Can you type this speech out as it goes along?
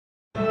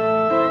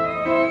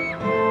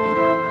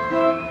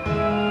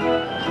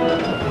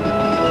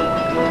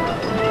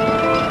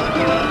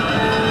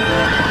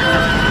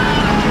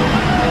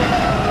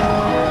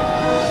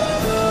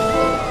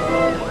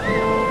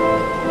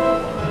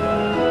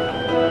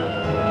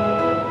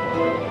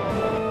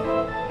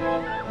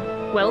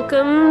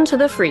Welcome to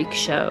the Freak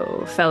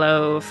Show,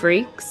 fellow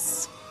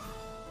freaks.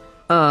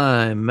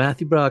 I'm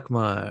Matthew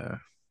Brockmeyer,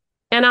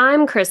 And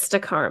I'm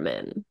Krista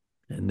Carmen,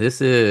 and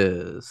this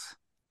is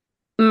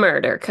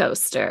Murder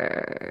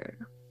Coaster.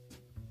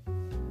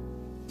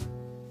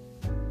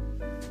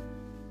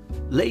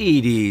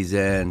 Ladies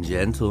and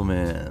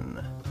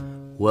Gentlemen.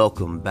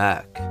 Welcome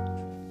back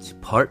to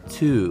part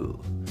 2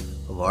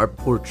 of our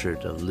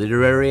portrait of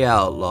literary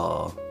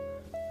outlaw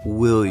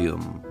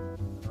William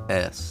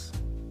S.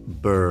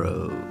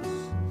 Burroughs.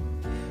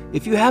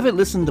 If you haven't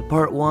listened to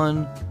part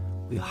 1,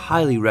 we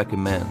highly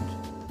recommend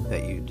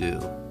that you do.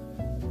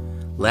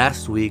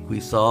 Last week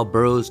we saw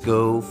Burroughs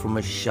go from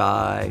a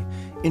shy,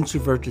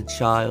 introverted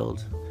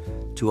child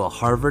to a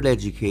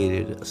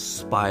Harvard-educated,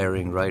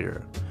 aspiring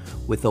writer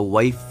with a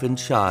wife and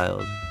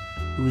child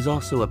who is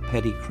also a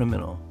petty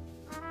criminal,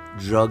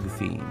 drug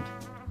fiend,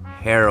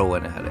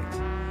 heroin addict,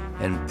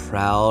 and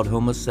proud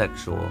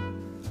homosexual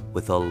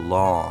with a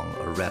long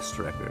arrest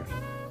record,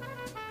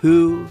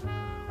 who,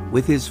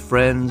 with his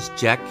friends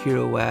Jack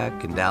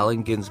Kerouac and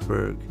Allen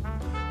Ginsberg,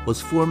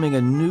 was forming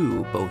a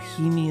new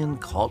bohemian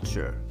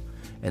culture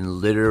and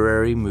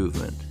literary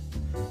movement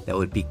that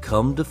would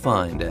become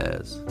defined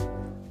as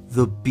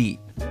the Beat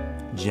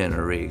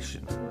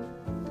Generation.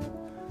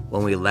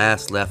 When we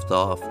last left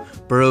off,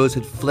 Burroughs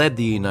had fled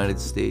the United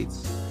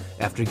States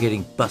after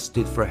getting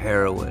busted for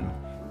heroin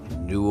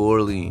in New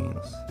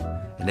Orleans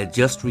and had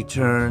just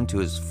returned to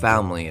his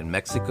family in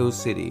Mexico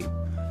City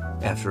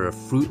after a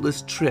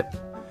fruitless trip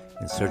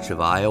in search of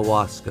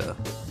ayahuasca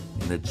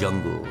in the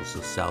jungles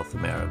of South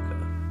America.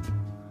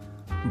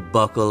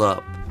 Buckle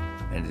up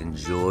and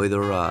enjoy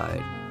the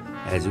ride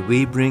as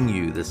we bring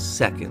you the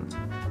second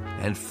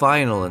and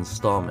final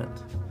installment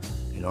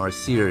in our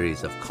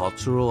series of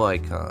cultural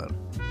icon,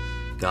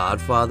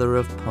 Godfather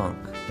of Punk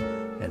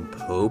and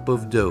Pope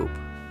of Dope,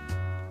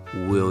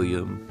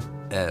 William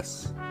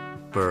S.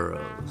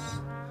 Burroughs,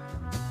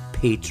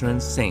 patron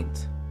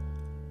saint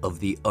of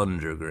the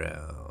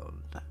underground.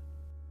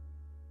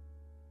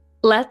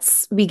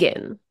 Let's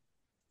begin.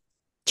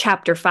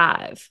 Chapter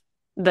 5,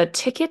 The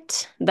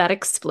Ticket That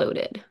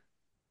Exploded.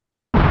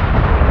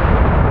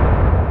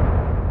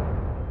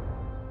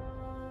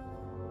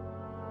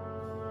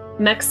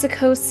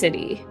 Mexico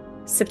City,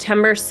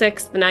 September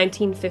 6th,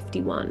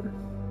 1951.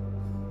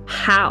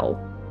 How?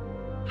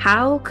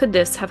 How could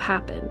this have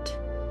happened?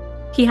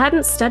 He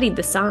hadn't studied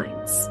the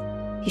signs.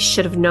 He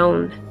should have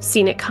known,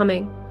 seen it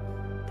coming.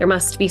 There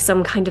must be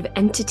some kind of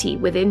entity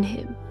within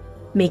him,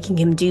 making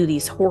him do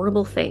these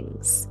horrible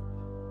things.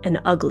 An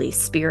ugly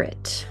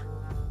spirit.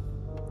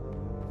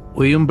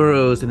 William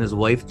Burroughs and his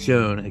wife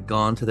Joan had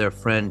gone to their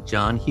friend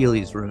John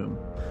Healy's room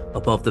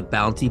above the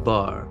Bounty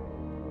Bar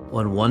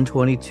on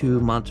 122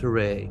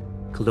 Monterey,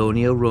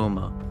 Colonia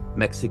Roma,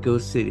 Mexico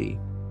City,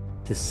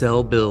 to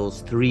sell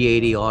Bill's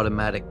 .380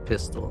 automatic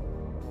pistol,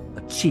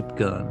 a cheap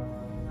gun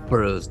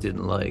Burroughs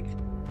didn't like,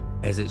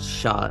 as it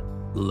shot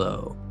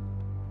low.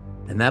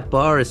 And that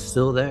bar is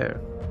still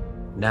there,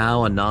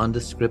 now a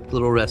nondescript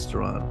little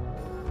restaurant,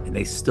 and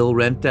they still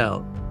rent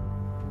out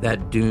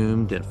that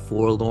doomed and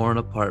forlorn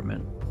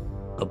apartment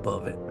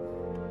above it.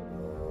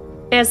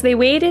 As they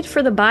waited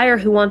for the buyer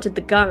who wanted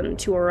the gun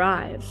to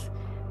arrive,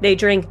 they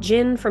drank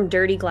gin from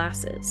dirty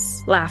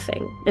glasses,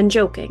 laughing and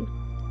joking.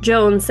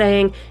 Joan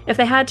saying if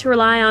they had to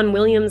rely on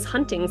William's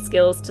hunting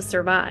skills to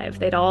survive,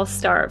 they'd all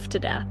starve to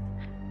death.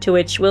 To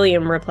which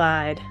William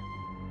replied,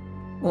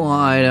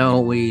 "Why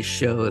don't we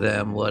show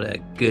them what a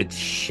good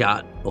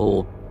shot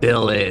old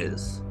Bill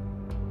is?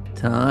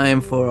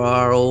 Time for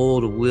our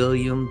old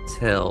William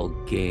Tell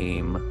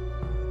game."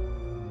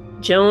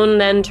 Joan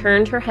then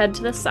turned her head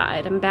to the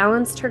side and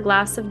balanced her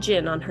glass of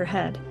gin on her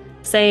head,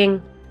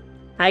 saying,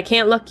 "I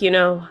can't look, you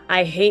know.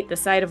 I hate the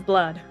sight of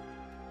blood."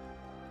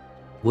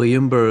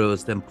 William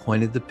Burroughs then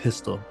pointed the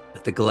pistol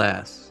at the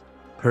glass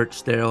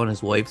perched there on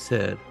his wife's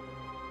head,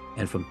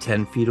 and from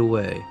 10 feet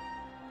away,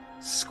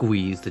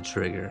 squeezed the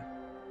trigger.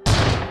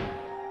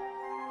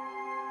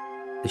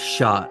 The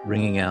shot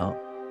ringing out,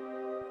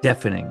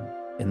 deafening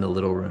in the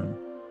little room.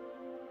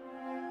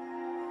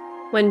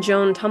 When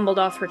Joan tumbled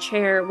off her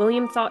chair,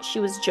 William thought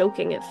she was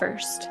joking at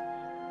first.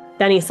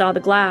 Then he saw the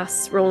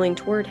glass rolling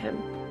toward him,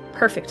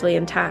 perfectly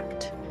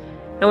intact.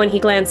 And when he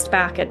glanced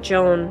back at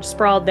Joan,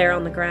 sprawled there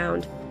on the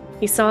ground,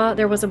 he saw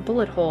there was a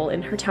bullet hole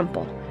in her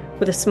temple,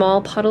 with a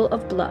small puddle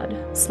of blood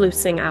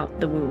sluicing out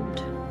the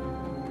wound.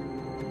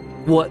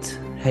 What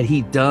had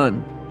he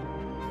done?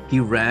 He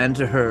ran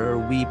to her,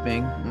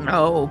 weeping.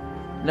 "No,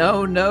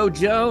 no, no,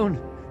 Joan!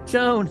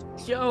 Joan!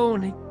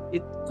 Joan!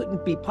 It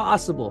couldn't be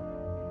possible.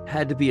 It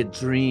had to be a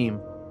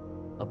dream.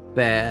 A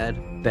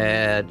bad,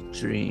 bad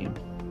dream."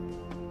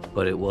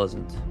 But it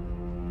wasn't.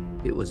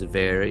 It was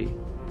very,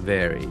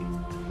 very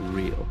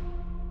real.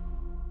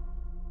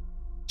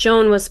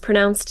 Joan was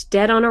pronounced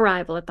dead on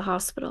arrival at the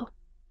hospital.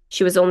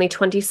 She was only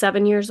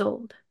 27 years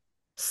old.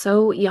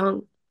 So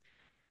young.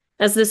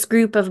 As this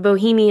group of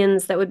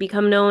bohemians that would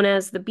become known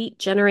as the Beat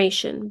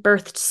Generation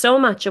birthed so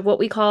much of what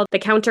we call the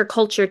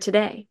counterculture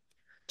today,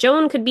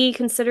 Joan could be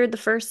considered the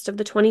first of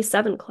the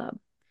 27 Club.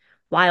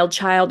 Wild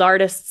child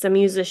artists and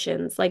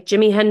musicians like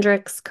Jimi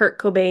Hendrix, Kurt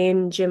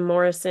Cobain, Jim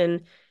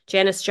Morrison,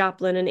 Janis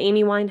Joplin, and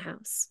Amy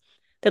Winehouse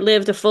that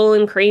lived a full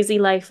and crazy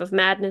life of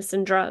madness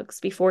and drugs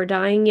before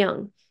dying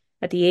young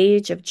at the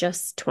age of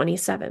just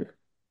 27.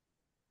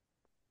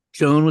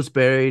 Joan was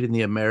buried in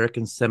the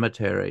American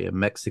Cemetery in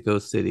Mexico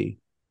City,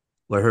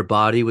 where her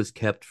body was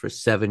kept for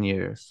 7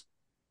 years.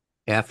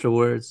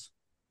 Afterwards,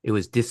 it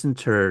was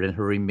disinterred and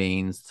her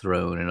remains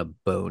thrown in a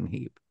bone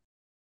heap.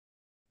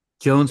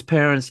 Joan's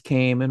parents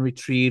came and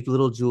retrieved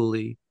little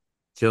Julie,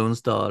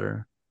 Joan's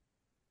daughter.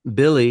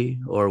 Billy,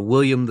 or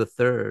William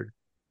III,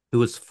 who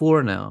was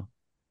 4 now,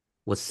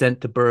 was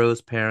sent to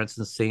Burroughs' parents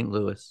in St.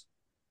 Louis,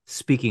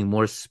 speaking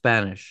more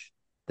Spanish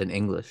than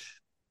English.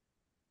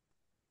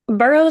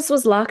 Burroughs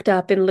was locked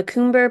up in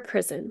Lecumber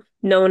Prison,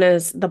 known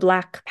as the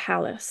Black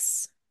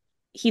Palace.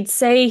 He'd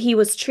say he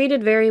was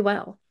treated very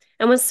well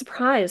and was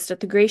surprised at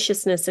the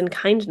graciousness and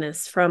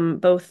kindness from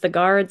both the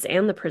guards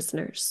and the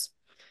prisoners.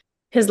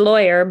 His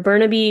lawyer,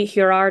 Burnaby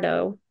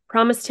Gerardo,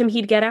 promised him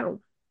he'd get out.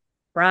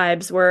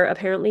 Bribes were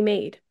apparently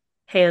made,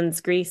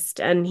 hands greased,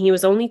 and he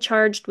was only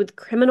charged with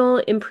criminal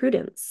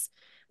imprudence,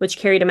 which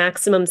carried a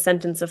maximum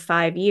sentence of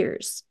 5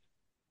 years.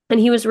 And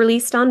he was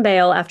released on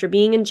bail after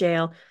being in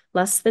jail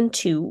less than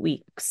 2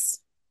 weeks.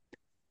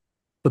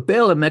 But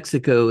bail in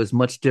Mexico is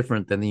much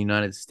different than the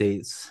United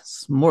States.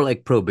 It's more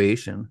like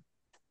probation.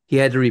 He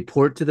had to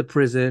report to the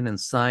prison and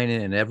sign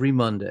in every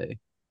Monday,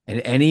 and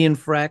any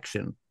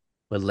infraction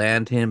would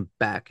land him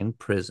back in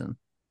prison.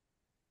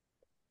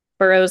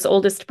 Burroughs'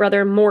 oldest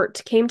brother,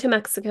 Mort, came to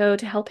Mexico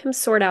to help him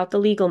sort out the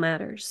legal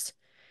matters.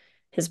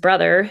 His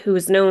brother, who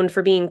was known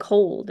for being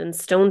cold and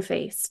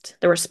stone-faced,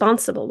 the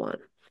responsible one,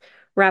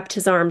 wrapped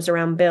his arms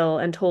around Bill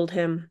and told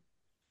him,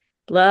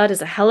 "Blood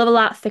is a hell of a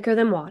lot thicker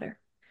than water,"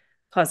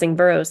 causing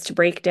Burroughs to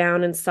break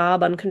down and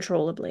sob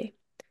uncontrollably,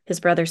 his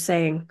brother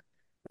saying,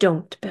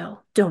 "Don't,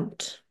 Bill,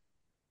 don't."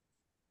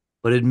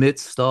 But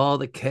amidst all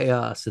the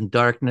chaos and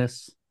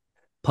darkness,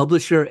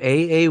 publisher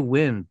A. A.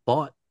 Wynne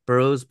bought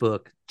Burroughs'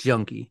 book,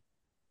 Junkie,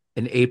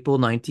 in April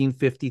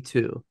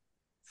 1952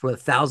 for a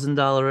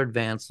 $1,000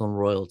 advance on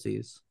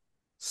royalties,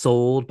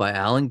 sold by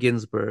Allen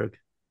Ginsberg,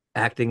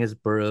 acting as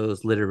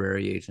Burroughs'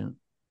 literary agent,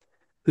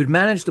 who'd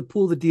managed to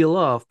pull the deal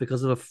off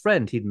because of a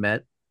friend he'd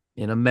met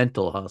in a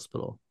mental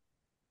hospital,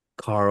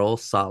 Carl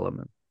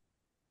Solomon,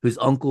 whose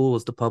uncle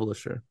was the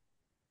publisher.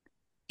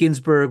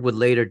 Ginsberg would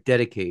later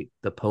dedicate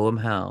the poem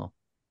Hal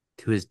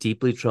to his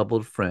deeply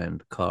troubled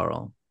friend,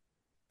 Carl.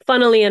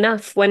 Funnily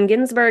enough, when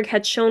Ginsberg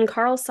had shown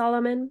Carl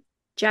Solomon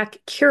Jack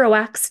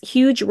Kerouac's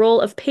huge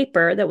roll of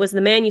paper that was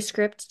the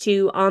manuscript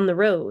to On the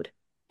Road,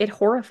 it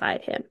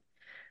horrified him.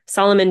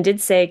 Solomon did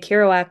say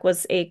Kerouac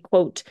was a,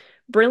 quote,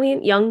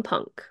 brilliant young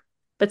punk,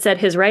 but said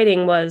his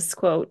writing was,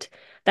 quote,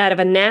 that of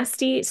a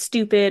nasty,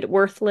 stupid,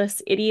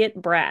 worthless, idiot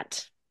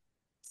brat.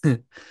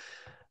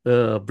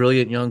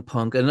 Brilliant young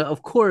punk. And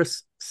of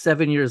course,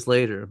 7 years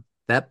later,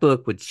 that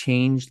book would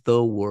change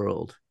the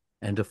world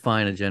and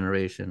define a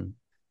generation.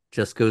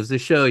 Just goes to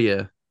show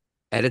you,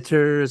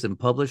 editors and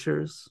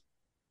publishers,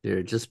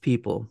 they're just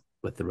people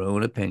with their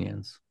own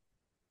opinions.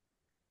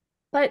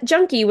 But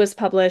Junkie was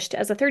published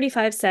as a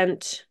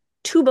 35-cent,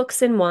 2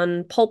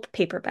 books-in-1 pulp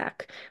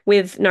paperback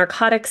with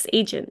Narcotics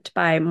Agent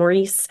by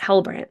Maurice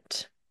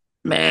Hellbrandt.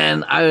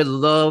 Man, I would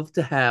love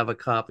to have a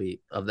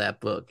copy of that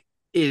book.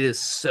 It is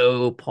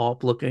so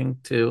pulp looking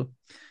too.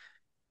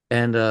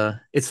 And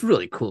it's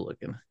really cool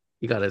looking.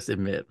 You gotta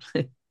admit.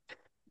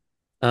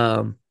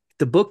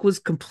 The book was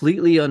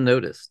completely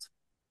unnoticed.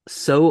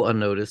 So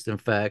unnoticed, in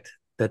fact,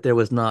 that there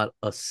was not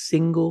a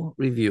single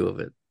review of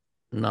it.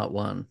 Not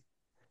one.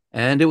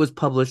 And it was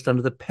published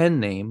under the pen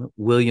name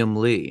William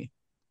Lee.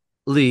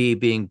 Lee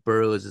being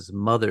Burroughs'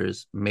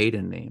 mother's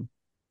maiden name.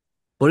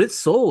 But it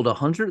sold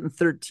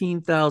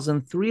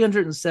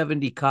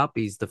 113,370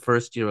 copies the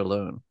first year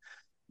alone,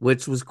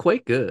 which was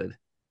quite good.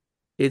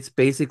 It's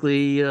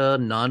basically a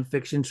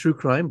nonfiction true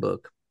crime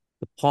book.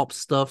 The pulp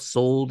stuff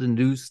sold in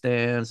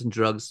newsstands and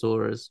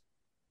drugstores,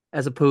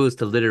 as opposed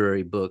to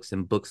literary books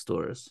in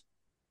bookstores.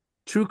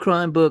 True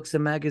crime books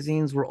and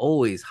magazines were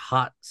always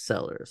hot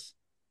sellers,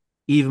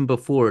 even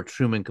before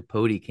Truman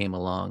Capote came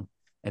along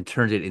and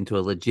turned it into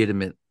a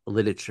legitimate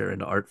literature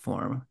and art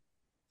form.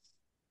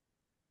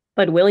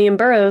 But William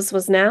Burroughs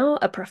was now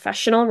a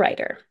professional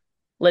writer,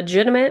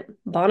 legitimate,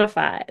 bona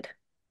fide.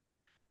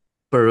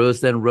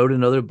 Burroughs then wrote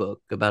another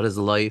book about his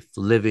life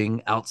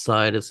living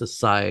outside of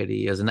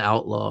society as an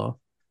outlaw,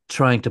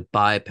 trying to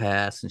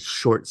bypass and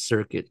short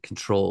circuit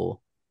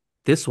control.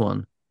 This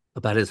one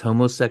about his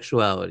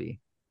homosexuality,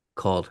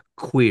 called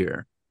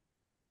Queer,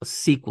 a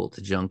sequel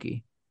to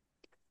Junkie.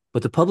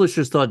 But the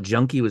publishers thought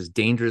Junkie was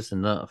dangerous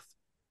enough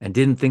and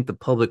didn't think the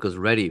public was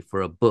ready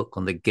for a book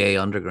on the gay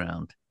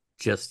underground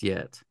just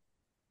yet.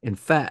 In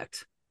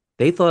fact,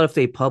 they thought if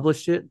they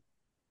published it,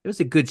 there was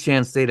a good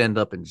chance they'd end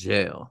up in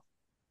jail.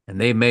 And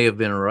they may have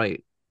been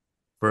right,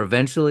 for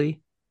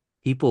eventually,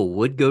 people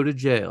would go to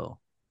jail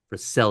for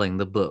selling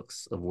the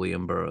books of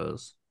William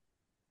Burroughs.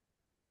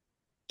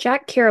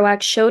 Jack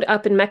Kerouac showed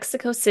up in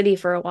Mexico City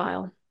for a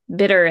while,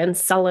 bitter and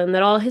sullen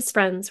that all his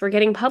friends were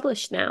getting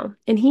published now,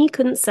 and he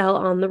couldn't sell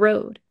On the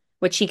Road,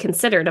 which he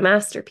considered a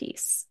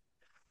masterpiece.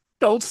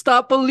 Don't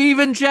stop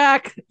believing,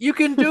 Jack. You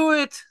can do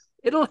it.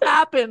 It'll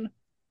happen.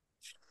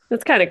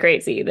 It's kind of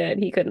crazy that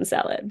he couldn't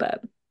sell it,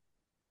 but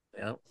Yeah,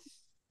 for a long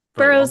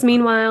Burroughs, time.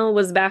 meanwhile,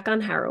 was back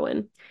on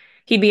heroin.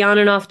 He'd be on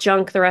and off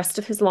junk the rest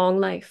of his long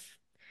life.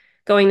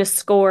 Going to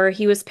score,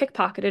 he was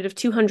pickpocketed of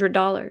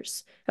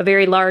 $200, a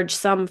very large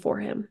sum for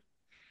him.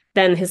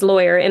 Then his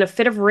lawyer, in a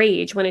fit of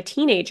rage when a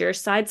teenager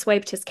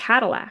sideswiped his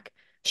Cadillac,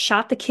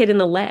 shot the kid in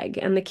the leg,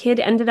 and the kid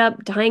ended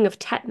up dying of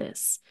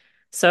tetanus.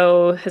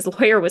 So his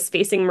lawyer was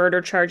facing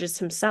murder charges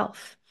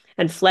himself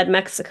and fled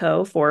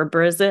Mexico for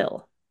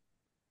Brazil.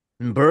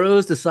 And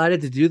Burroughs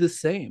decided to do the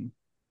same.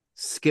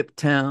 Skip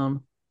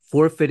town,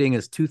 forfeiting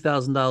his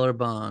 $2,000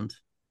 bond.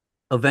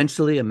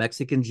 Eventually, a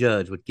Mexican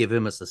judge would give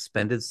him a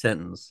suspended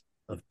sentence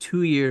of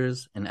 2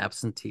 years in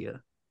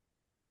absentia.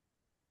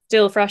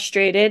 Still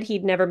frustrated,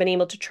 he'd never been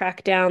able to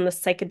track down the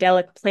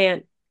psychedelic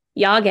plant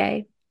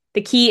yage,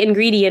 the key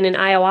ingredient in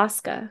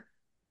ayahuasca.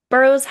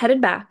 Burroughs headed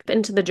back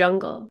into the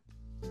jungle.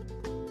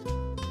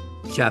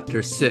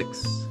 Chapter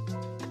 6: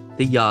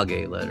 The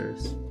Yage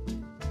Letters.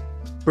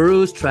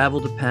 Burroughs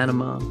traveled to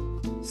Panama,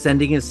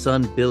 sending his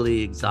son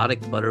Billy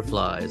exotic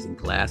butterflies in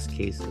glass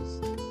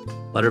cases.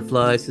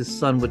 Butterflies his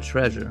son would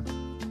treasure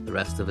the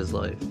rest of his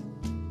life.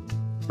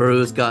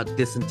 Burroughs got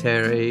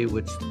dysentery,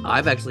 which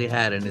I've actually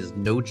had and is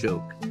no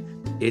joke.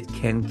 It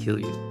can kill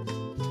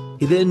you.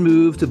 He then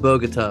moved to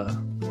Bogota,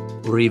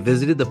 where he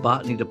visited the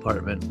botany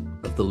department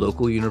of the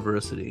local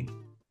university.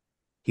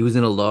 He was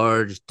in a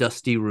large,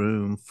 dusty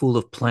room full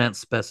of plant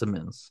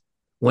specimens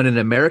when an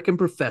American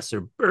professor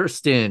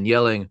burst in,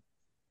 yelling,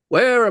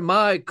 "Where are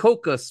my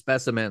coca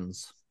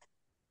specimens?"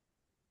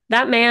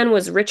 That man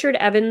was Richard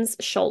Evans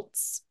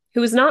Schultz, who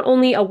was not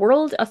only a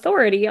world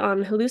authority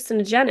on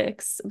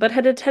hallucinogenics, but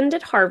had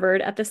attended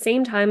Harvard at the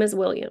same time as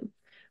William,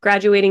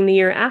 graduating the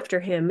year after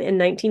him in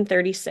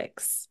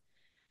 1936.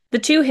 The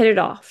two hit it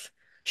off.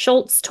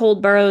 Schultz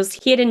told Burroughs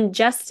he had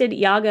ingested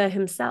yaga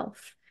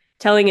himself,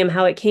 telling him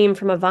how it came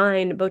from a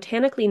vine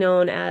botanically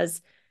known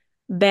as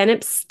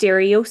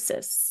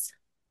Bannisteriosis.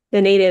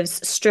 The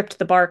natives stripped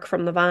the bark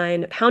from the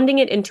vine, pounding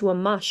it into a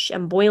mush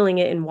and boiling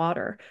it in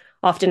water,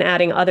 often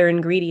adding other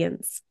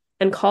ingredients,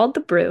 and called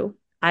the brew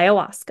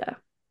ayahuasca.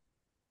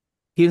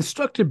 He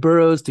instructed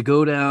Burroughs to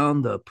go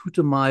down the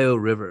Putumayo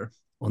River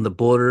on the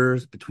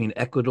borders between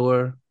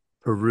Ecuador,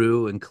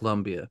 Peru, and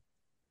Colombia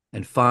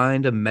and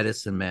find a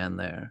medicine man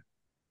there,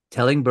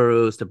 telling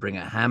Burroughs to bring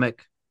a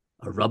hammock,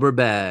 a rubber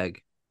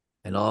bag,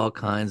 and all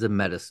kinds of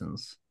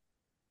medicines.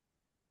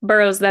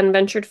 Burroughs then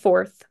ventured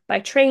forth by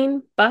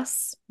train,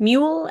 bus,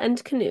 mule,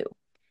 and canoe,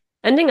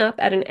 ending up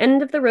at an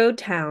end-of-the-road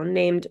town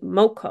named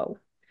Moco,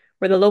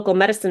 where the local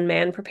medicine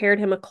man prepared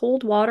him a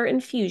cold water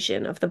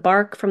infusion of the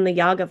bark from the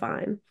yaga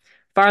vine,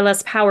 far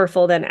less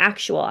powerful than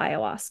actual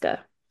ayahuasca.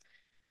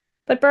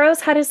 But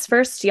Burroughs had his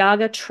first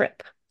yaga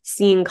trip,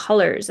 seeing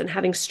colors and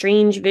having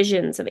strange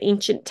visions of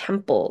ancient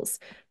temples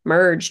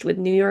merged with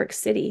New York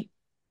City.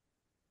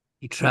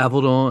 He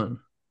traveled on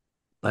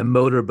by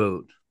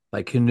motorboat,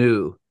 by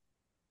canoe,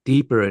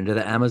 deeper into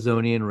the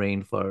Amazonian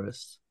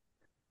rainforest.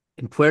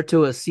 In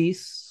Puerto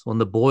Asís, on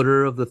the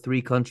border of the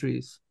three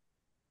countries,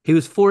 he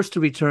was forced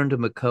to return to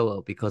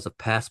Macoa because of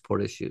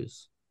passport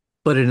issues.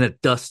 But in a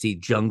dusty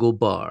jungle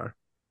bar,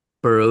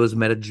 Burroughs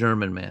met a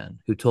German man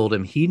who told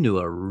him he knew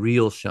a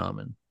real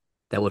shaman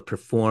that would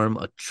perform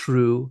a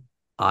true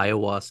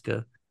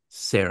ayahuasca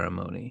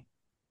ceremony.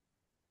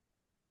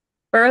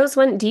 Burroughs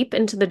went deep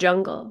into the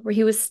jungle, where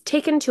he was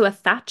taken to a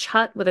thatch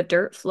hut with a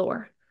dirt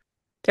floor.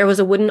 There was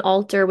a wooden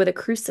altar with a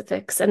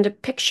crucifix and a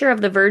picture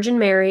of the Virgin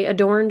Mary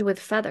adorned with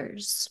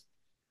feathers.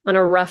 On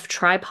a rough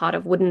tripod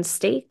of wooden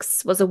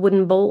stakes was a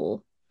wooden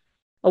bowl.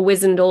 A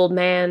wizened old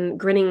man,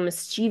 grinning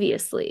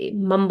mischievously,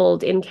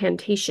 mumbled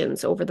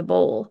incantations over the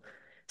bowl,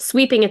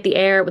 sweeping at the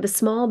air with a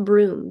small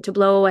broom to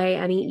blow away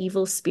any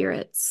evil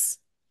spirits.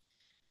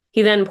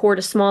 He then poured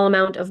a small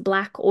amount of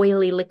black,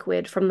 oily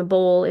liquid from the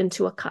bowl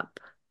into a cup.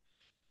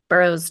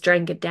 Burroughs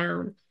drank it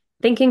down,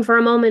 thinking for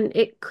a moment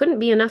it couldn't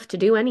be enough to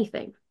do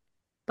anything.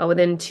 But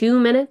within 2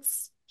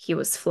 minutes, he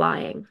was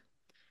flying.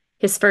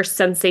 His first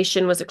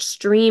sensation was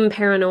extreme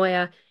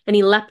paranoia, and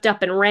he leapt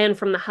up and ran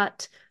from the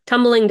hut,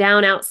 tumbling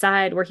down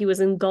outside where he was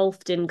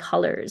engulfed in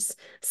colors,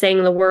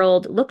 saying the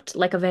world looked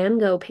like a Van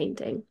Gogh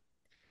painting.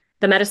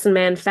 The medicine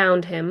man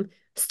found him,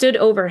 stood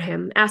over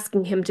him,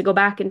 asking him to go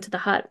back into the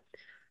hut.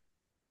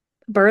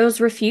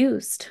 Burroughs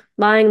refused,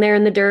 lying there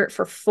in the dirt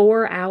for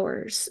 4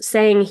 hours,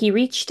 saying he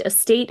reached a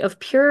state of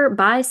pure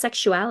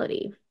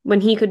bisexuality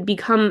when he could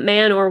become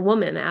man or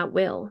woman at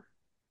will.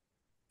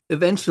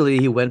 Eventually,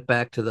 he went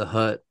back to the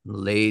hut and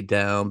lay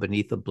down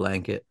beneath a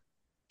blanket,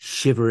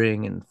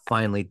 shivering and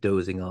finally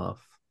dozing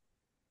off.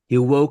 He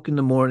awoke in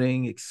the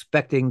morning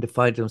expecting to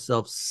find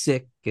himself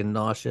sick and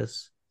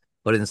nauseous,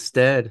 but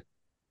instead,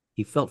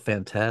 he felt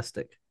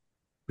fantastic,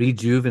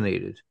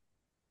 rejuvenated.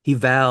 He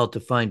vowed to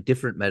find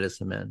different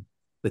medicine men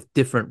with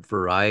different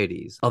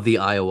varieties of the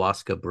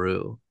ayahuasca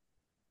brew.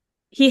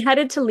 He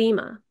headed to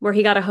Lima, where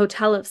he got a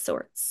hotel of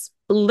sorts,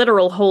 a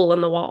literal hole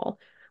in the wall,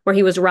 where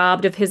he was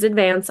robbed of his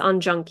advance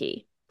on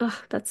junkie. Ugh,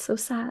 that's so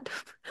sad.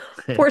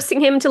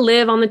 Forcing him to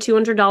live on the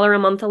 $200 a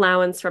month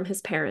allowance from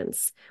his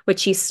parents,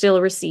 which he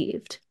still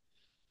received.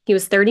 He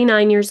was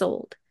 39 years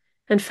old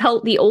and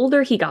felt the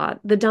older he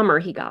got, the dumber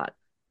he got.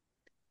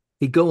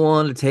 He'd go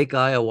on to take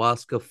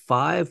ayahuasca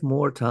 5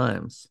 more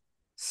times,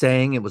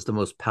 saying it was the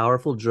most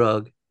powerful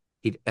drug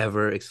he'd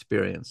ever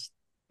experienced.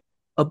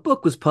 A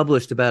book was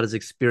published about his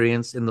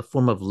experience in the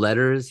form of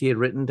letters he had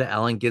written to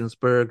Allen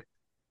Ginsberg,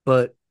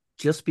 but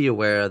just be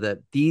aware that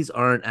these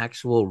aren't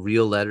actual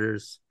real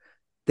letters.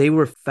 They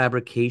were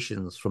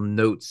fabrications from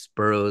notes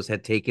Burroughs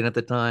had taken at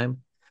the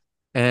time,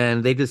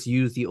 and they just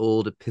used the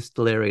old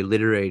epistolary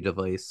literary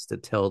device to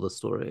tell the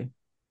story.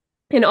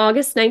 In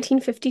August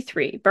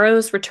 1953,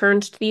 Burroughs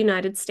returned to the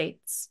United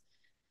States.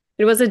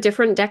 It was a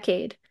different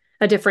decade,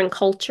 a different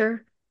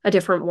culture, a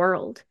different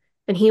world,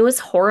 and he was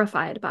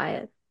horrified by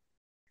it.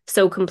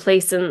 So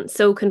complacent,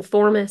 so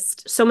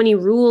conformist, so many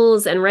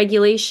rules and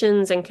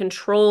regulations and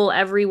control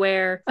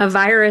everywhere. A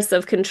virus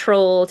of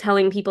control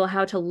telling people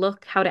how to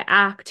look, how to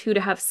act, who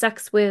to have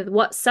sex with,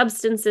 what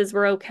substances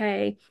were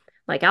okay,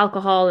 like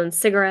alcohol and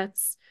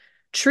cigarettes.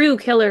 True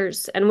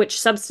killers and which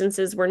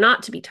substances were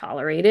not to be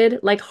tolerated,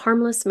 like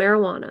harmless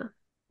marijuana.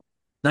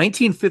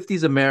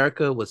 1950s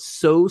America was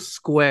so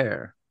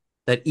square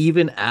that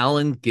even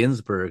Allen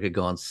Ginsberg had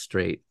gone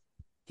straight.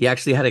 He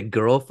actually had a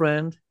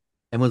girlfriend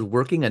and was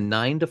working a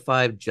 9 to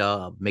 5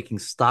 job making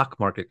stock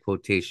market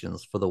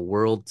quotations for the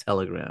World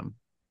Telegram.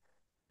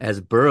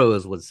 As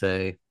Burroughs would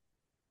say,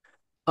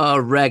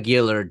 a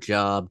regular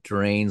job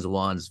drains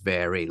one's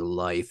very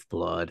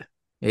lifeblood.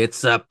 It's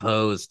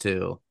supposed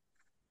to.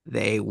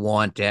 They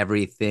want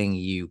everything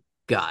you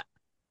got.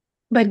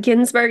 But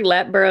Ginsberg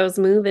let Burroughs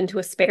move into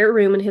a spare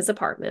room in his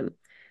apartment,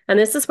 and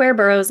this is where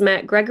Burroughs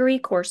met Gregory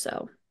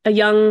Corso, a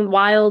young,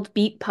 wild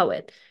beat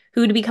poet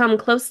who'd become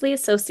closely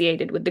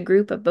associated with the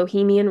group of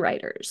bohemian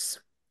writers.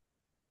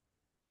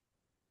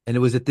 And it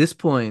was at this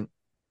point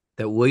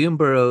that William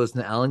Burroughs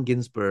and Allen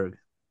Ginsberg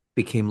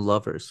became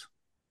lovers.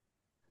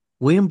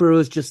 William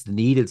Burroughs just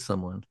needed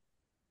someone.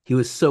 He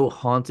was so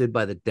haunted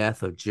by the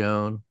death of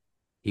Joan,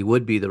 he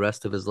would be the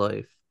rest of his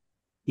life.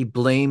 He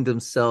blamed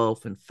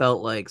himself and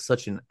felt like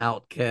such an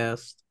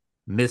outcast,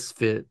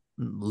 misfit,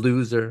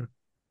 loser.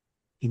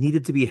 He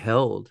needed to be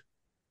held,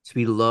 to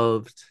be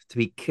loved, to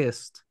be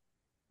kissed,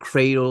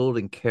 cradled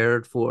and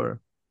cared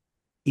for,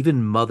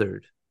 even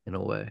mothered in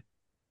a way.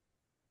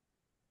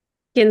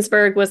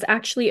 Ginsberg was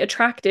actually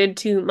attracted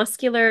to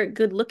muscular,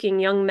 good-looking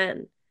young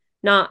men,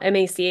 not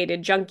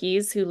emaciated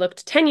junkies who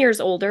looked 10 years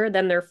older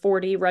than their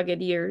 40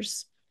 rugged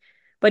years.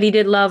 But he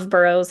did love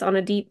Burroughs on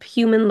a deep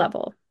human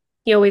level.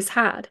 He always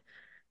had.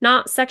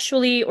 Not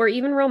sexually or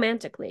even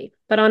romantically,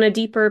 but on a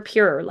deeper,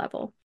 purer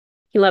level.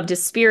 He loved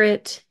his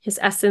spirit, his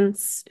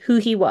essence, who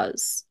he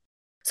was.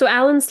 So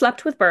Allen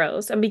slept with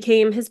Burroughs and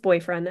became his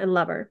boyfriend and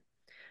lover.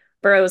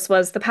 Burroughs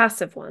was the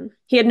passive one.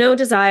 He had no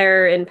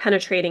desire in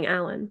penetrating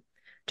Allen.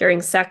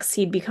 During sex,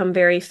 he'd become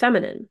very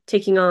feminine,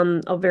 taking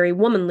on a very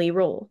womanly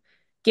role,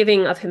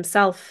 giving of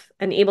himself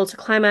and able to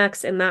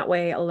climax in that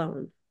way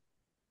alone.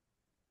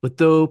 But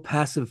though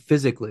passive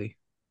physically,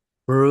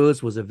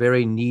 Burroughs was a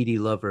very needy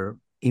lover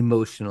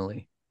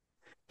emotionally.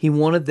 He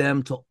wanted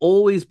them to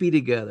always be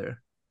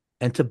together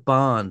and to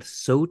bond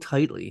so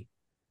tightly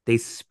they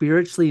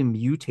spiritually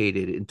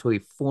mutated into a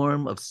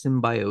form of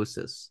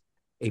symbiosis,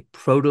 a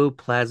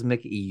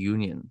protoplasmic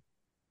union.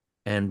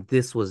 And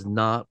this was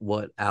not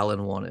what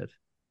Allen wanted.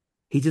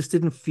 He just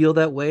didn't feel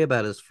that way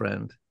about his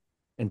friend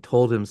and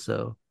told him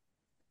so,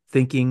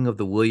 thinking of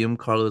the William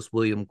Carlos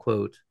Williams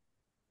quote,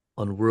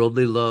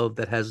 unworldly love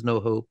that has no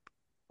hope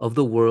of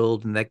the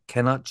world and that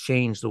cannot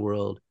change the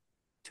world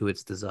to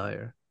its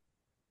desire.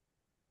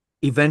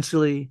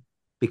 Eventually,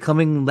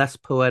 becoming less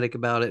poetic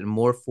about it and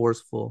more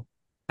forceful,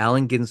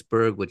 Allen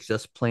Ginsberg would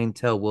just plain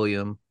tell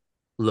William,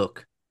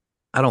 look,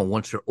 I don't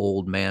want your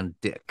old man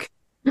dick.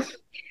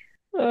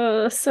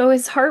 So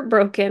his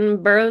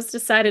heartbroken, Burroughs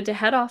decided to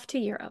head off to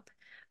Europe,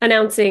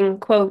 announcing,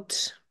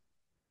 quote,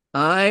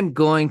 I'm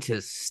going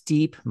to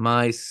steep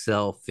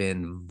myself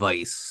in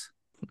vice.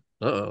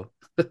 Uh-oh.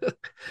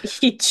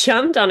 He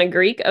jumped on a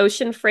Greek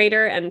ocean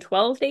freighter and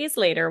 12 days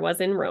later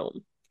was in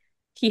Rome.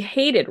 He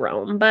hated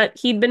Rome, but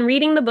he'd been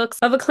reading the books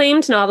of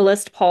acclaimed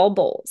novelist Paul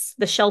Bowles,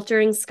 The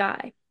Sheltering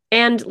Sky,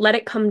 and Let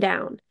It Come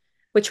Down,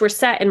 which were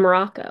set in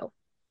Morocco.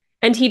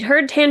 And he'd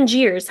heard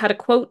Tangiers had a,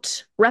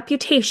 quote,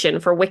 reputation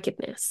for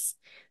wickedness.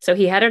 So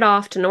he headed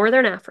off to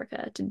northern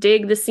Africa to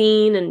dig the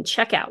scene and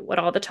check out what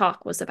all the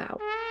talk was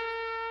about.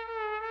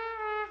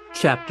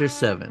 Chapter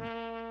 7,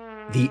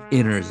 The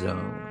Inner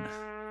Zone.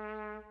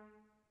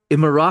 In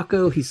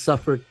Morocco, he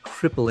suffered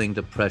crippling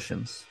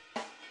depressions.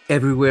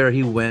 Everywhere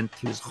he went,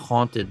 he was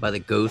haunted by the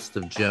ghost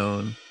of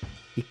Joan.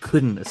 He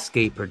couldn't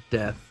escape her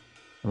death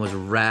and was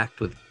racked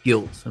with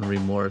guilt and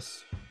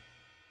remorse.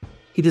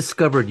 He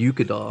discovered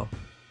Eucadol,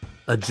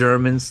 a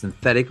German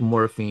synthetic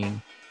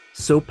morphine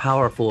so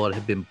powerful it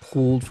had been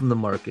pulled from the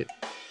market,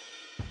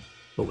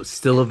 but was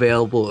still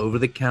available over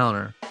the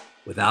counter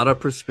without a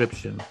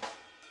prescription,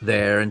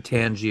 there in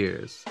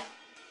Tangiers,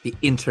 the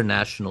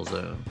international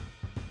zone,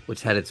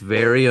 which had its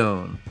very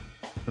own,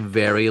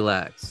 very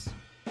lax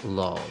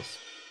laws.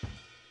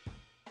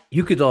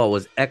 Ukidal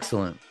was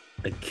excellent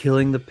at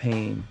killing the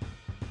pain,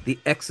 the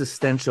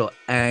existential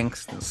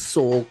angst and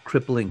soul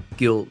crippling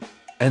guilt,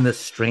 and the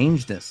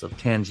strangeness of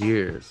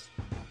Tangiers,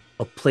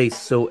 a place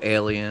so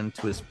alien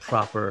to his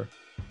proper,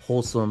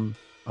 wholesome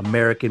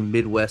American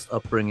Midwest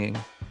upbringing,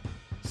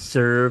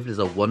 served as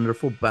a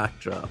wonderful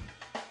backdrop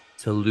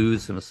to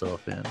lose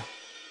himself in.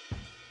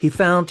 He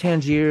found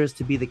Tangiers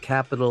to be the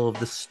capital of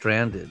the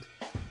stranded,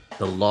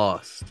 the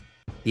lost,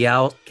 the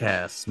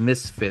outcasts,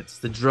 misfits,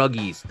 the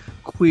druggies,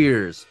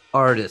 queers,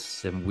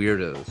 artists, and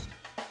weirdos.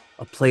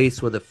 A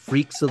place where the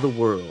freaks of the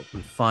world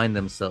would find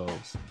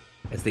themselves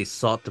as they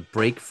sought to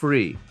break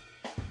free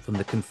from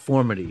the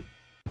conformity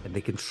and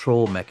the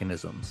control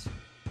mechanisms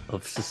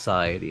of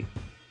society.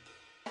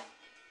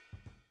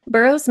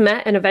 Burroughs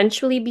met and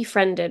eventually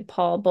befriended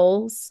Paul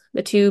Bowles,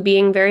 the two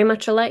being very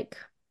much alike.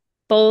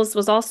 Bowles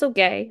was also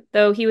gay,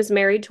 though he was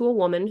married to a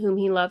woman whom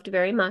he loved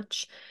very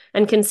much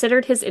and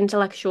considered his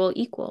intellectual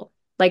equal,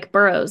 like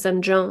Burroughs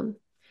and Joan.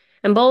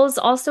 And Bowles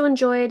also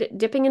enjoyed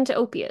dipping into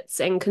opiates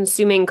and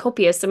consuming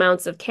copious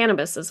amounts of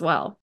cannabis as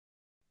well.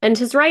 And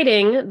his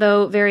writing,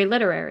 though very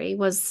literary,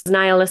 was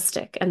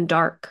nihilistic and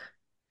dark.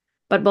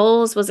 But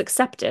Bowles was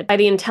accepted by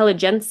the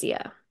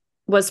intelligentsia,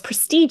 was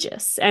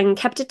prestigious, and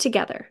kept it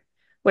together,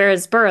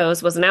 whereas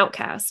Burroughs was an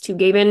outcast who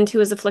gave in to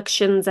his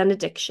afflictions and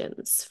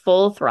addictions,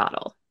 full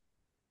throttle.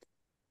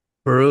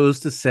 Burroughs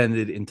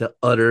descended into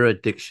utter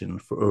addiction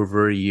for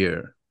over a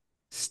year,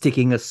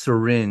 sticking a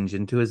syringe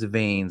into his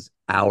veins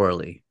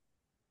hourly,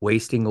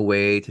 wasting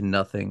away to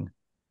nothing,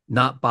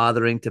 not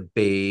bothering to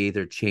bathe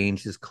or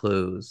change his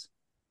clothes,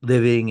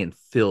 living in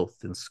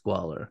filth and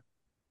squalor.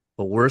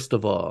 But worst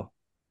of all,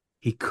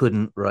 he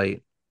couldn't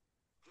write.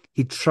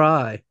 He'd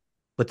try,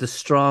 but the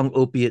strong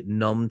opiate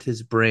numbed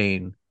his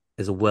brain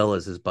as well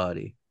as his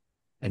body,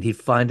 and he'd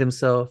find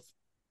himself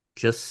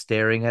just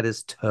staring at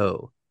his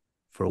toe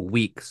for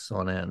weeks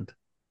on end.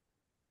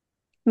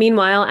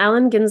 Meanwhile,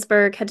 Allen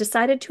Ginsberg had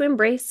decided to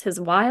embrace his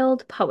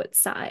wild poet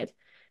side,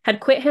 had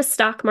quit his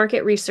stock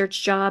market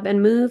research job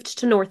and moved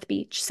to North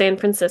Beach, San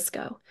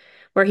Francisco,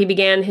 where he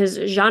began his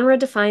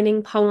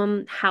genre-defining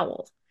poem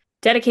Howl,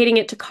 dedicating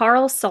it to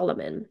Carl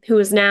Solomon, who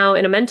is now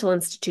in a mental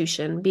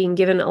institution being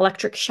given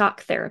electric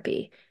shock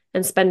therapy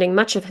and spending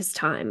much of his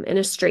time in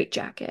a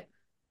straitjacket.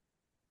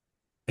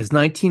 As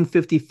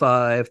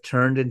 1955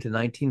 turned into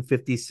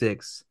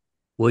 1956,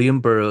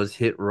 William Burroughs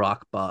hit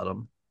rock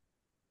bottom.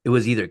 It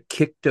was either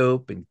kick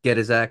dope and get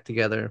his act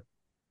together,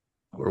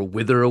 or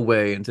wither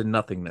away into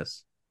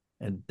nothingness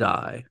and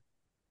die.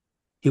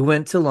 He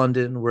went to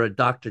London, where a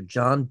Dr.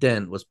 John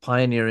Dent was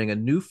pioneering a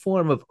new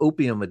form of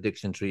opium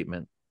addiction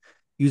treatment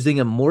using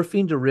a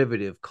morphine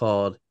derivative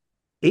called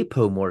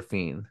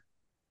apomorphine,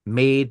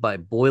 made by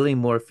boiling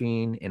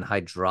morphine in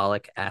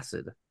hydraulic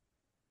acid.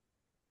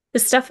 The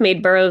stuff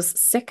made Burroughs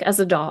sick as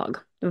a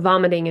dog,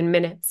 vomiting in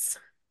minutes.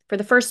 For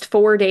the first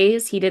 4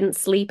 days, he didn't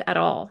sleep at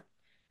all,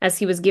 as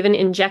he was given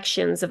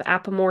injections of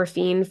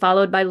apomorphine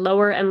followed by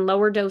lower and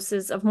lower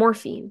doses of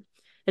morphine,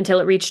 until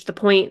it reached the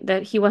point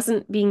that he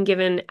wasn't being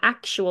given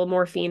actual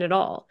morphine at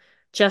all,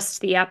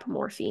 just the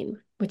apomorphine,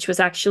 which was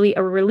actually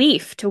a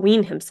relief to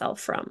wean himself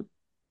from.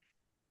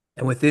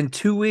 And within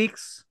 2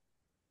 weeks,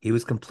 he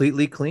was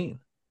completely clean.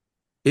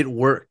 It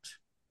worked.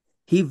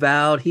 He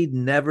vowed he'd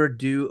never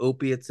do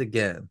opiates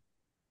again,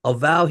 a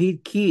vow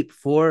he'd keep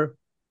for,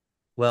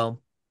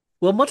 well,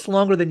 much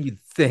longer than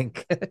you'd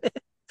think.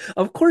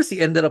 Of course, he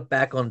ended up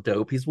back on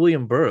dope. He's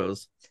William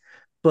Burroughs.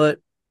 But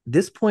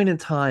this point in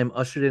time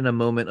ushered in a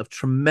moment of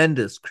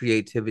tremendous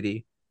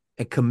creativity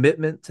and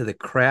commitment to the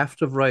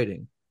craft of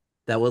writing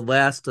that would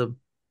last a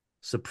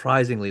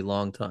surprisingly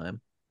long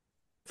time.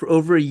 For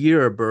over a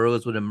year,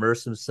 Burroughs would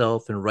immerse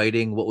himself in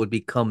writing what would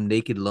become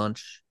Naked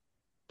Lunch,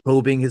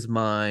 probing his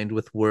mind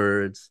with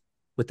words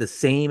with the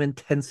same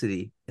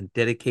intensity and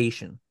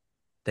dedication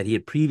that he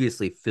had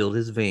previously filled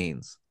his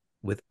veins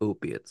with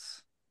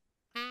opiates.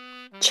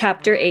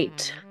 Chapter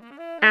 8: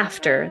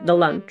 After the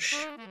Lunch.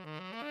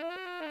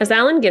 As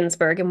Allen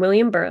Ginsberg and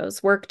William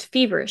Burroughs worked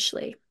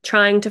feverishly,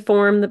 trying to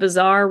form the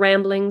bizarre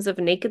ramblings of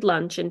Naked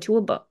Lunch into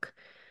a book,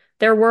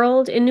 their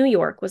world in New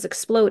York was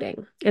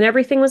exploding, and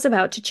everything was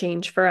about to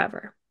change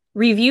forever.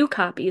 Review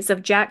copies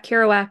of Jack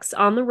Kerouac's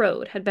On the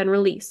Road had been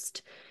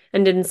released,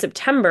 and in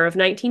September of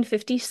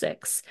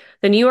 1956,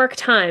 the New York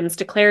Times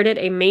declared it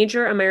a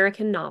major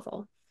American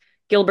novel,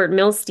 Gilbert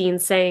Milstein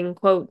saying,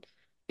 quote,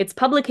 "Its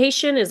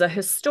publication is a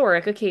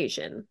historic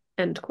occasion,"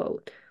 end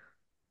quote,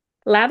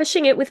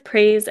 lavishing it with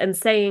praise and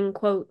saying,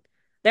 quote,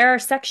 "There are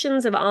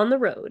sections of On the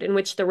Road in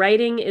which the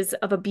writing is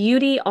of a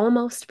beauty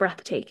almost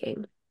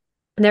breathtaking.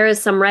 There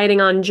is some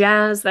writing on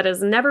jazz that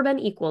has never been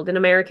equaled in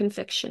American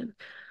fiction,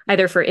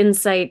 either for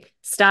insight,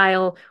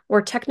 style,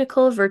 or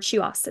technical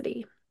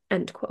virtuosity,"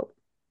 end quote.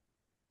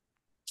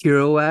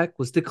 Kerouac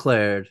was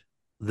declared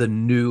the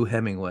new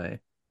Hemingway,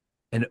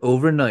 and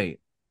overnight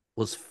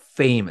was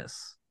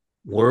famous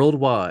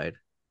worldwide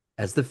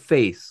as the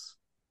face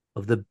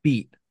of the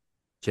Beat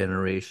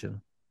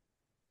generation.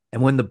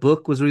 And when the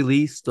book was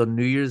released on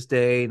New Year's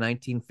Day,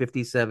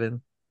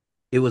 1957,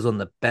 it was on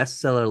the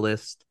bestseller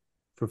list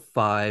for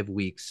 5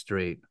 weeks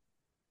straight.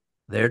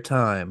 Their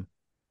time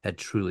had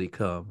truly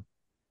come.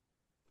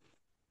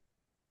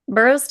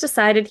 Burroughs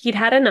decided he'd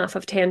had enough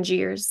of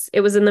Tangiers.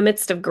 It was in the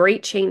midst of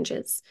great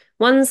changes,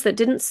 ones that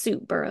didn't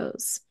suit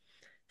Burroughs.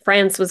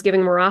 France was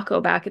giving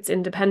Morocco back its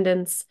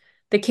independence.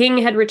 The king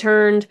had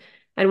returned,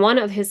 and one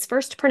of his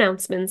first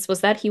pronouncements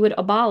was that he would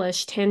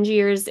abolish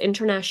Tangiers'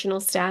 international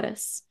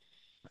status.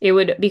 It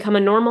would become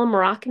a normal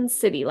Moroccan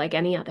city like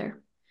any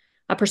other.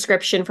 A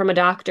prescription from a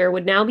doctor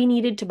would now be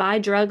needed to buy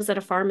drugs at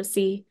a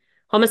pharmacy.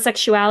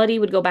 Homosexuality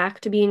would go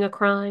back to being a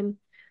crime.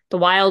 The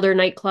wilder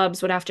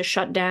nightclubs would have to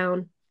shut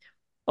down.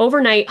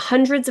 Overnight,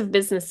 hundreds of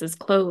businesses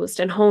closed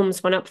and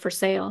homes went up for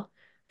sale.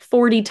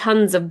 40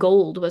 tons of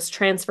gold was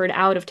transferred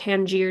out of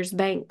Tangier's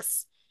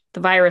banks.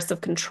 The virus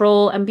of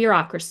control and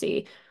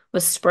bureaucracy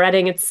was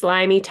spreading its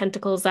slimy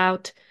tentacles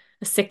out,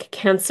 a sick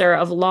cancer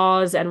of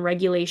laws and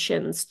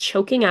regulations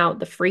choking out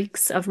the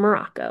freaks of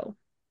Morocco.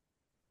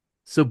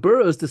 So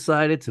Burroughs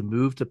decided to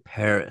move to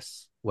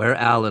Paris, where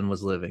Alan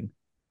was living,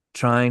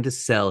 trying to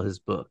sell his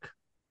book.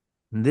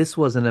 And this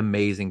was an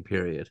amazing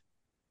period.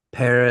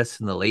 Paris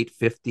in the late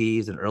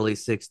 50s and early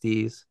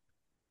 60s.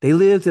 They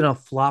lived in a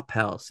flop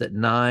house at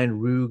 9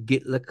 Rue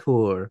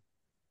Git-le-Coeur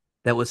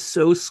that was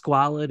so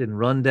squalid and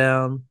run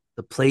down,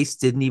 the place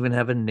didn't even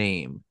have a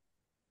name,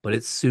 but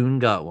it soon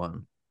got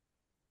one.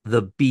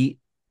 The Beat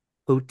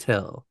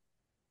Hotel.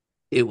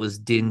 It was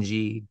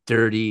dingy,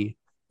 dirty,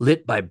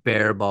 lit by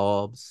bare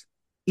bulbs.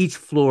 Each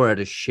floor had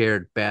a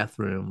shared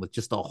bathroom with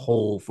just a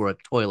hole for a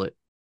toilet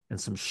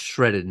and some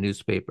shredded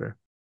newspaper.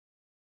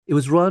 It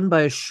was run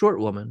by a short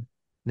woman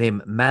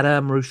named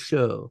Madame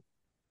Rousseau,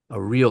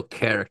 a real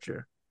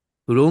character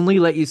who'd only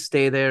let you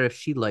stay there if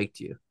she liked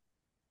you.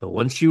 But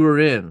once you were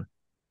in,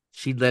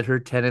 she'd let her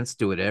tenants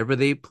do whatever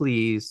they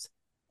pleased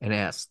and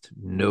asked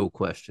no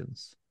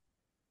questions.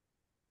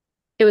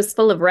 It was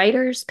full of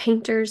writers,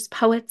 painters,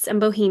 poets, and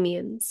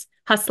bohemians,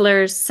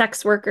 hustlers,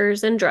 sex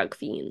workers, and drug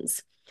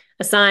fiends.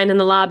 A sign in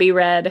the lobby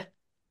read,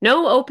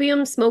 "No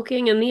opium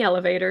smoking in the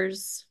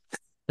elevators."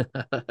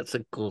 That's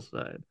a cool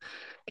sign.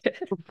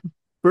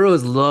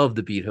 Burroughs loved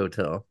the Beat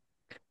Hotel.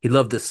 He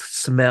loved the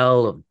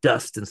smell of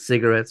dust and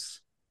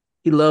cigarettes.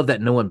 He loved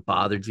that no one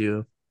bothered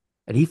you.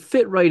 And he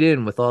fit right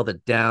in with all the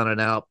down and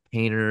out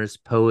painters,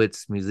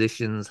 poets,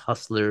 musicians,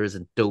 hustlers,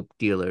 and dope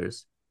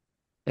dealers.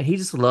 And he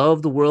just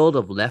loved the world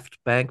of left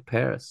bank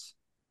Paris,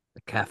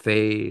 the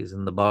cafes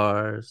and the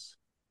bars.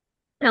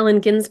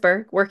 Allen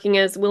Ginsberg, working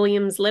as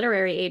William's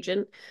literary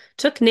agent,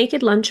 took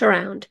Naked Lunch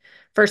around,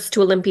 first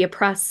to Olympia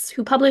Press,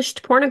 who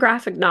published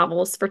pornographic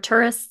novels for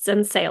tourists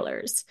and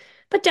sailors,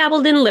 but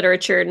dabbled in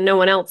literature no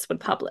one else would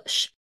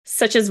publish,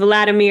 such as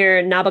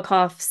Vladimir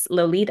Nabokov's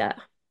Lolita.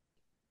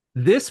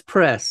 This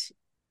press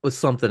was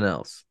something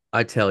else,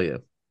 I tell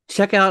you.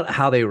 Check out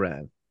how they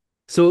ran.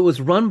 So it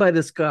was run by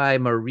this guy,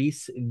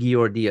 Maurice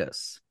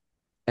Geordias.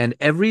 And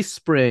every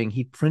spring,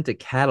 he'd print a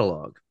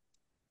catalog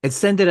and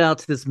send it out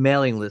to this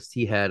mailing list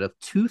he had of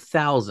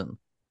 2,000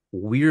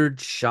 weird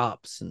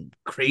shops and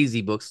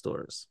crazy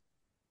bookstores.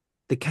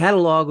 The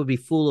catalog would be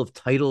full of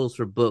titles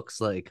for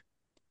books like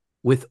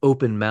With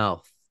Open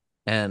Mouth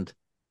and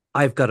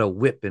I've Got a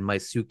Whip in My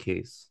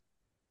Suitcase,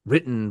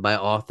 written by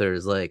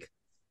authors like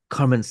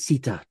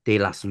Carmencita de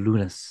las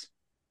Lunas.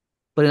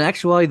 But in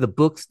actuality, the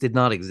books did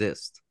not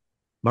exist.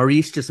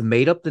 Maurice just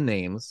made up the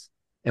names,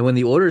 and when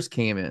the orders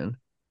came in,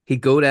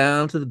 he'd go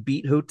down to the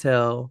Beat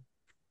Hotel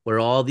where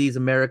all these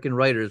American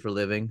writers were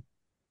living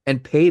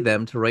and pay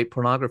them to write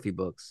pornography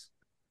books,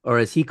 or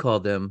as he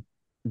called them,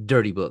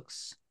 dirty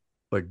books,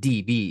 or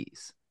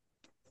DBs,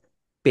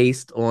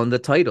 based on the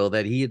title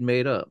that he had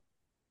made up.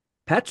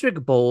 Patrick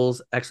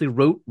Bowles actually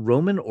wrote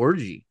Roman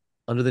Orgy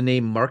under the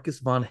name Marcus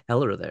von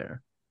Heller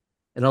there.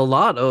 And a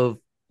lot of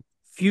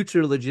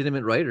future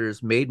legitimate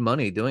writers made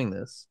money doing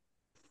this.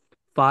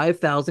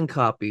 5,000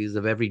 copies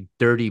of every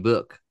dirty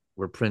book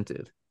were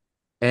printed,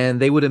 and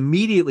they would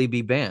immediately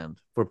be banned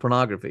for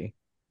pornography.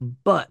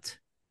 But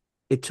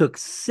it took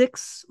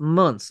 6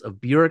 months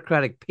of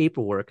bureaucratic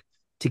paperwork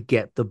to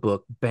get the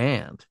book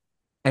banned.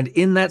 And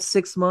in that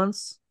 6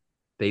 months,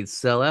 they'd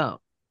sell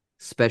out,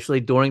 especially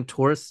during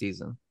tourist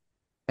season.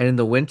 And in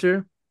the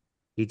winter,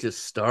 he'd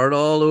just start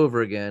all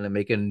over again and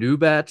make a new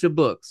batch of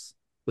books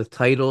with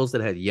titles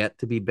that had yet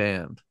to be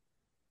banned.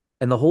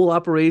 And the whole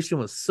operation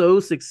was so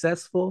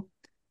successful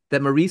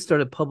that Maurice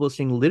started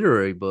publishing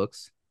literary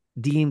books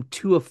deemed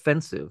too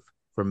offensive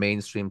for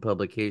mainstream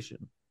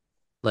publication,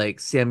 like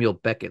Samuel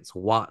Beckett's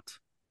Watt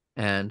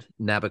and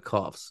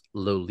Nabokov's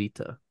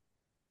Lolita.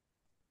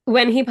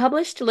 When he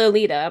published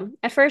Lolita,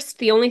 at first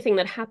the only thing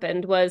that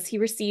happened was he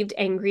received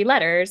angry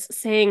letters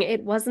saying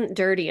it wasn't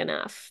dirty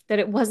enough, that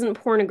it wasn't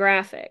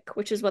pornographic,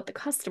 which is what the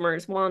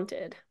customers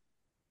wanted.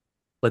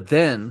 But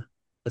then,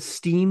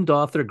 esteemed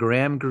author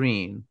Graham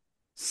Greene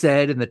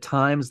said in the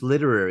Times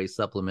Literary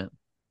Supplement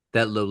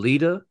that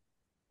Lolita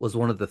was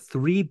one of the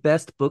 3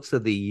 best books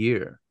of the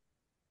year,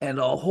 and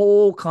a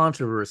whole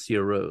controversy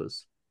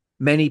arose.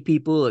 many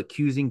people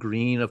accusing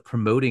Green of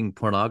promoting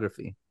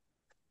pornography.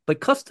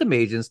 But custom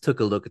agents took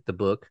a look at the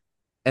book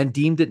and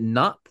deemed it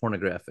not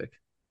pornographic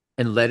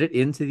and let it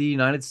into the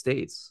United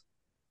States.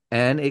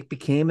 And it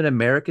became an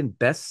American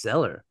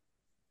bestseller,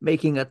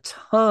 making a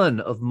ton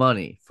of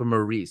money for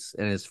Maurice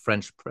and his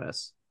French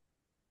press.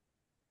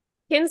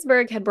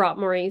 Ginsberg had brought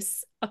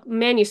Maurice a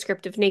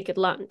manuscript of Naked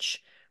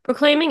Lunch,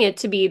 proclaiming it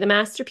to be the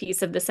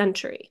masterpiece of the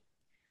century.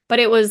 But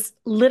it was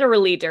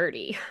literally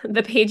dirty,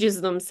 the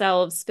pages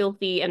themselves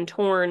filthy and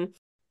torn,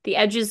 the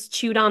edges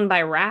chewed on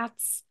by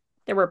rats.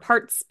 There were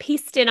parts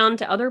pasted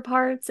onto other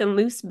parts and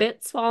loose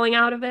bits falling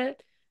out of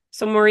it,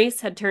 so Maurice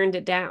had turned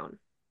it down.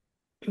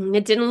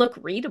 It didn't look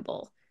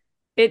readable.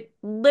 It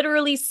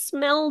literally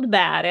smelled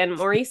bad, and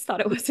Maurice thought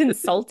it was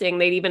insulting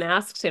they'd even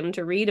asked him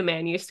to read a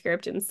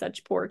manuscript in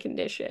such poor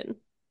condition.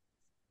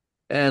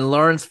 And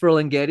Lawrence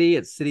Ferlinghetti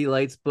at City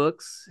Lights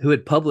Books, who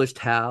had published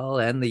Hal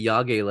and the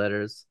Yage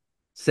letters,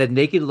 said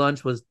Naked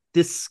Lunch was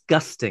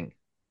disgusting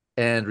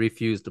and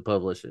refused to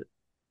publish it.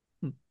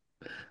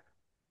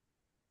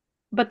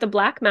 But the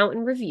Black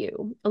Mountain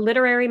Review, a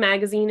literary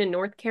magazine in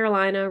North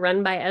Carolina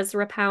run by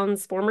Ezra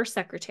Pound's former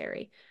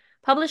secretary,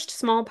 published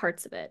small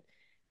parts of it,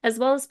 as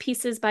well as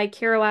pieces by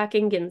Kerouac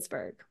and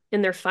Ginsberg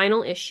in their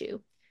final issue,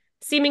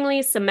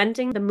 seemingly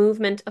cementing the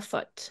movement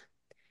afoot.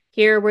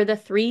 Here were the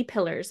three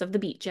pillars of the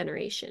Beat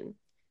generation: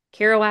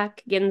 Kerouac,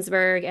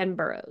 Ginsberg, and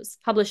Burroughs,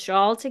 published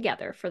all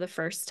together for the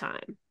first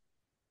time.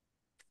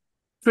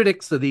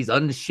 Critics of these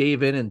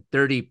unshaven and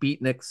dirty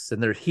beatniks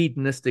and their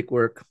hedonistic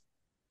work,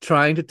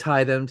 trying to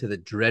tie them to the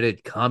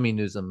dreaded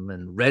communism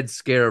and Red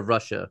Scare of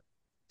Russia,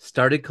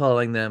 started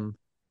calling them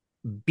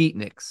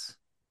beatniks,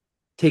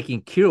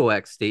 taking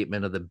Kerouac's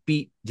statement of the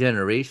Beat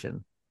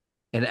generation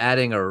and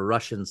adding a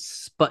Russian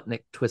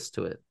Sputnik twist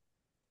to it.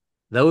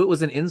 Though it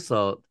was an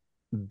insult,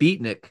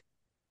 beatnik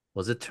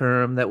was a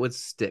term that would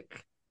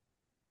stick.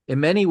 In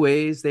many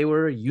ways, they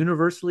were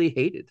universally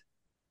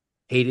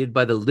hated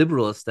by the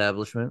liberal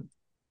establishment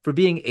for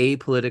being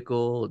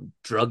apolitical,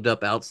 drugged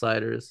up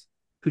outsiders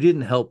who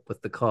didn't help with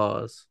the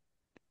cause,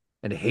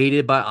 and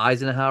hated by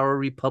Eisenhower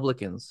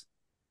Republicans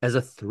as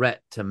a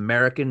threat to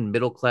American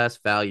middle class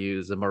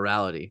values and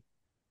morality,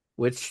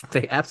 which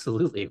they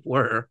absolutely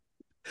were.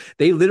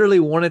 They literally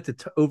wanted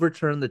to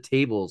overturn the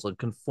tables on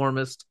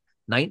conformist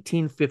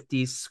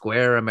 1950s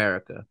square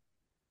America,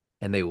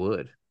 and they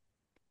would.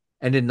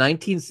 And in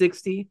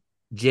 1960,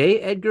 J.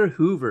 Edgar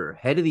Hoover,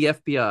 head of the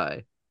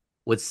FBI,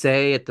 would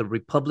say at the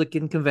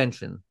Republican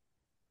convention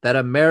that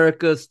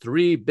America's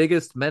three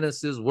biggest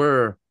menaces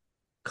were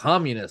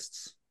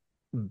communists,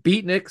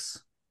 beatniks,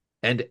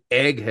 and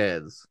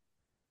eggheads.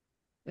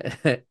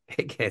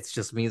 Eggheads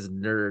just means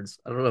nerds.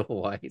 I don't know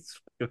why it's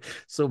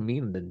so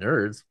mean to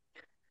nerds.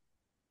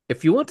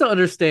 If you want to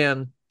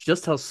understand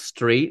just how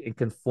straight and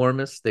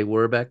conformist they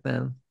were back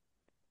then,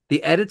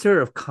 the editor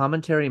of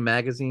Commentary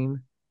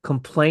magazine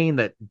complained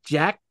that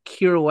Jack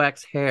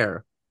Kerouac's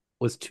hair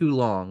was too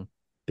long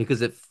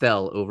because it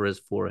fell over his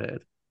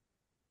forehead.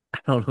 I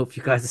don't know if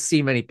you guys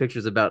see many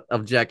pictures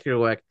of Jack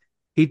Kerouac.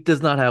 He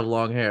does not have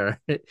long hair.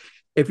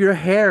 If your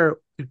hair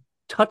could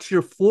touch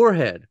your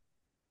forehead,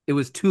 it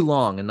was too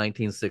long in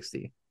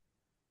 1960.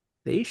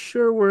 They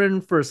sure were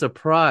in for a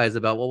surprise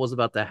about what was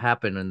about to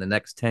happen in the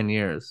next 10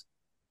 years.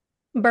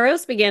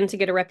 Burroughs began to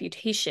get a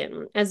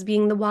reputation as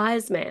being the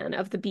wise man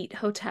of the Beat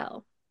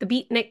Hotel, the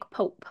Beatnik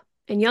Pope,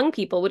 and young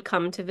people would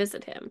come to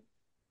visit him.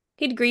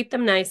 He'd greet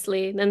them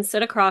nicely, then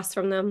sit across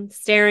from them,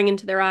 staring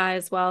into their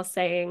eyes while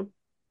saying,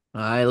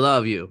 I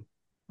love you.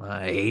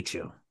 I hate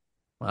you.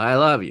 I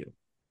love you.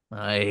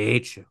 I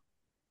hate you.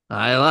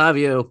 I love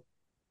you.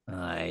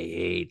 I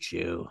hate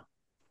you.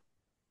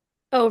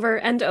 over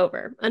and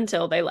over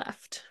until they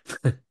left.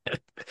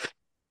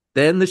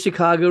 Then the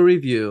Chicago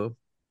Review,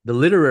 the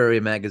literary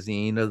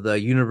magazine of the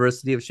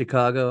University of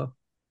Chicago,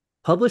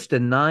 published a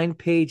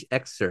 9-page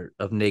excerpt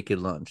of Naked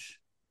Lunch.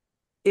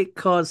 It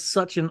caused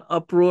such an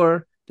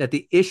uproar that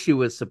the issue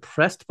was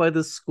suppressed by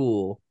the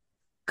school.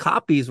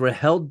 Copies were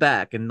held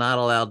back and not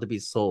allowed to be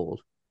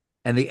sold.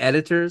 And the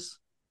editors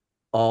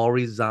all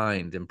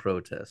resigned in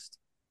protest.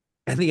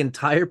 And the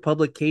entire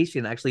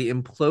publication actually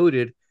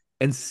imploded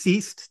and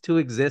ceased to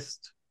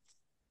exist.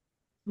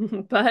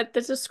 But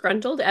the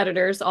disgruntled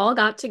editors all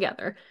got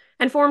together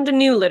and formed a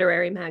new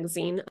literary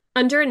magazine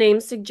under a name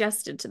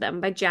suggested to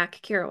them by Jack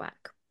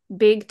Kerouac,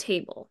 Big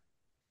Table.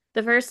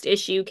 The first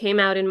issue came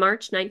out in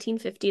March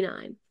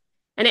 1959,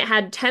 and it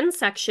had 10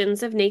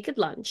 sections of Naked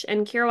Lunch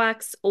and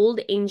Kerouac's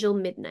Old Angel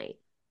Midnight.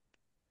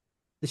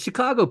 The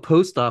Chicago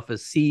Post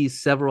Office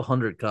seized several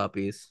hundred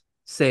copies,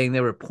 saying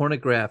they were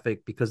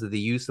pornographic because of the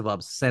use of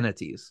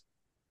obscenities,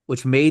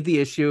 which made the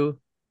issue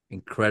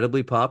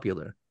incredibly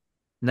popular.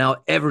 Now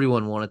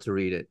everyone wanted to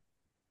read it,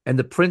 and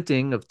the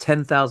printing of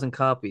 10,000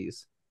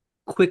 copies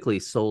quickly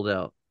sold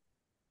out,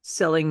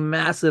 selling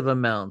massive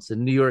amounts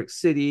in New York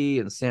City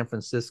and San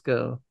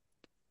Francisco.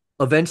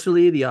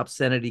 Eventually, the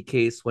obscenity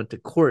case went to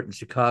court in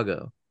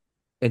Chicago,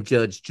 and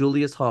Judge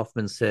Julius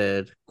Hoffman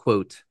said,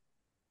 quote,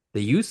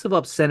 "The use of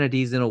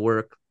obscenities in a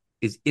work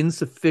is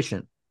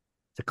insufficient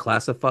to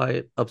classify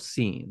it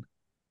obscene."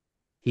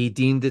 He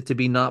deemed it to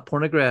be not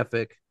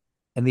pornographic,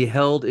 and the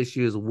held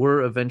issues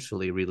were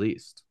eventually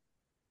released.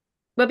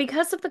 But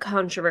because of the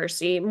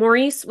controversy,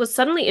 Maurice was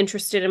suddenly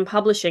interested in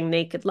publishing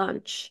Naked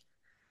Lunch.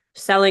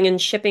 Selling and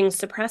shipping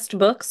suppressed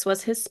books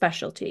was his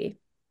specialty,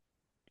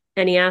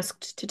 and he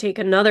asked to take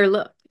another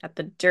look at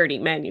the dirty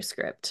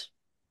manuscript.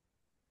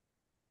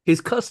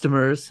 His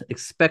customers,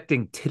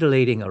 expecting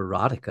titillating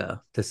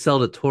erotica to sell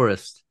to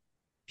tourists,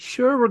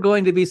 sure were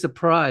going to be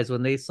surprised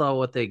when they saw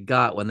what they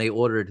got when they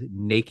ordered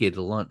Naked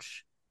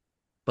Lunch.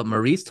 But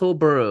Maurice told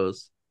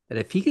Burroughs that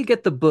if he could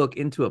get the book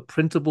into a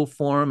printable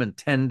form in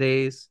 10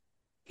 days,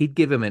 he'd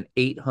give him an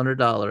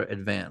 $800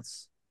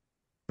 advance.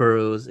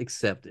 Burroughs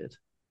accepted.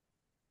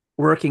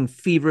 Working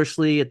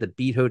feverishly at the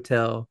Beat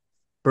Hotel,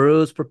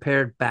 Burroughs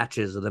prepared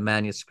batches of the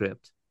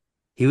manuscript.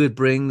 He would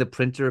bring the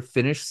printer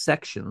finished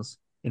sections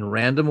in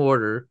random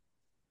order,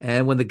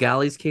 and when the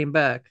galleys came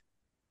back,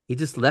 he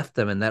just left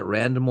them in that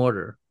random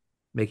order,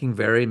 making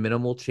very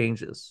minimal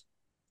changes.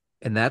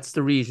 And that's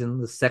the reason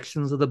the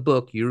sections of the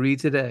book you read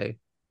today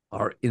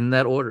are in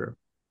that order,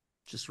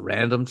 just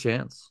random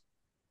chance.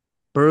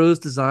 Burroughs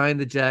designed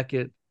the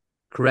jacket,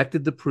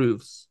 corrected the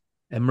proofs,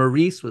 and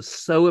Maurice was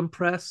so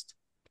impressed,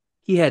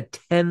 he had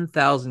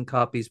 10,000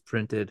 copies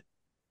printed,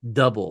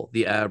 double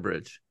the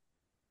average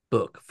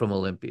book from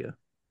Olympia.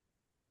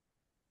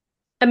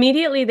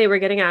 Immediately, they were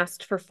getting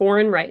asked for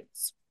foreign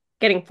rights,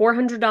 getting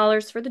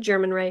 $400 for the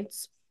German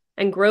rights,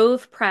 and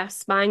Grove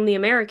Press buying the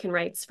American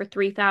rights for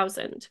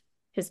 $3,000,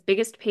 his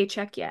biggest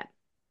paycheck yet.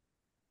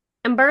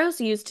 And Burroughs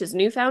used his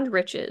newfound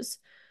riches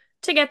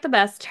to get the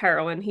best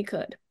heroin he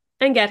could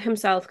and get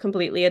himself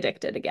completely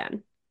addicted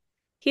again.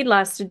 He'd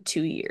lasted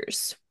 2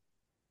 years.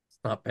 It's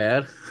not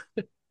bad.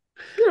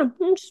 Yeah,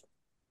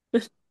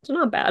 it's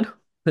not bad.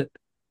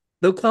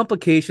 Though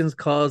complications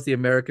caused the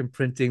American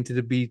printing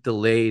to be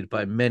delayed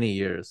by many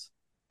years,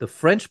 the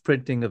French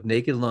printing of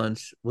Naked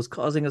Lunch was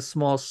causing a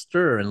small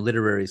stir in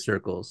literary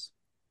circles.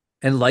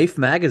 And Life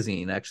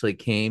magazine actually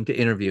came to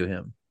interview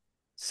him,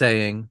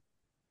 saying,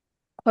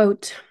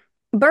 Quote,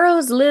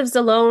 Burroughs lives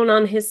alone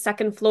on his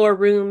second-floor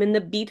room in the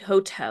Beat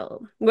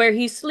Hotel, where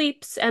he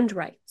sleeps and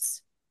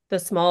writes. The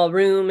small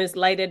room is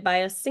lighted by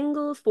a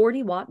single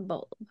 40-watt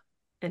bulb.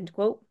 End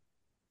quote.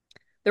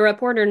 The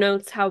reporter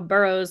notes how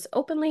Burroughs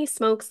openly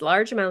smokes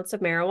large amounts of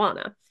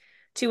marijuana,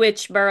 to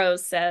which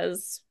Burroughs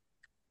says,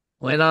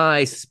 when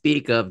I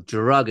speak of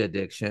drug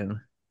addiction,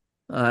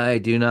 I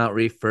do not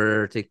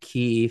refer to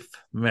keef,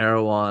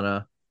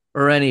 marijuana,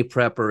 or any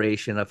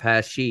preparation of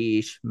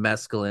hashish,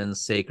 mescaline,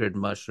 sacred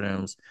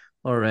mushrooms,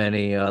 or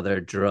any other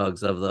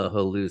drugs of the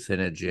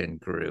hallucinogen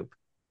group.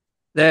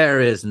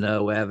 There is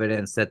no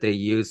evidence that the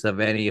use of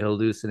any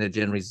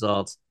hallucinogen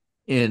results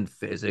in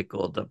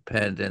physical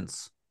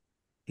dependence.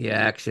 The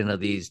action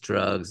of these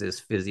drugs is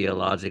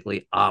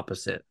physiologically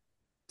opposite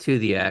to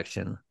the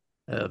action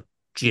of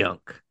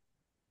junk.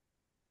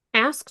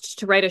 asked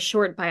to write a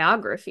short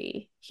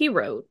biography, he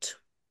wrote,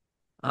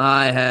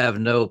 I have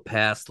no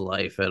past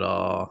life at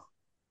all,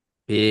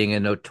 being a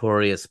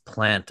notorious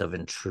plant of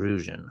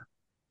intrusion.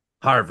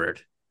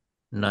 Harvard,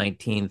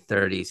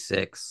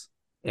 1936,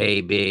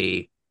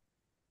 AB.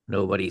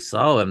 Nobody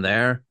saw him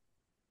there,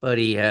 but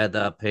he had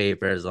the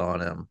papers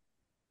on him.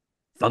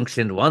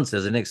 Functioned once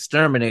as an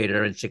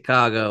exterminator in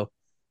Chicago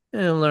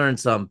and learned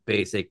some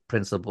basic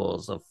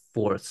principles of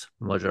force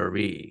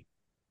majeure.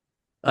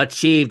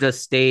 Achieved a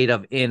state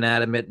of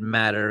inanimate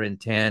matter in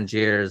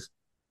Tangiers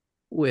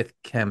with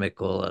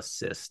chemical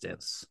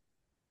assistance.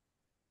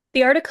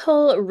 The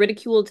article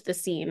ridiculed the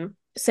scene,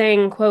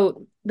 saying,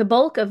 quote, the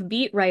bulk of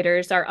beat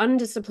writers are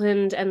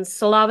undisciplined and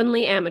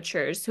slovenly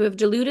amateurs who have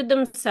deluded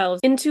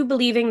themselves into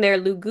believing their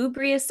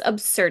lugubrious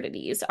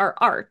absurdities are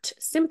art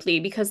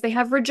simply because they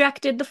have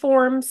rejected the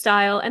form,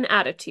 style, and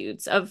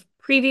attitudes of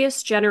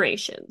previous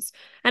generations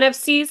and have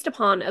seized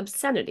upon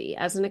obscenity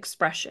as an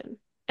expression,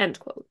 end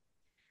quote.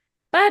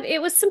 But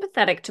it was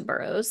sympathetic to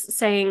Burroughs,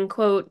 saying,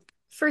 quote,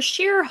 for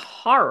sheer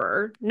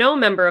horror, no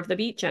member of the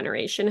Beat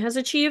generation has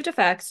achieved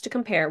effects to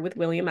compare with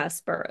William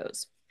S.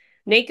 Burroughs.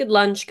 Naked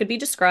Lunch could be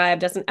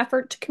described as an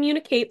effort to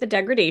communicate the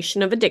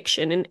degradation of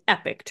addiction in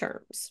epic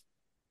terms.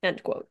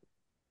 End quote.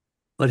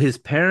 But his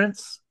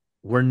parents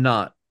were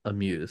not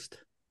amused.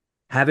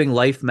 Having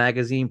Life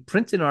magazine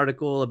print an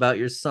article about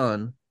your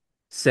son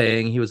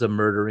saying he was a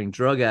murdering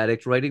drug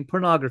addict writing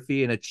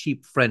pornography in a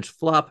cheap French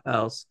flop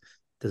house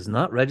does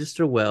not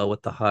register well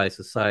with the high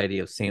society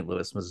of St.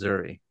 Louis,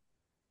 Missouri.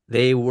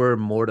 They were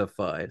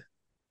mortified.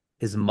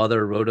 His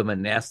mother wrote him a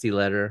nasty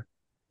letter,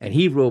 and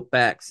he wrote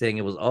back saying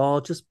it was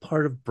all just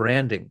part of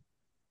branding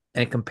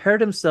and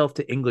compared himself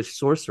to English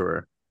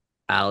sorcerer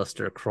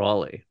Aleister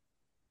Crowley.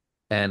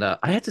 And I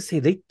have to say,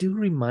 they do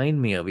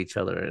remind me of each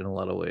other in a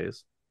lot of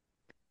ways.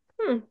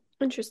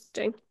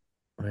 Interesting.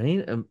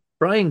 Right? And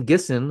Brian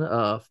Gisson,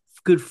 a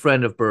good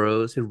friend of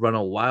Burroughs, who run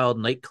a wild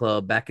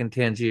nightclub back in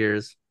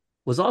Tangiers,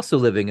 was also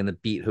living in the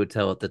Beat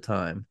Hotel at the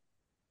time.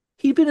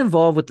 He'd been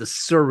involved with the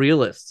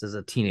Surrealists as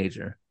a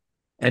teenager.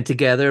 And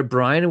together,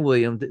 Brian and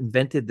William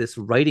invented this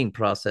writing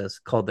process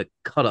called the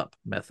cut-up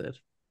method,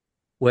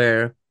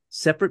 where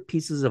Separate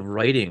pieces of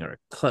writing are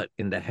cut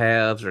into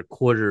halves or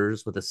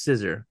quarters with a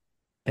scissor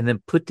and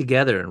then put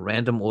together in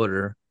random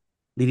order,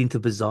 leading to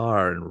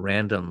bizarre and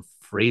random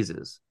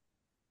phrases.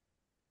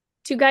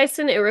 To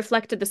Geisen, it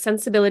reflected the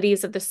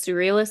sensibilities of the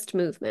Surrealist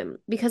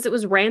movement because it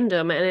was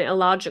random and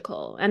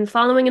illogical, and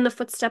following in the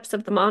footsteps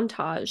of the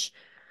montage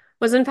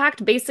was in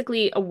fact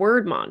basically a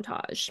word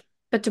montage.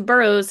 But to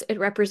Burroughs, it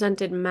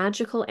represented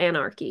magical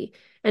anarchy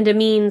and a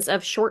means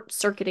of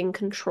short-circuiting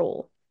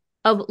control,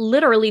 of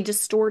literally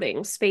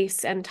distorting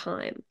space and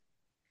time.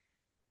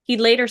 He'd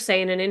later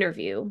say in an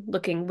interview,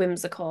 looking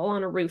whimsical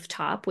on a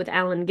rooftop with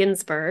Allen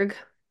Ginsberg,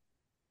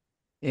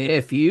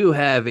 If you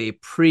have a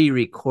pre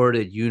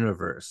recorded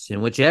universe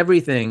in which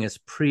everything is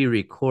pre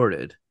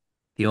recorded,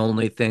 the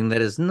only thing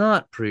that is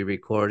not pre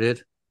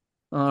recorded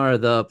are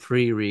the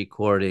pre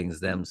recordings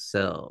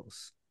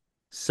themselves.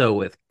 So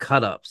with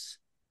cut ups,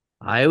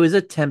 I was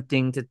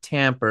attempting to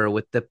tamper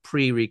with the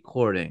pre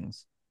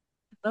recordings.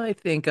 I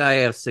think I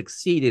have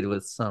succeeded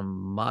with some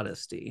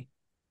modesty.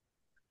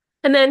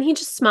 and then he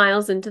just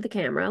smiles into the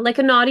camera like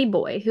a naughty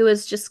boy who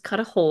has just cut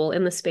a hole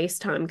in the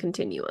space-time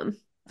continuum.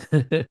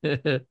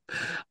 I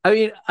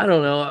mean, I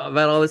don't know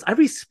about all this. I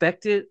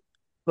respect it,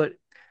 but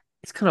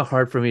it's kind of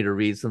hard for me to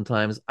read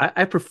sometimes.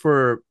 I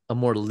prefer a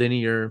more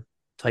linear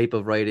type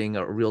of writing,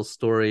 a real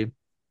story.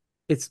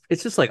 It's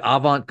just like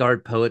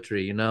avant-garde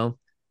poetry, you know?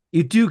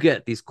 You do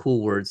get these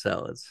cool word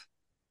salads.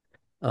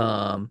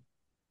 Um,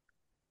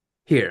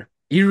 Here,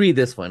 you read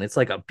this one. It's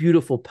like a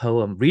beautiful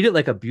poem. Read it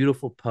like a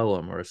beautiful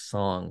poem or a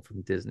song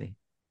from Disney.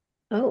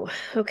 Oh,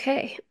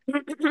 okay.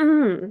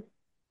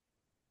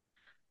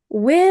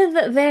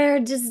 With their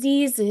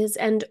diseases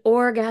and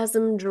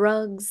orgasm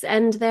drugs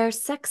and their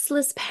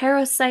sexless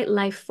parasite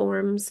life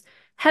forms,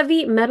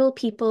 heavy metal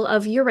people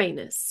of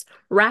Uranus,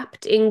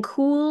 wrapped in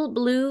cool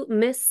blue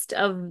mist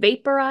of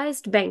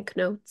vaporized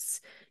banknotes,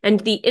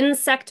 and the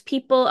insect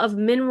people of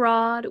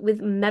Minrod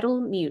with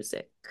metal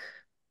music.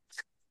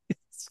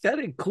 It's kind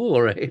of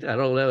cool, right? I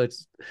don't know. I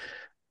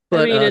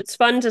But mean, it's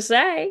fun to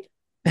say.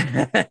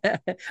 I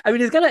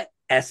mean, it's got an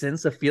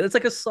essence, a feel. It's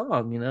like a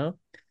song, you know.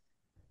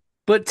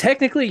 But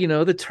technically, you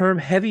know, the term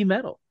heavy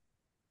metal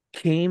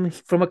came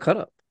from a cut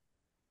up.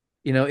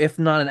 You know, if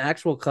not an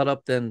actual cut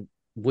up, then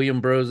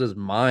William Burroughs's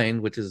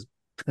mind, which is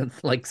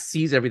like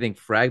sees everything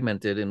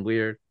fragmented and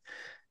weird.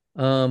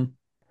 Um,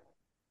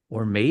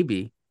 or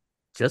maybe,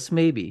 just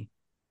maybe,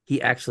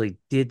 he actually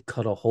did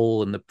cut a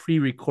hole in the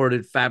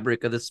pre-recorded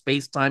fabric of the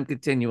space-time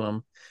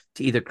continuum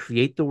to either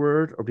create the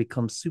word or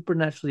become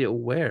supernaturally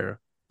aware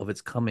of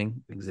its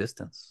coming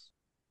existence.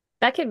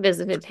 Beckett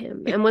visited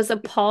him and was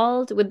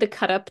appalled with the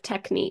cut-up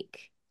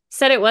technique.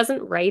 Said it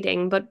wasn't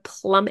writing, but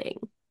plumbing.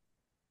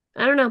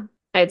 I don't know.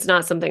 It's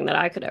not something that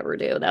I could ever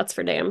do. That's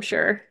for damn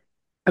sure.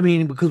 I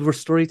mean, because we're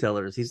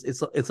storytellers,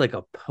 it's like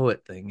a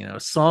poet thing, you know, a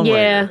songwriter.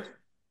 Yeah.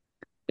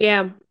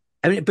 Yeah.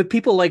 I mean, but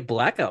people like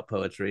blackout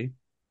poetry.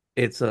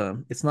 It's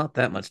not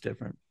that much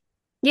different.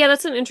 Yeah,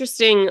 that's an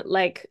interesting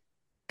like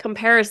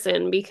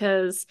comparison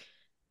because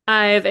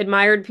I've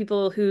admired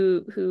people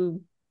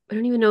who I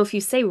don't even know if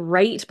you say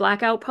write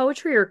blackout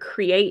poetry or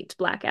create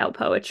blackout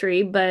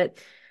poetry, but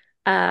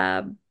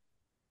uh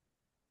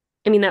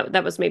I mean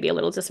that was maybe a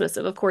little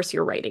dismissive. Of course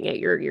you're writing it.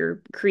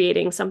 You're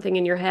creating something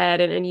in your head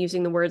and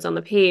using the words on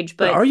the page,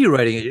 But but are you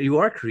writing it? You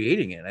are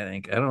creating it, I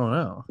think. I don't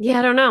know. yeah,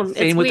 I don't know. It's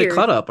Same with the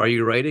cut weird. up. Are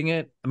you writing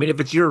it? I mean, if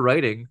it's your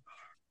writing,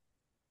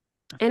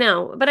 I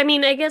know. But I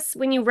mean, I guess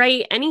when you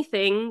write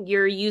anything,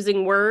 you're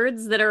using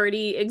words that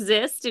already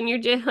exist and you're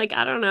just like,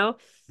 I don't know.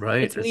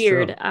 right? It's That's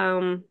weird.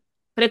 true.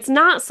 But it's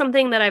not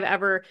something that I've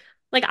ever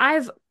like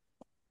I've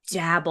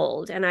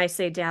dabbled, and I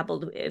say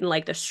dabbled in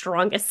like the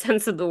strongest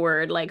sense of the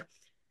word. Like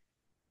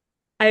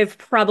I've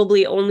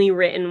probably only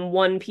written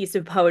one piece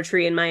of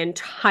poetry in my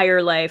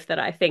entire life that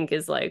I think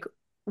is like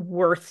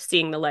worth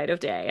seeing the light of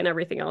day, and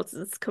everything else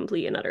is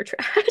complete and utter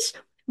trash.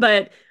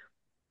 But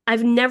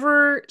I've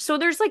never, so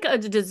there's like a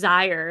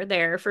desire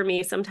there for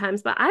me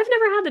sometimes, but I've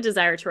never had the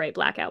desire to write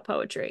blackout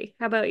poetry.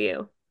 How about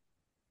you?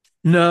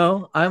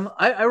 No,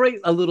 I write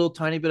a little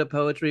tiny bit of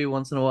poetry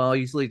once in a while,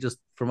 usually just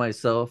for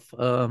myself.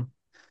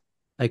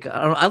 Like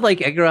I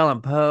like Edgar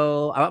Allan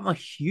Poe. I'm a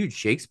huge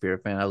Shakespeare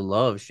fan. I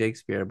love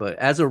Shakespeare, but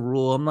as a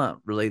rule, I'm not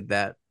really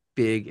that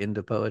big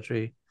into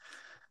poetry.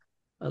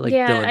 I like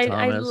Yeah, Dylan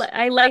Thomas.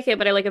 I like it,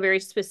 but I like a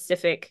very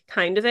specific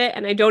kind of it,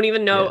 and I don't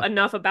even know Yeah,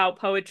 enough about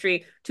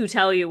poetry to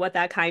tell you what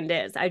that kind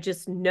is. I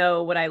just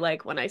know what I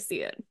like when I see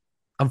it.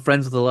 I'm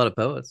friends with a lot of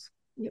poets.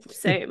 Yep,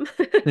 same.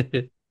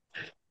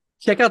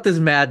 Check out this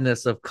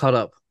madness of cut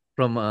up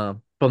from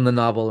the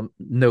novel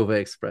Nova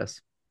Express.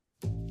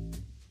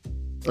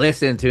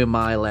 Listen to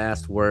my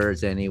last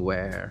words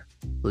anywhere.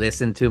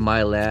 Listen to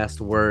my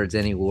last words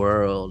any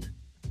world.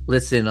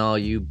 Listen, all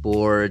you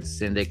boards,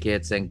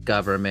 syndicates, and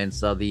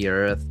governments of the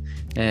earth,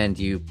 and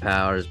you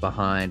powers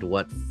behind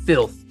what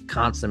filth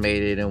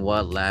consummated in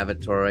what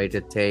lavatory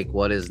to take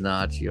what is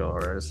not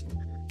yours.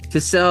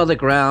 To sell the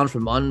ground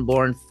from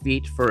unborn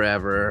feet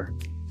forever.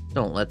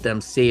 Don't let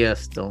them see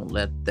us. Don't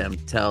let them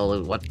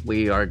tell what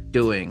we are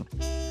doing.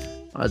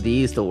 Are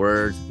these the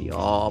words of the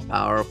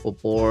all-powerful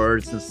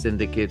boards and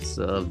syndicates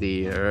of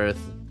the earth?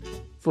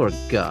 For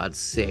God's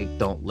sake,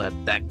 don't let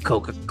that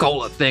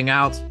Coca-Cola thing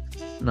out.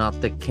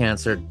 Not the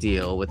cancer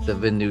deal with the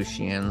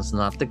Venusians,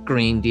 not the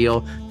Green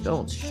Deal.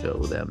 Don't show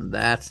them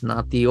that.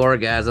 Not the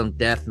orgasm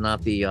death,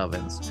 not the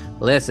ovens.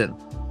 Listen,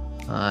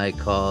 I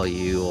call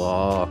you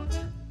all.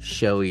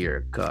 Show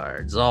your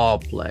cards. All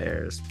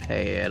players.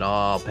 Pay it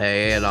all,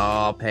 pay it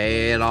all,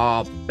 pay it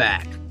all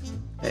back.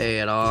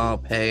 Pay it all,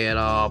 pay it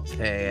all,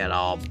 pay it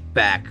all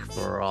back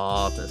for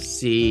all to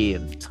see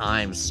in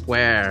Times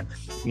Square,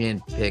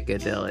 in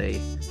Piccadilly.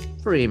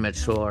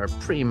 Premature,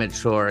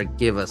 premature,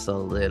 give us a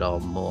little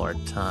more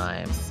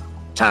time.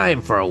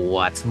 Time for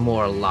what?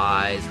 More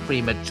lies?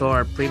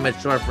 Premature,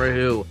 premature for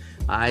who?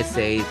 I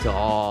say to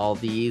all,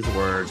 these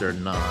words are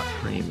not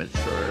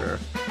premature.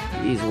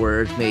 These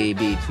words may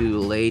be too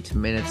late.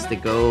 Minutes to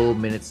go,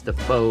 minutes to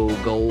foe.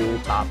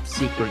 Gold, top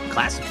secret,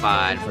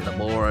 classified for the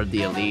board,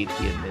 the elite,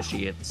 the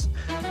initiates.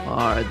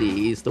 Are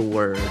these the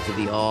words of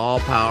the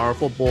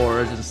all-powerful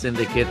boards and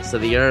syndicates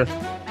of the earth?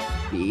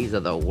 These are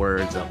the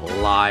words of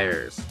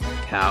liars,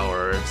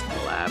 cowards,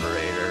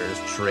 collaborators,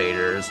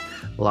 traitors,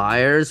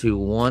 liars who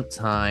want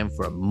time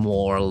for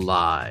more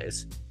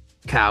lies.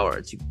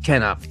 Cowards who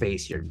cannot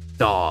face your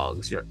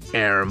dogs, your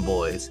errand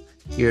boys,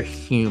 your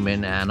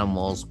human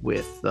animals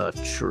with the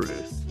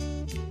truth.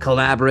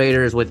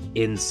 Collaborators with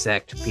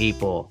insect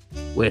people,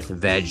 with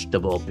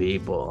vegetable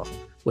people,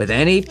 with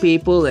any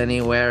people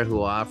anywhere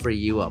who offer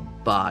you a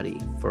body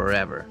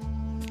forever,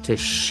 to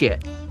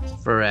shit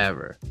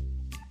forever.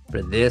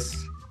 For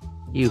this,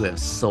 you have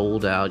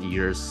sold out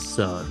your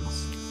sons,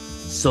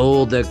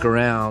 sold the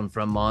ground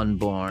from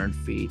unborn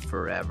feet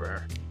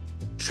forever.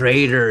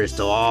 Traitors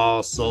to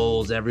all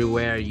souls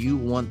everywhere, you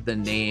want the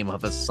name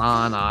of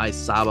Hassan I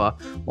Saba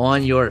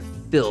on your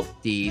filth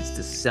deeds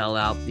to sell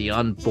out the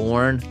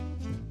unborn?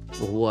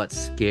 What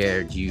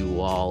scared you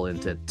all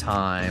into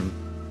time,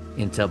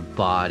 into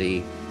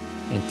body,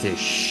 into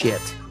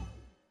shit?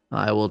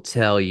 I will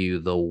tell you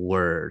the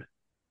word.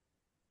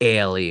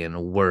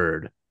 Alien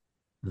word.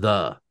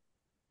 The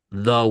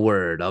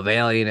word of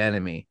alien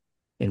enemy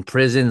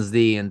imprisons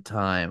thee in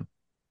time,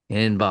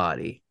 in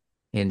body,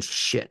 in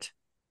shit.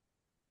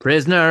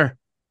 Prisoner,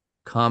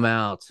 come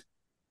out.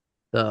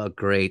 The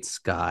great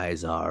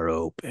skies are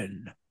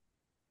open.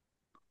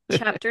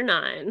 Chapter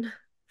 9,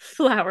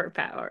 Flower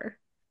Power.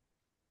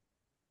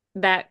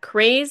 That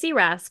crazy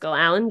rascal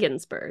Allen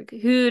Ginsberg,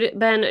 who'd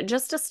been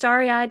just a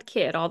starry-eyed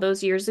kid all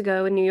those years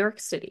ago in New York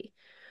City,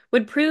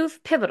 would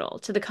prove pivotal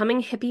to the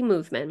coming hippie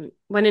movement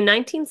when in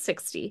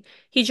 1960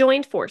 he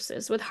joined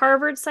forces with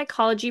Harvard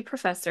psychology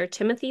professor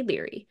Timothy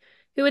Leary,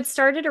 who had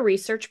started a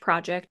research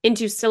project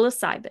into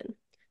psilocybin,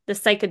 the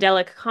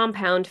psychedelic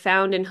compound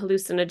found in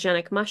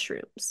hallucinogenic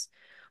mushrooms,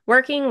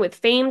 working with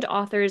famed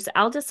authors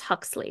Aldous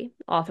Huxley,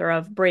 author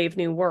of Brave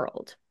New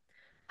World.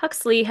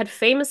 Huxley had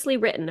famously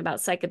written about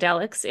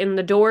psychedelics in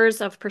The Doors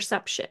of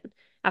Perception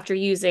after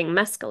using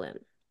mescaline.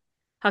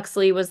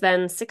 Huxley was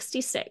then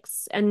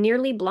 66 and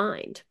nearly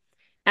blind,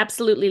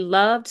 absolutely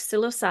loved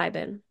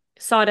psilocybin,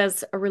 saw it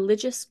as a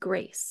religious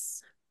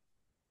grace.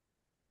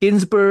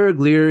 Ginsberg,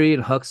 Leary,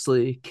 and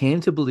Huxley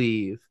came to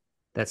believe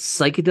that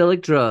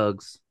psychedelic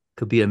drugs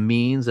could be a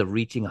means of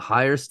reaching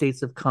higher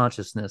states of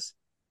consciousness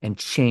and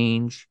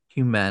change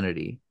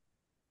humanity.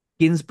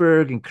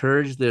 Ginsberg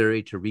encouraged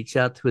Leary to reach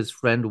out to his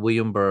friend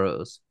William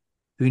Burroughs,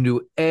 who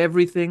knew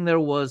everything there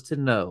was to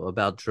know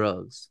about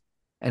drugs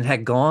and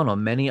had gone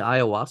on many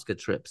ayahuasca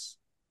trips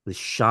with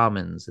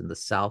shamans in the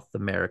South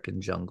American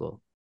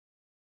jungle.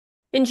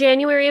 In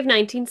January of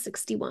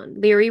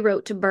 1961, Leary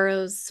wrote to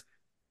Burroughs.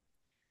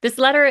 This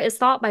letter is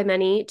thought by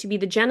many to be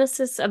the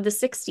genesis of the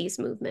 60s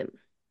movement,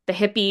 the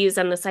hippies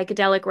and the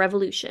psychedelic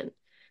revolution,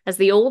 as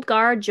the old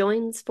guard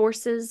joins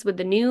forces with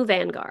the new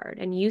vanguard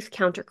and youth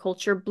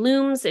counterculture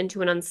blooms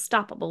into an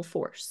unstoppable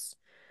force.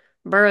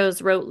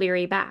 Burroughs wrote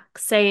Leary back,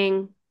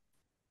 saying,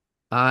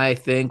 I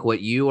think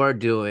what you are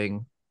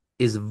doing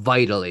is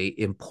vitally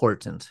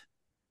important.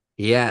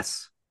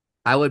 Yes,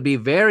 I would be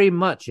very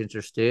much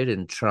interested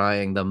in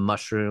trying the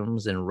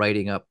mushrooms and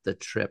writing up the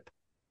trip.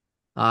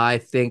 I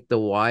think the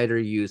wider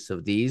use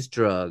of these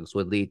drugs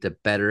would lead to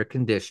better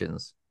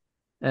conditions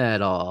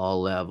at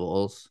all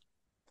levels.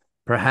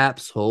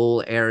 Perhaps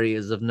whole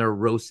areas of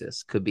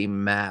neurosis could be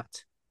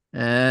mapped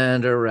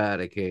and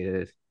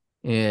eradicated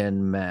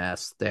in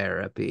mass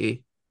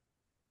therapy.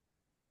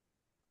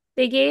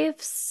 They gave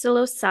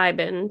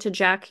psilocybin to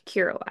Jack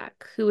Kerouac,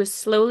 who was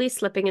slowly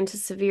slipping into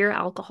severe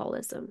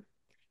alcoholism.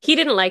 He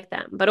didn't like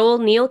them, but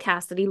old Neil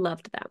Cassidy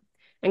loved them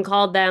and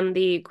called them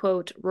the,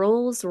 quote,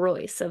 Rolls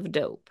Royce of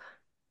dope.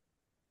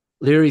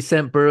 Leary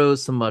sent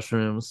Burroughs some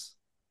mushrooms,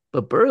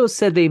 but Burroughs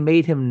said they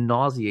made him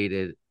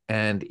nauseated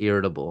and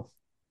irritable,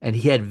 and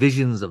he had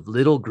visions of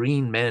little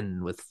green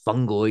men with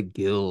fungoid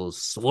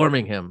gills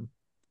swarming him.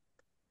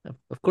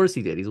 Of course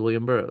he did. He's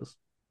William Burroughs.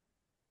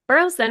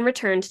 Burroughs then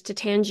returned to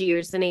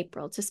Tangiers in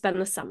April to spend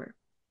the summer.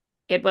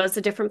 It was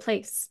a different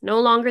place,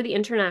 no longer the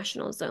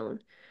international zone,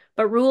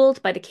 but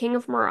ruled by the King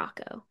of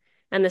Morocco,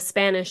 and the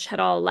Spanish had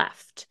all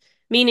left,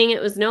 meaning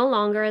it was no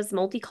longer as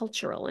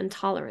multicultural and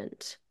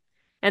tolerant.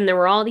 And there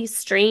were all these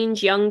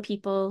strange young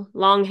people,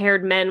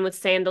 long-haired men with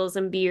sandals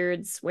and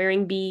beards,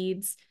 wearing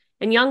beads,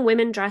 and young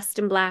women dressed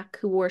in black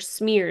who wore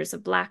smears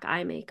of black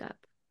eye makeup.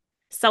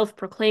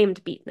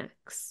 Self-proclaimed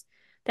beatniks.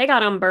 They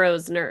got on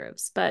Burroughs'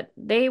 nerves, but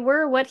they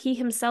were what he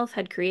himself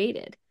had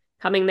created,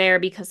 coming there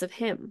because of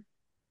him.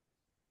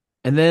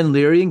 And then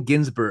Leary and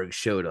Ginsberg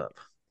showed up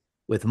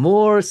with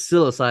more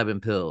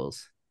psilocybin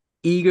pills,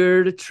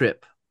 eager to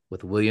trip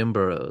with William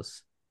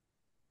Burroughs.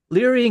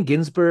 Leary and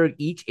Ginsberg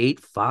each ate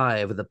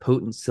 5 of the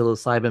potent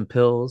psilocybin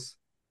pills,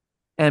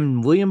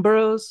 and William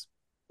Burroughs,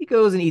 he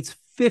goes and eats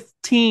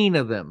 15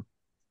 of them.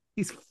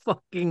 He's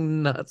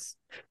fucking nuts.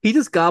 He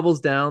just gobbles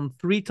down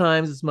 3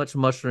 times as much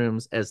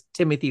mushrooms as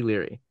Timothy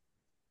Leary.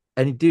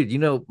 And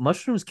dude,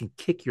 mushrooms can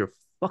kick your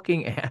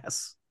fucking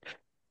ass.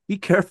 Be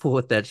careful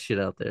with that shit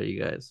out there,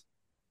 you guys.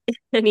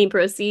 And he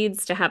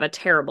proceeds to have a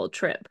terrible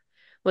trip.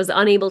 Was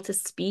unable to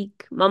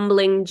speak,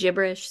 mumbling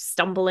gibberish,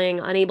 stumbling,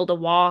 unable to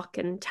walk,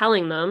 and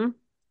telling them,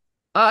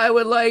 I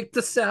would like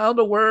to sound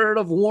a word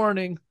of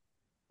warning.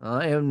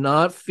 I am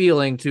not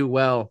feeling too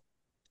well.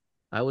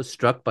 I was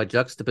struck by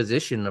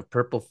juxtaposition of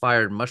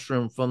purple-fired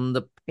mushroom from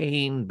the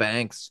pain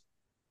banks.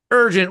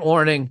 Urgent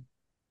warning.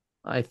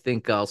 I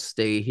think I'll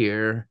stay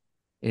here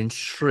in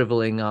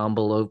shriveling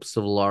envelopes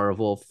of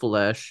larval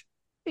flesh.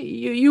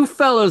 You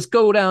fellows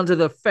go down to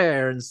the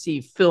fair and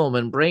see film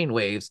and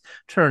brainwaves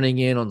turning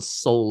in on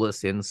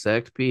soulless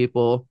insect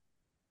people.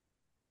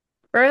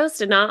 Burroughs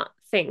did not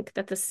think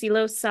that the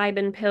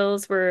psilocybin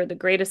pills were the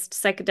greatest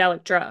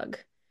psychedelic drug.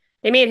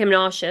 They made him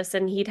nauseous,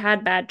 and he'd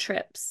had bad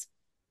trips.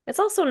 It's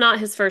also not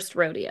his first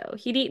rodeo.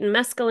 He'd eaten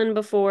mescaline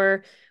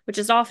before, which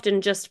is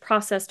often just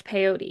processed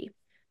peyote,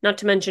 not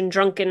to mention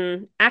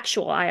drunken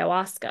actual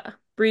ayahuasca,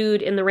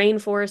 brewed in the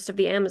rainforest of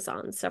the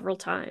Amazon several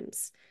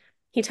times.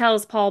 He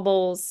tells Paul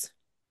Bowles,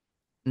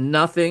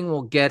 Nothing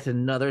will get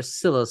another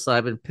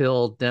psilocybin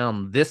pill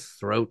down this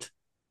throat.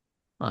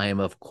 I am,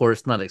 of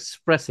course, not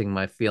expressing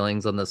my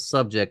feelings on the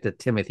subject to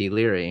Timothy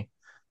Leary,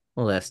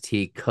 lest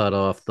he cut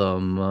off the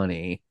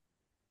money.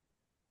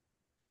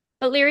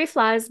 but Leary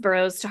flies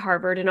Burroughs to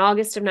Harvard in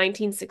August of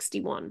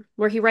 1961,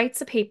 where he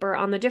writes a paper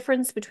on the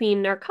difference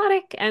between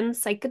narcotic and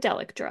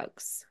psychedelic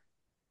drugs.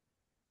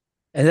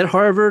 And at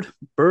Harvard,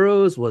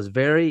 Burroughs was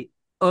very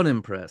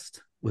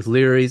unimpressed with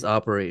Leary's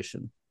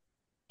operation.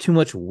 Too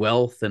much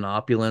wealth and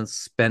opulence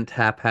spent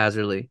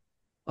haphazardly,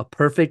 a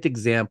perfect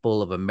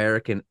example of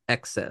American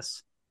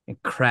excess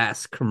and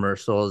crass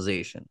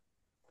commercialization.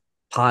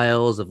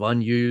 Piles of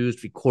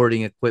unused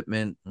recording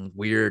equipment and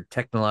weird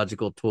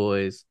technological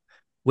toys,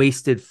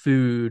 wasted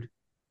food,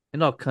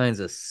 and all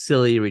kinds of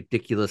silly,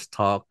 ridiculous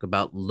talk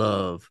about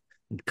love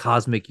and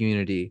cosmic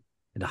unity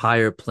and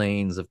higher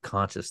planes of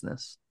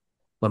consciousness.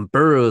 When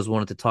Burroughs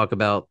wanted to talk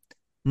about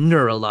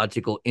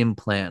neurological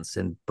implants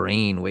and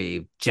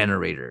brainwave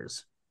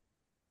generators.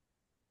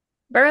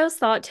 Burroughs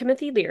thought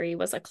Timothy Leary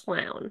was a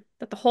clown,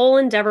 that the whole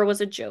endeavor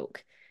was a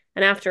joke,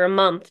 and after a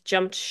month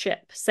jumped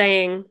ship,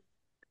 saying,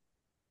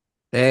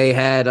 They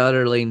had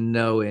utterly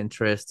no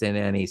interest in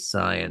any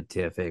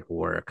scientific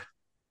work.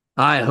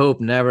 I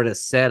hope never to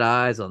set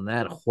eyes on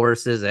that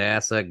horse's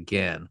ass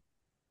again.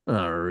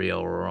 A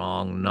real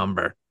wrong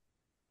number.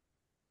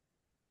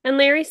 and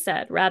Leary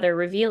said, rather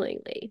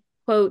revealingly,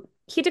 quote,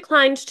 he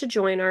declined to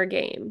join our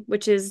game,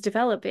 which is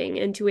developing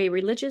into a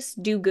religious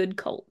do-good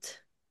cult.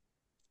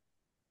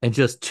 And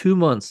just 2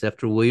 months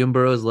after William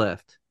Burroughs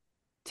left,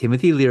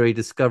 Timothy Leary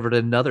discovered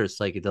another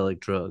psychedelic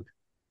drug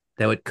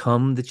that would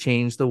come to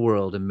change the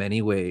world in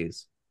many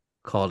ways,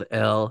 called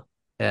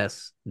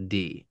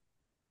LSD.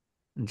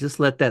 And just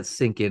let that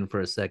sink in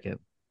for a second.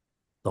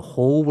 The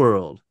whole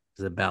world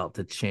is about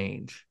to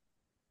change.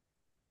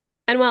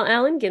 And while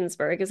Allen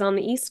Ginsberg is on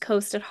the East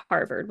Coast at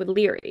Harvard with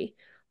Leary,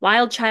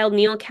 wild child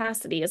Neal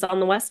Cassady is on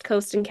the West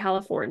Coast in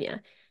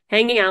California,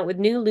 hanging out with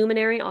new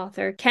luminary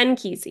author Ken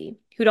Kesey,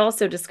 who'd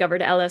also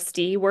discovered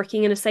LSD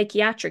working in a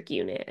psychiatric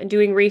unit and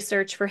doing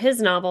research for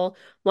his novel,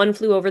 One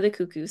Flew Over the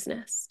Cuckoo's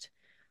Nest.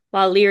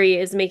 While Leary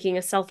is making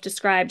a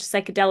self-described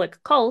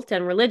psychedelic cult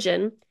and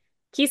religion,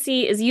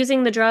 Kesey is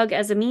using the drug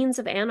as a means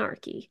of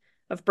anarchy,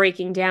 of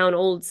breaking down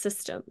old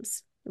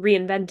systems,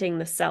 reinventing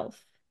the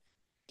self.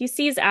 He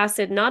sees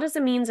acid not as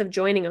a means of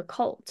joining a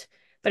cult,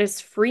 but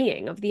as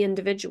freeing of the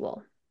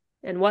individual.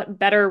 And what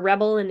better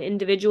rebel and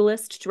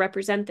individualist to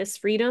represent this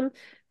freedom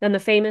than the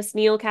famous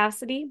Neal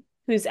Cassady,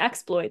 whose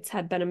exploits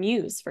had been a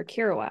muse for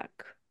Kerouac?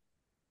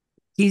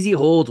 Kesey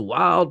holds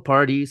wild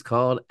parties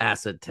called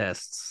acid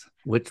tests,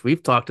 which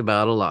we've talked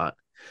about a lot,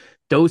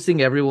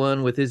 dosing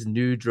everyone with his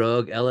new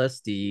drug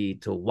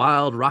LSD to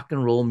wild rock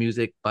and roll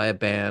music by a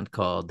band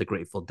called the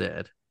Grateful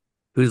Dead,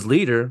 whose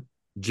leader,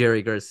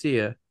 Jerry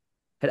Garcia,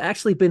 had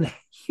actually been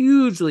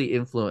hugely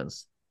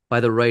influenced by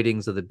the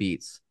writings of the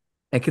Beats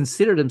and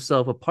considered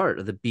himself a part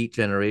of the Beat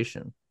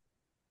generation.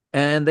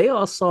 And they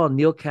all saw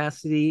Neal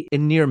Cassady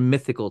in near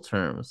mythical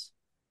terms,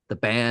 the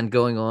band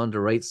going on to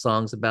write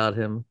songs about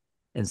him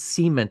and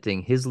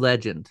cementing his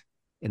legend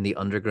in the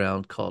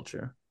underground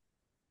culture.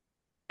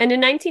 And in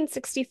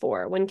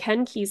 1964, when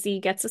Ken Kesey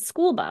gets a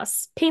school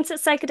bus, paints it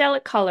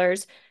psychedelic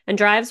colors, and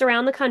drives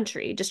around the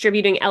country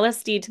distributing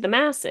LSD to the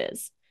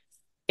masses,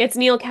 it's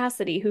Neal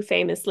Cassady who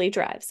famously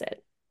drives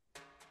it.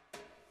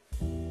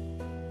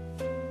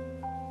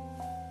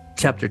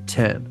 Chapter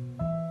 10: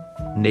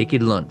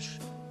 Naked Lunch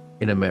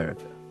in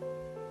America.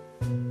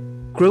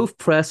 Grove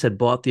Press had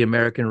bought the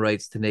American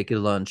rights to Naked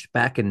Lunch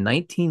back in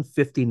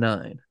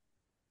 1959,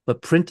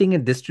 but printing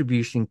and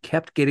distribution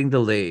kept getting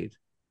delayed.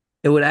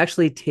 It would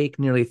actually take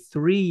nearly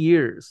 3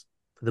 years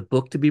for the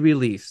book to be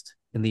released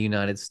in the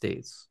United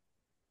States.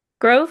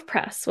 Grove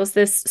Press was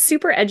this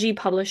super edgy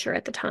publisher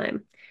at the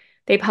time.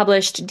 They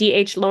published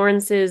D.H.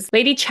 Lawrence's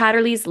Lady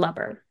Chatterley's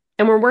Lover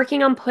and were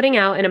working on putting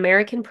out an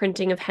American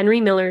printing of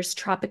Henry Miller's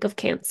Tropic of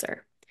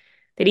Cancer.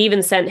 They'd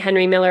even sent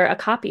Henry Miller a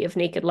copy of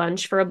Naked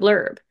Lunch for a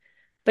blurb,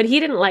 but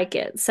he didn't like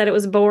it, said it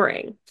was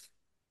boring.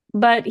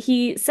 But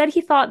he said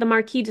he thought the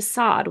Marquis de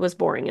Sade was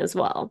boring as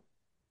well.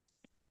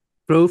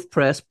 Grove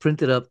Press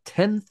printed up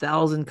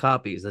 10,000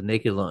 copies of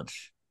Naked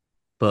Lunch,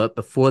 but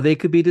before they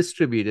could be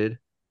distributed,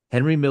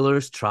 Henry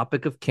Miller's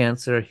Tropic of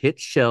Cancer hit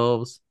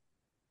shelves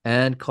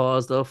and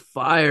caused a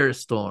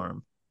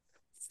firestorm.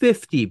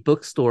 50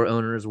 bookstore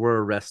owners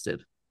were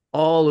arrested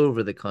all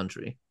over the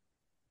country.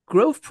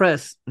 Grove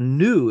Press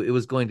knew it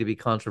was going to be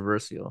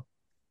controversial,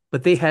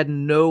 but they had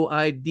no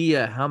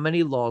idea how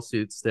many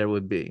lawsuits there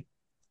would be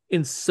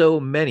in so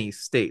many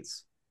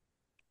states.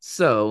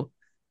 So,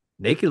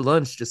 Naked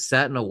Lunch just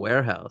sat in a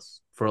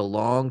warehouse for a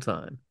long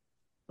time.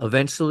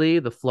 Eventually,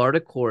 the Florida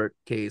court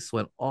case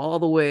went all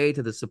the way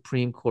to the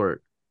Supreme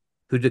Court,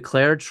 who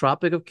declared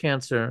Tropic of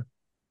Cancer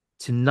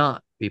to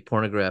not be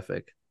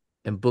pornographic,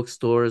 and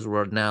bookstores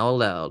were now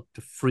allowed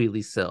to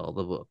freely sell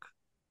the book.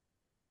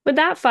 With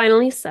that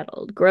finally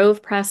settled,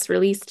 Grove Press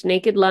released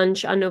Naked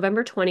Lunch on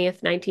November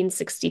 20th,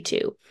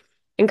 1962,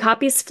 and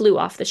copies flew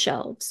off the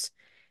shelves.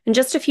 In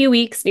just a few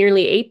weeks,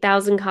 nearly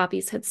 8,000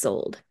 copies had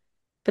sold.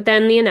 But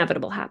then the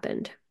inevitable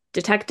happened.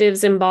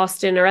 Detectives in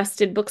Boston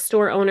arrested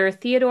bookstore owner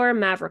Theodore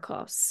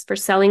Mavrikos for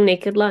selling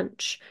Naked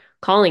Lunch,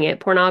 calling it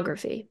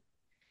pornography.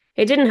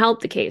 It didn't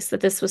help the case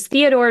that this was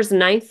Theodore's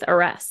 9th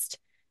arrest,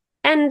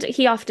 and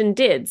he often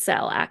did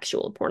sell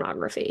actual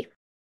pornography.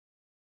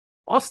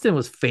 Austin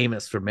was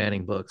famous for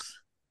banning books.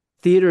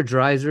 Theodore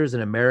Dreiser's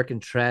An American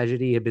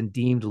Tragedy had been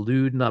deemed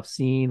lewd and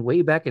obscene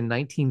way back in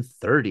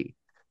 1930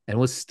 and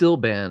was still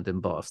banned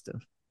in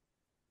Boston.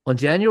 On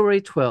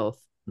January 12th,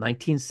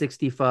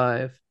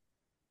 1965,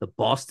 the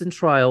Boston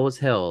trial was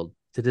held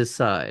to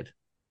decide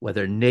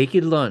whether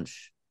Naked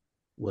Lunch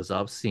was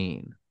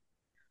obscene.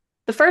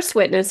 The first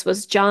witness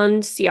was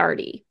John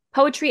Ciardi,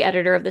 poetry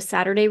editor of the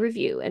Saturday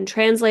Review and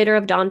translator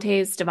of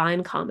Dante's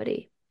Divine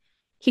Comedy.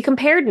 He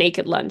compared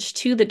Naked Lunch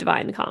to the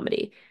Divine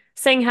Comedy,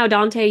 saying how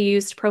Dante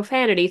used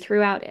profanity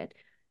throughout it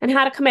and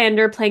had a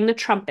commander playing the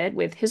trumpet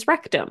with his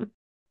rectum,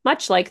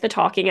 much like the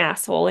talking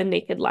asshole in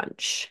Naked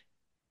Lunch.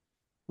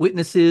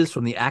 Witnesses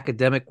from the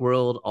academic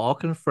world all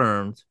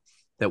confirmed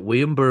that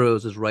William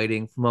Burroughs is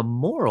writing from a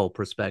moral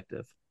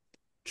perspective,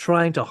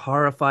 trying to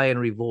horrify and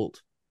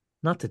revolt,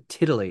 not to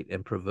titillate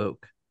and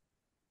provoke.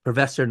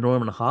 Professor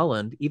Norman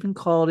Holland even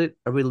called it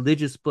a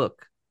religious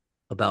book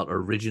about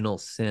original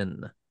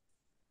sin.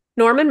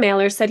 Norman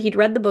Mailer said he'd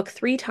read the book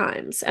 3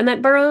 times and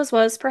that Burroughs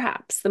was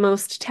perhaps the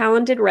most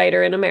talented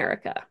writer in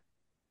America.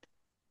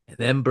 And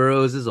then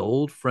Burroughs'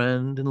 old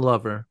friend and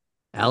lover,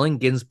 Allen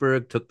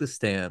Ginsberg, took the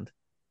stand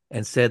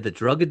and said the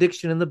drug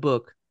addiction in the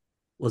book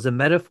was a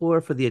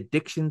metaphor for the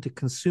addiction to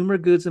consumer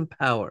goods and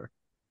power,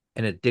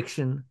 an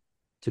addiction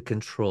to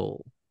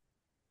control.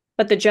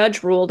 But the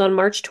judge ruled on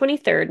March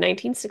 23rd,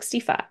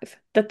 1965,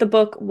 that the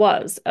book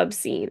was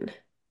obscene.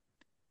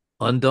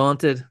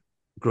 Undaunted,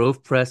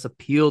 Grove Press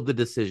appealed the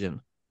decision,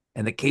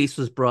 and the case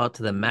was brought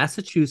to the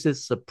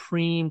Massachusetts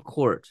Supreme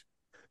Court,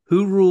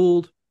 who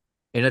ruled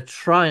in a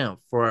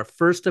triumph for our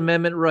First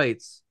Amendment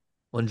rights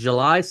on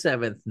July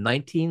 7th,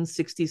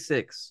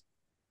 1966,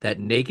 that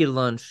Naked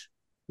Lunch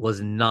was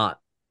not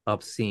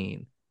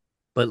obscene,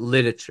 but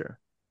literature,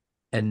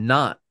 and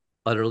not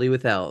utterly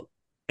without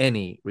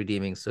any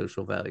redeeming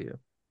social value.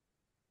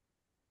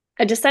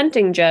 A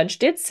dissenting judge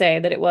did say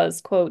that it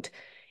was, quote,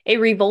 a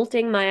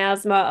revolting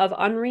miasma of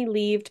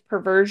unrelieved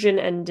perversion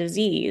and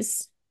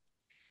disease.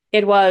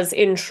 It was,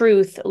 in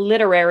truth,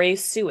 literary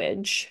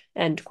sewage,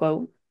 end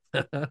quote.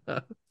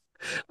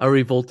 A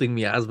revolting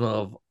miasma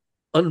of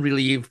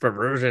unrelieved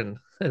perversion.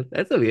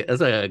 That's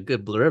a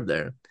good blurb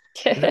there.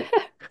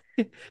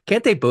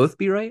 Can't they both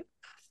be right?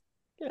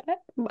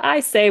 I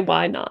say,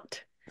 why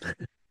not?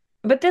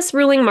 But this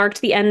ruling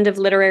marked the end of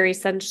literary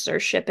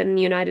censorship in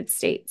the United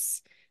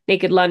States.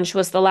 Naked Lunch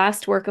was the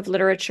last work of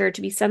literature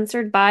to be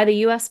censored by the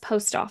U.S.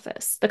 Post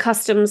Office, the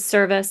Customs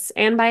Service,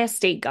 and by a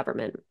state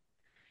government.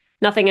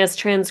 Nothing as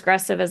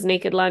transgressive as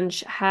Naked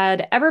Lunch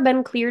had ever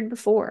been cleared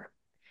before.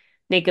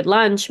 Naked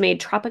Lunch made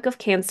Tropic of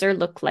Cancer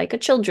look like a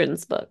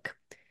children's book.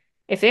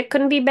 If it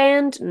couldn't be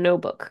banned, no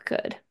book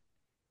could.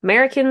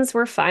 Americans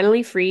were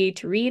finally free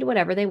to read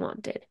whatever they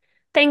wanted,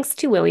 thanks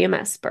to William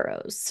S.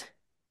 Burroughs.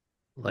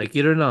 Like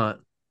it or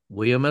not,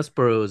 William S.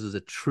 Burroughs is a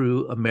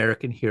true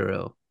American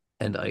hero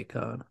and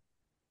icon.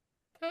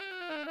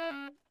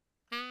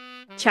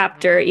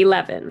 Chapter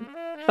 11: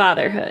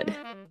 Fatherhood.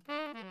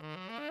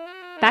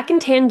 Back in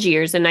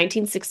Tangiers in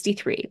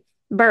 1963,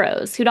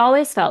 Burroughs, who'd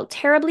always felt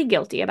terribly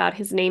guilty about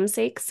his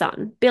namesake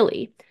son,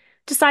 Billy,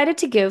 decided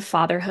to give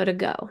fatherhood a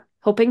go,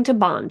 hoping to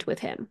bond with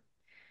him.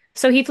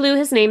 So he flew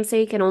his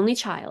namesake and only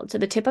child to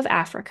the tip of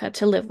Africa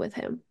to live with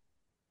him.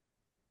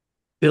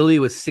 Billy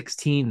was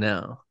 16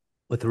 now,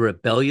 with a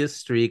rebellious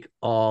streak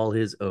all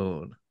his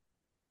own.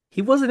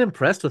 He wasn't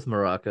impressed with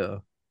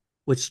Morocco,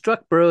 which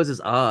struck Burroughs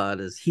as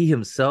odd, as he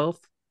himself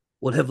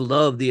would have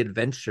loved the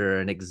adventure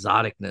and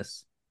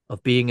exoticness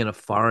of being in a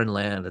foreign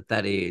land at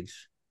that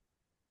age.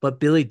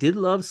 But Billy did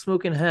love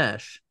smoking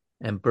hash,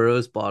 and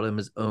Burroughs bought him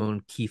his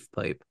own keef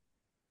pipe.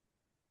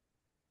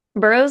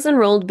 Burroughs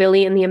enrolled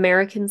Billy in the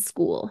American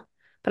school,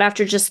 but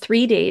after just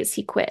 3 days,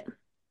 he quit.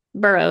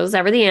 Burroughs,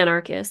 ever the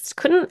anarchist,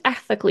 couldn't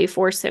ethically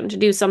force him to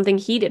do something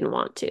he didn't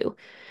want to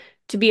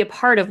be a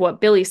part of what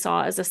Billy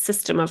saw as a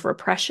system of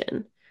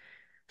repression.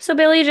 So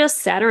Billy just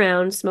sat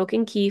around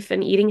smoking keef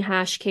and eating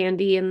hash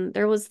candy, and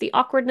there was the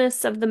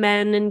awkwardness of the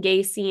men and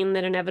gay scene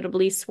that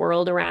inevitably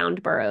swirled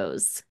around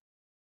Burroughs.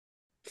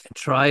 And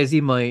try as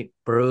he might,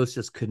 Burroughs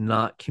just could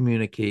not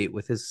communicate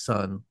with his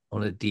son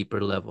on a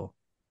deeper level.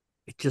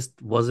 It just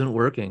wasn't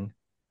working.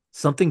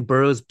 Something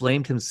Burroughs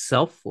blamed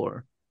himself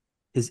for,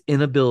 his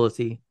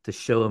inability to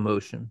show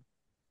emotion.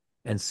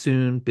 And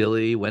soon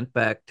Billy went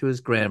back to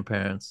his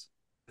grandparents,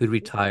 who'd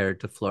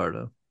retired to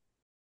Florida.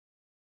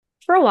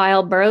 For a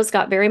while, Burroughs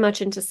got very much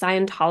into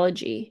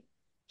Scientology.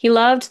 He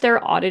loved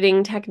their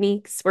auditing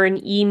techniques, where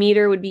an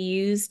E-meter would be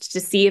used to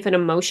see if an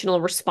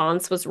emotional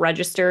response was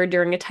registered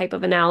during a type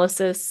of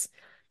analysis.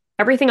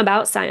 Everything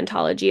about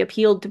Scientology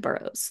appealed to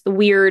Burroughs: the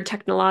weird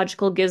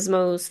technological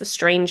gizmos, the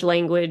strange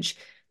language,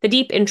 the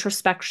deep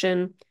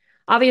introspection.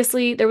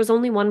 Obviously, there was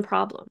only one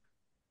problem: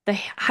 the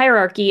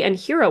hierarchy and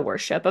hero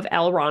worship of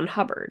L. Ron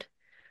Hubbard.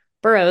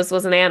 Burroughs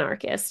was an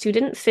anarchist who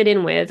didn't fit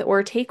in with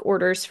or take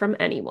orders from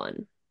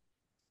anyone.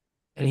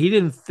 And he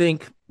didn't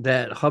think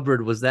that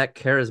Hubbard was that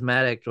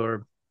charismatic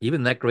or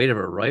even that great of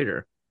a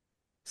writer.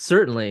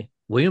 Certainly,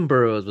 William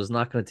Burroughs was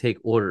not going to take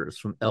orders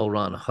from L.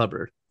 Ron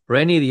Hubbard or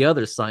any of the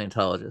other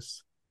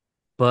Scientologists,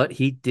 but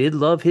he did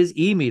love his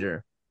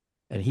e-meter,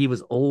 and he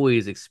was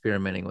always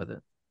experimenting with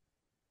it.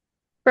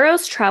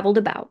 Burroughs traveled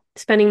about,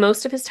 spending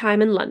most of his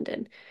time in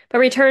London, but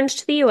returned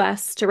to the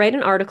US to write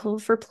an article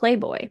for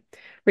Playboy,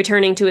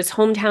 returning to his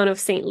hometown of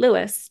St.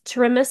 Louis to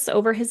reminisce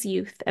over his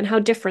youth and how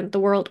different the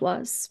world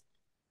was.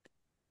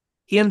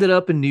 He ended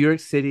up in New York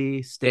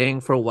City,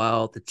 staying for a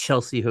while at the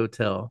Chelsea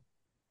Hotel,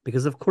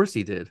 because of course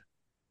he did.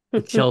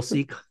 The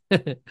Chelsea,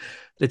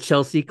 the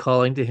Chelsea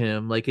calling to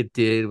him like it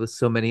did with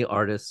so many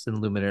artists and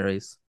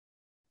luminaries.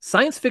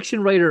 Science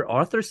fiction writer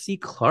Arthur C.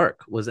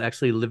 Clarke was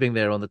actually living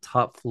there on the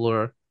top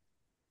floor,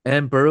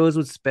 and Burroughs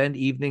would spend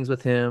evenings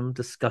with him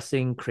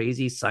discussing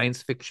crazy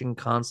science fiction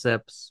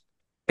concepts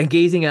and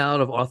gazing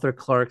out of Arthur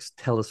Clarke's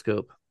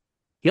telescope.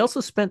 He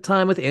also spent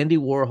time with Andy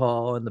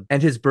Warhol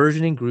and his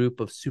burgeoning group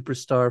of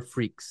superstar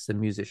freaks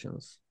and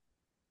musicians.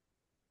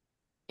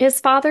 His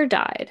father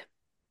died.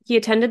 He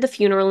attended the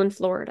funeral in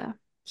Florida.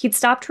 He'd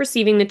stopped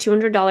receiving the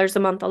 $200 a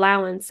month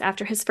allowance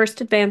after his first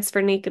advance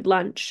for Naked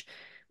Lunch,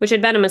 which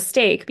had been a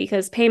mistake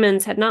because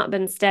payments had not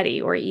been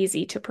steady or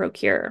easy to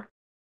procure.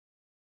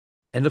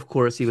 And of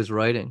course, he was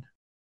writing.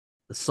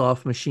 The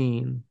Soft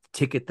Machine,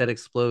 Ticket That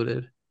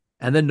Exploded,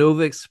 and the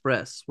Nova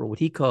Express were what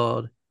he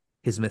called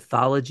his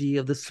mythology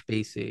of the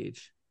space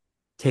age,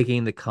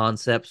 taking the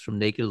concepts from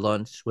Naked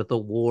Lunch with a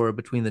war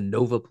between the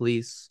Nova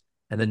police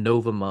and the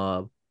Nova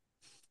mob.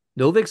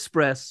 Nova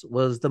Express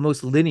was the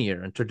most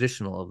linear and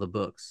traditional of the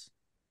books.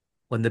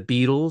 When the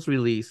Beatles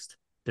released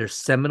their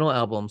seminal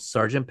album,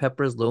 Sgt.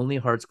 Pepper's Lonely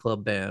Hearts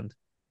Club Band,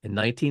 in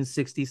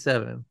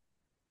 1967,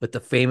 with the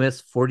famous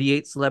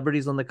 48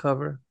 celebrities on the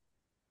cover,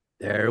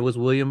 there was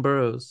William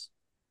Burroughs,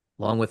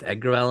 along with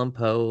Edgar Allan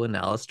Poe and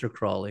Aleister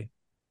Crowley.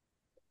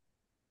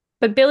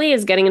 But Billy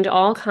is getting into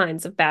all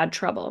kinds of bad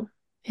trouble.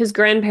 His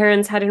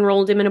grandparents had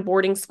enrolled him in a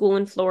boarding school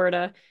in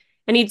Florida,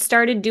 and he'd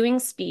started doing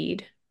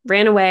speed,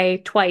 ran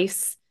away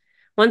twice.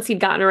 Once he'd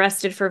gotten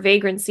arrested for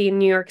vagrancy in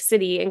New York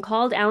City and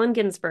called Allen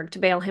Ginsberg to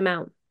bail him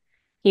out.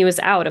 He was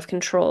out of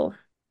control.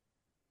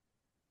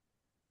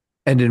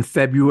 And in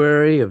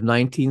February of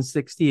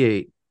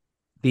 1968,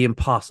 the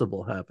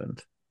impossible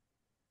happened.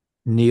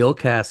 Neil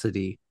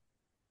Cassidy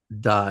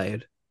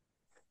died.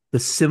 The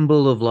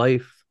symbol of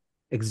life,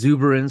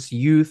 exuberance,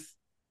 youth,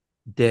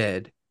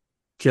 dead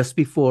just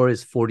before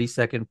his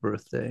 42nd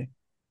birthday.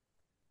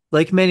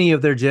 Like many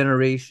of their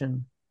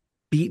generation,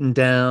 beaten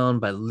down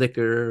by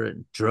liquor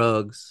and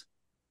drugs,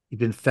 he'd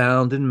been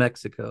found in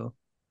Mexico,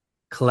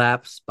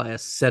 collapsed by a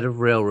set of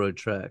railroad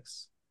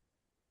tracks.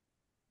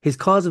 His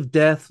cause of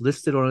death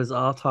listed on his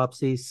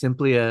autopsy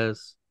simply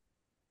as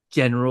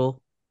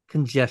general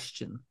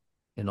congestion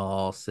in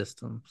all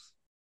systems.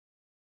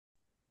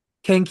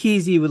 Ken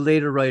Kesey would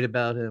later write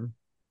about him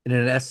in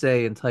an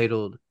essay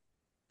entitled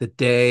The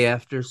Day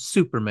After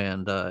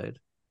Superman Died,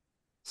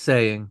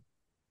 saying,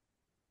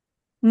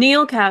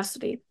 Neil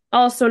Cassidy,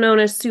 also known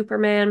as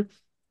Superman,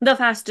 the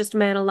fastest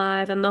man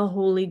alive, and the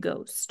Holy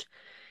Ghost.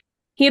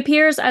 He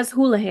appears as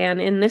Houlihan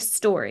in this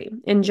story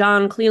in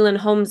John Cleland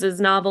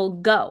Holmes's novel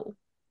Go.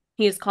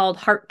 He is called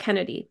Hart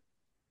Kennedy,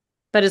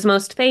 but his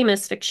most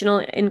famous fictional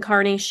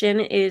incarnation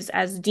is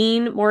as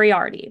Dean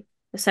Moriarty,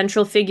 the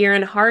central figure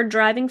and hard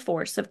driving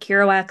force of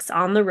Kerouac's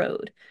On the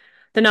Road,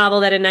 the novel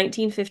that in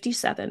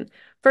 1957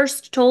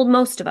 first told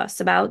most of us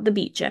about the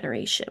Beat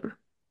Generation.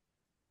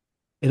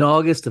 In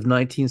August of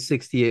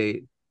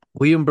 1968,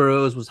 William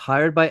Burroughs was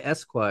hired by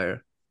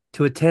Esquire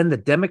to attend the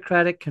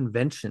Democratic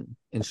Convention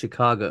in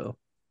Chicago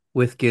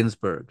with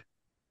Ginsberg.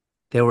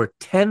 There were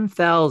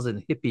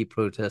 10,000 hippie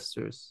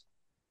protesters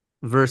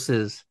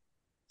versus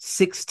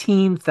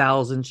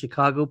 16,000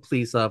 Chicago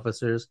police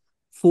officers,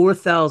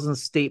 4,000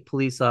 state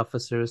police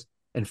officers,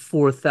 and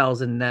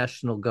 4,000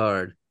 National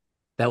Guard.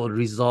 That would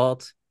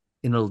result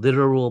in a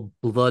literal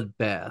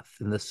bloodbath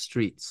in the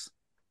streets,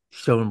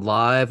 shown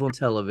live on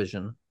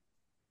television,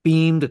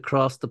 beamed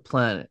across the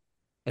planet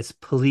as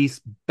police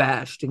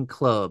bashed and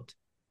clubbed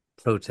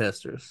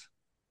protesters.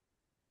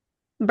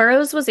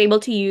 Burroughs was able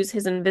to use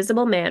his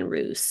invisible man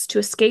ruse to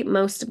escape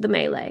most of the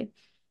melee,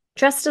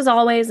 dressed as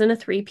always in a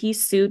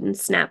three-piece suit and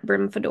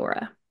snap-brim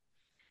fedora.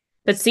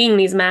 But seeing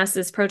these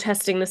masses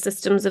protesting the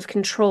systems of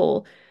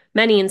control,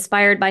 many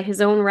inspired by his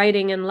own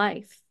writing and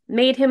life,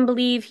 made him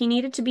believe he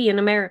needed to be in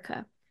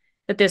America,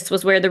 that this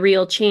was where the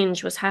real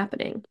change was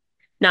happening,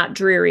 not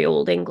dreary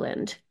old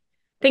England,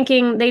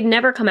 thinking they'd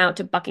never come out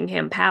to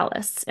Buckingham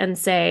Palace and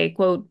say,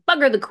 quote,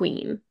 "Bugger the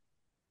Queen."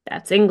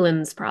 That's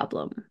England's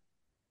problem.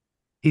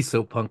 He's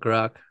so punk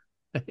rock.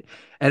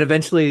 And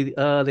eventually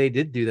they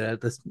did do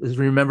that.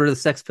 Remember the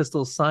Sex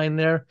Pistols signed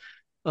their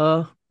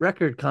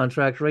record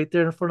contract right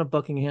there in front of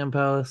Buckingham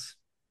Palace.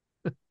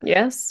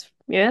 Yes,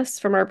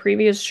 from our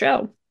previous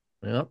show.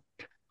 Yep.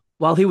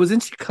 While he was in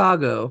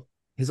Chicago,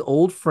 his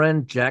old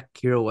friend Jack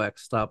Kerouac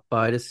stopped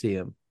by to see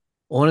him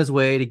on his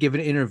way to give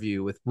an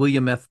interview with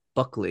William F.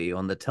 Buckley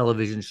on the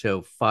television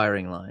show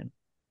Firing Line.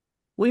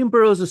 William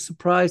Burroughs was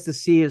surprised to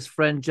see his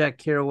friend Jack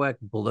Kerouac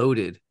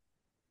bloated,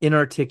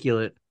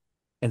 inarticulate,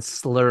 and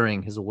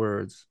slurring his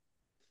words.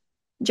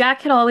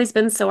 Jack had always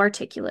been so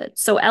articulate,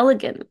 so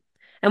elegant,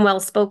 and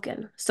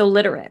well-spoken, so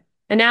literate.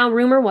 And now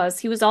rumor was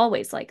he was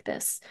always like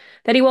this,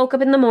 that he woke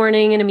up in the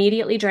morning and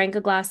immediately drank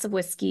a glass of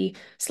whiskey,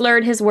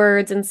 slurred his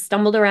words, and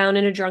stumbled around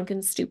in a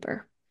drunken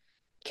stupor.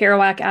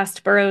 Kerouac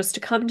asked Burroughs to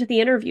come to the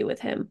interview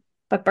with him,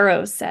 but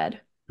Burroughs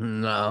said,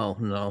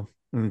 No.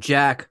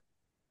 Jack,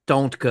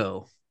 don't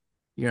go.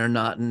 You're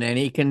not in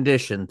any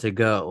condition to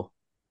go.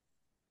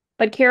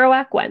 But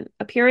Kerouac went,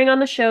 appearing on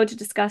the show to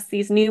discuss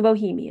these new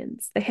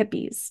bohemians, the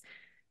hippies.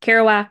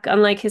 Kerouac,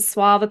 unlike his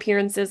suave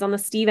appearances on the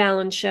Steve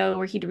Allen show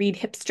where he'd read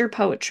hipster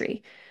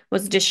poetry,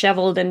 was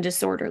disheveled and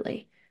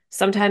disorderly,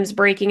 sometimes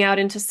breaking out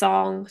into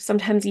song,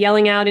 sometimes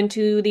yelling out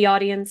into the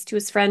audience to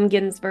his friend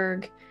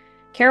Ginsberg.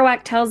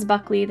 Kerouac tells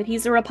Buckley that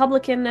he's a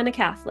Republican and a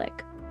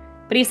Catholic,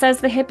 but he says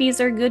the hippies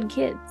are good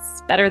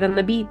kids, better than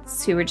the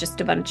Beats, who were just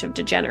a bunch of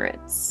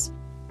degenerates.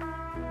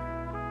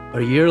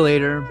 A year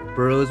later,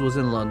 Burroughs was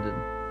in London.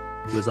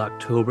 It was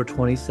October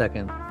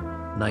 22nd,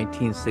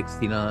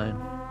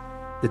 1969.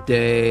 The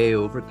day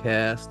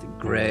overcast and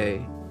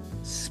gray,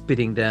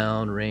 spitting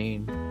down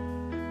rain.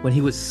 When he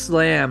was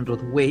slammed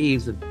with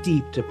waves of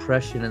deep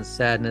depression and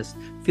sadness,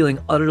 feeling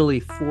utterly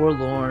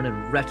forlorn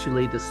and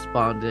wretchedly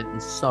despondent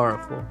and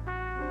sorrowful,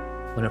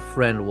 when a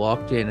friend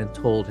walked in and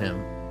told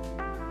him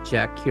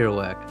Jack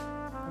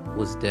Kerouac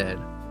was dead.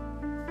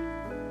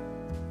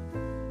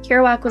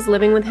 Kerouac was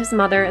living with his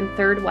mother and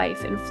third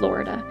wife in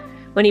Florida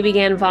when he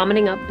began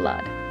vomiting up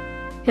blood.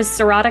 His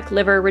cirrhotic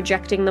liver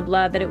rejecting the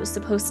blood that it was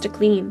supposed to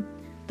clean,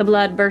 the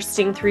blood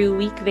bursting through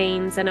weak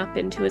veins and up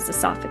into his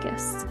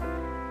esophagus.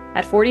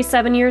 At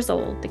 47 years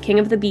old, the king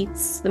of the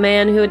beats, the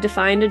man who had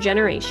defined a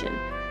generation,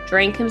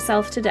 drank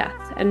himself to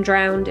death and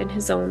drowned in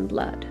his own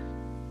blood.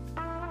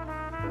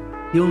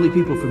 The only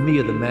people for me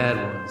are the mad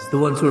ones, the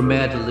ones who are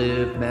mad to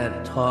live,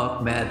 mad to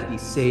talk, mad to be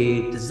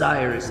saved,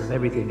 desirous of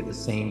everything at the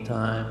same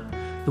time.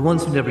 The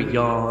ones who never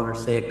yawn or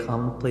say a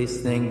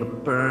commonplace thing,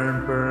 but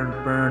burn, burn,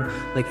 burn,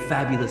 like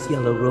fabulous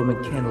yellow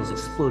Roman candles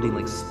exploding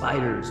like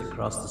spiders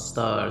across the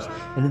stars.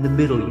 And in the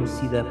middle, you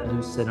see that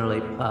blue center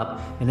light pop,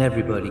 and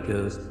everybody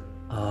goes,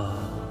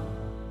 ah.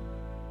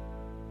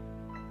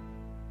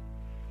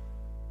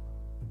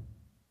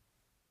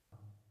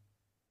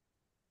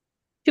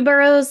 To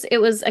Burroughs, it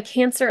was a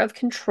cancer of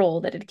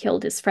control that had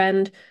killed his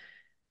friend.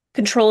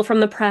 Control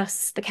from the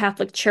press, the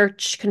Catholic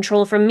Church,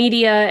 control from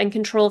media, and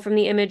control from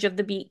the image of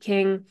the Beat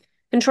King.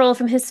 Control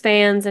from his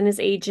fans and his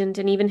agent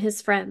and even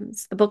his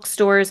friends, the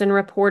bookstores and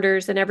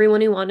reporters and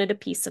everyone who wanted a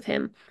piece of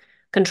him.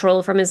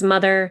 Control from his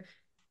mother,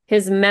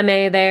 his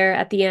meme there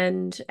at the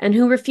end, and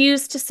who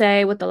refused to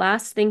say what the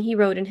last thing he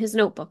wrote in his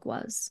notebook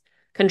was.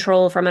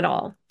 Control from it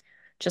all.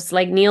 Just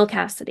like Neal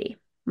Cassady,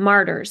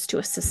 martyrs to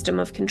a system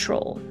of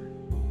control.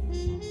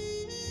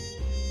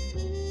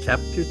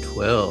 Chapter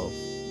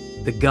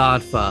 12, The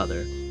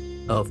Godfather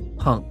of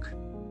Punk.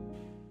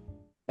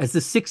 As the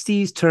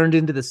 60s turned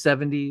into the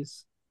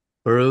 70s,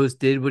 Burroughs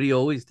did what he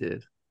always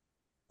did.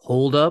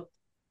 holed up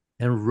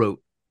and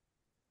wrote,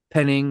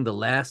 penning the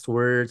last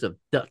words of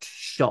Dutch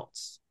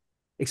Schultz.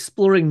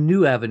 Exploring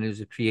new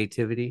avenues of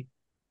creativity,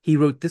 he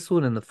wrote this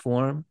one in the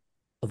form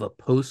of a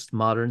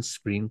postmodern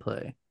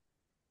screenplay.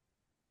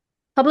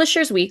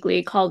 Publishers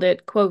Weekly called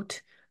it,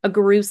 quote, a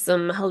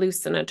gruesome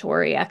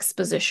hallucinatory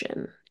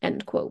exposition,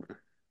 end quote.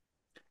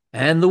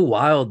 And The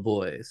Wild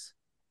Boys,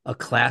 a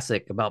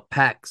classic about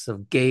packs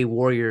of gay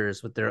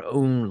warriors with their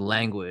own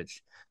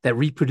language that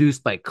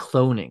reproduced by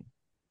cloning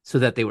so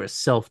that they were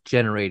self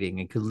generating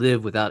and could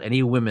live without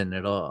any women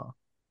at all.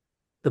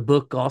 The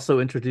book also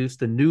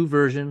introduced a new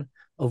version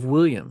of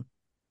William,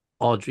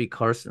 Audrey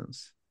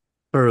Carson's.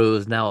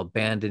 Burroughs now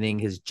abandoning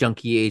his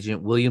junkie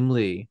agent William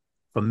Lee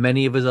from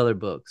many of his other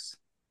books,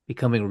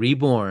 becoming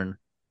reborn.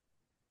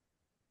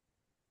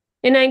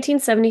 In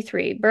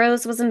 1973,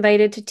 Burroughs was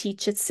invited to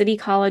teach at City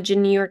College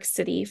in New York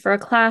City for a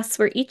class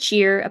where each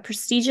year a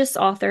prestigious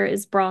author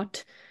is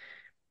brought.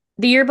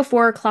 The year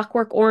before,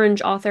 Clockwork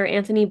Orange author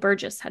Anthony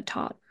Burgess had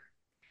taught.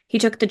 He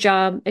took the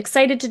job,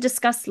 excited to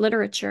discuss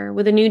literature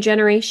with a new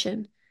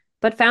generation,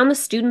 but found the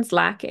students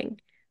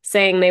lacking,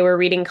 saying they were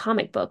reading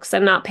comic books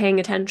and not paying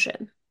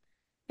attention.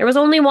 There was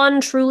only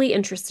one truly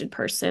interested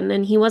person,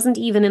 and he wasn't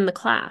even in the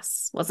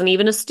class, wasn't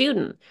even a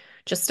student,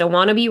 just a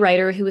wannabe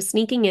writer who was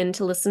sneaking in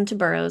to listen to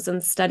Burroughs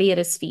and study at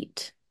his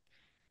feet.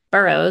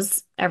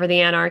 Burroughs, ever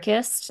the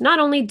anarchist, not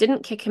only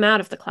didn't kick him out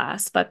of the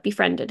class, but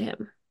befriended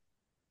him.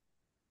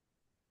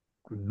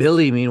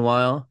 Billy,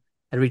 meanwhile,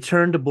 had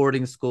returned to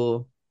boarding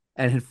school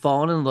and had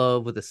fallen in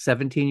love with a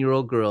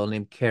 17-year-old girl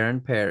named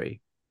Karen Perry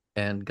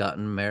and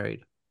gotten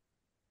married.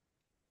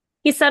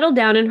 He settled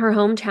down in her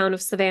hometown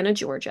of Savannah,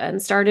 Georgia,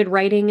 and started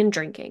writing and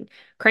drinking,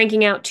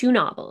 cranking out two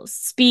novels,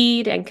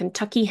 Speed and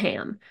Kentucky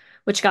Ham,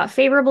 which got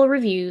favorable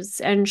reviews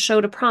and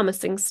showed a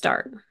promising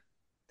start.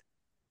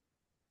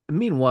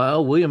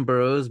 Meanwhile, William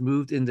Burroughs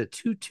moved into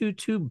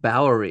 222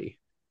 Bowery,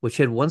 which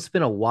had once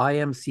been a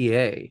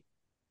YMCA,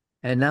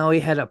 and now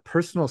he had a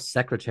personal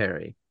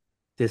secretary,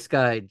 this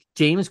guy,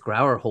 James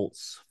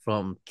Grauerholtz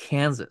from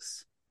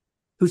Kansas,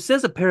 who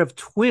says a pair of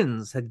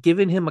twins had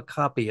given him a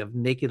copy of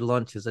Naked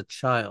Lunch as a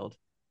child,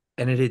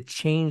 and it had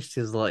changed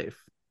his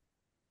life.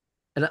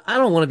 And I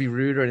don't want to be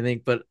rude or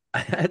anything, but I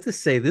have to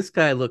say, this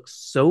guy looks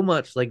so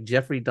much like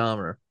Jeffrey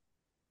Dahmer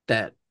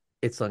that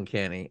it's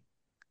uncanny.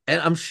 And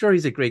I'm sure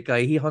he's a great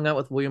guy. He hung out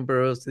with William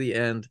Burroughs to the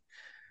end.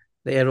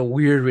 They had a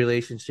weird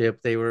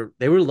relationship. They were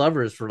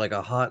lovers for like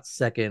a hot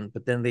second,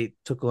 but then they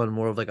took on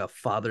more of like a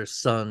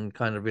father-son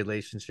kind of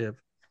relationship.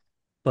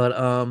 But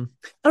I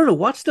don't know.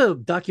 Watch the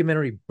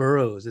documentary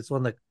Burroughs. It's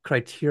on the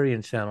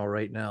Criterion channel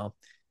right now,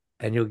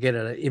 and you'll get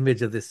an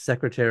image of this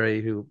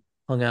secretary who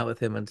hung out with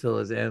him until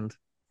his end.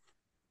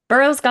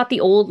 Burroughs got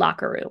the old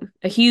locker room,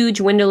 a huge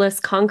windowless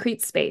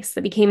concrete space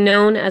that became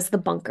known as the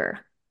bunker.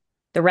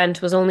 The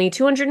rent was only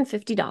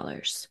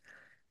 $250.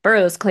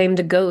 Burroughs claimed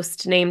a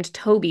ghost named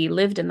Toby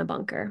lived in the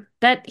bunker,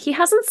 that he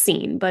hasn't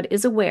seen but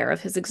is aware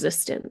of his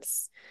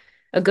existence.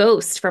 A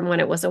ghost from when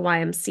it was a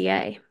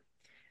YMCA.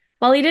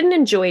 While he didn't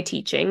enjoy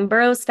teaching,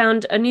 Burroughs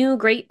found a new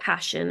great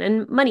passion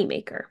and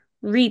moneymaker,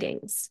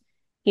 readings.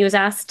 He was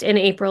asked in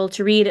April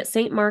to read at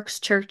St. Mark's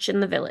Church in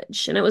the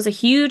village, and it was a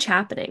huge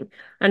happening,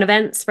 an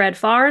event spread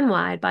far and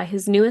wide by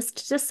his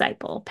newest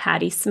disciple,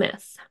 Patti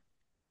Smith.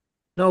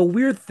 Now, a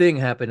weird thing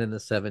happened in the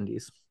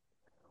 70s.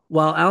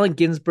 While Allen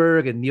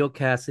Ginsberg and Neil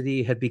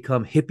Cassidy had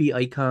become hippie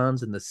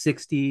icons in the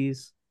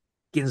 60s,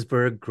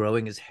 Ginsberg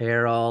growing his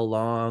hair all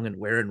long and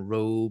wearing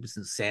robes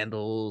and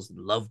sandals and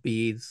love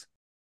beads,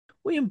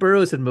 William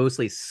Burroughs had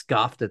mostly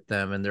scoffed at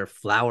them and their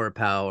flower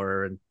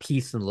power and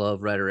peace and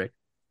love rhetoric.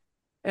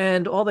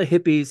 And all the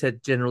hippies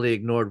had generally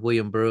ignored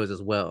William Burroughs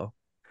as well.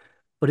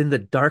 But in the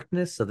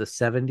darkness of the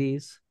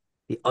 70s,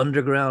 the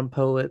underground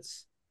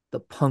poets,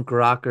 the punk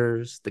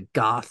rockers, the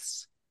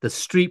goths, the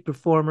street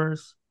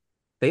performers,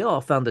 they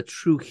all found a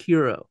true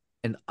hero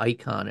and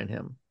icon in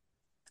him.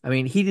 I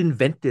mean, he'd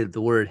invented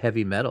the word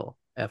heavy metal,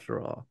 after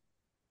all.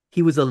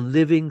 He was a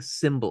living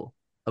symbol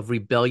of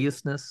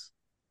rebelliousness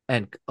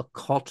and a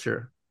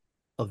culture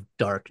of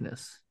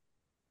darkness.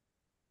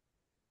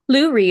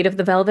 Lou Reed of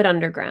the Velvet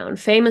Underground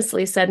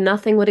famously said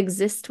nothing would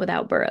exist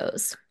without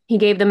Burroughs. He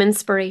gave them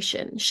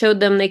inspiration, showed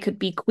them they could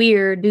be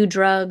queer, do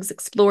drugs,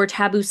 explore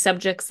taboo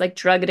subjects like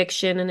drug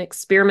addiction, and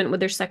experiment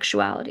with their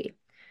sexuality.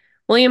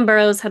 William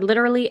Burroughs had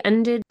literally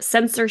ended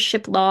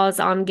censorship laws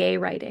on gay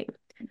writing.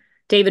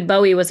 David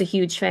Bowie was a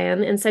huge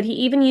fan and said he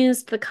even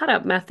used the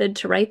cut-up method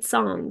to write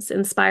songs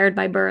inspired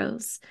by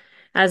Burroughs,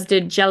 as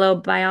did Jello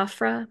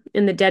Biafra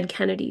in The Dead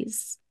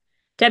Kennedys.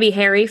 Debbie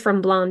Harry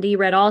from Blondie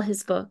read all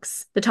his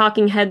books. The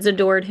Talking Heads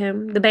adored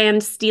him. The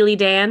band Steely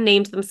Dan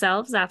named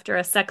themselves after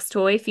a sex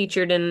toy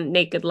featured in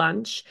Naked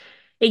Lunch.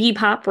 Iggy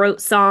Pop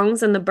wrote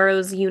songs in the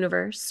Burroughs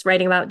universe,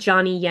 writing about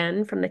Johnny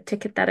Yen from The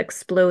Ticket That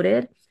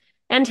Exploded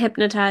and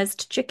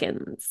Hypnotized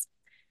Chickens.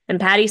 And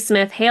Patti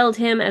Smith hailed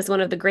him as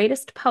one of the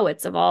greatest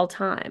poets of all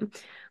time,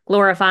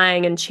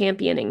 glorifying and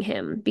championing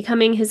him,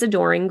 becoming his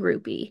adoring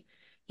groupie.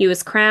 He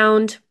was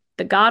crowned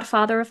the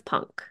godfather of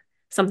punk,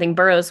 something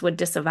Burroughs would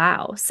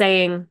disavow,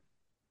 saying,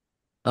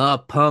 A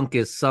punk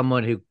is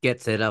someone who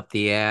gets it up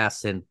the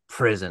ass in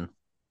prison,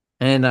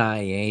 and I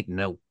ain't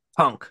no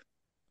punk.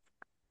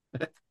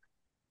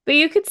 But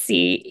you could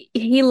see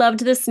he loved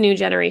this new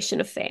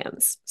generation of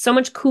fans. So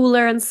much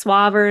cooler and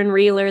suaver and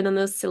realer than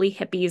those silly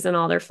hippies and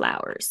all their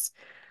flowers.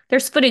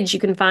 There's footage you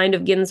can find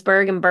of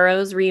Ginsberg and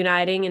Burroughs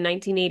reuniting in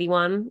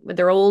 1981 with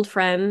their old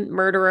friend,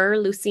 murderer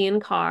Lucien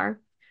Carr,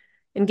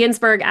 and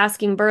Ginsberg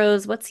asking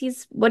Burroughs what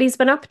he's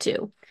been up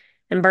to,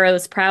 and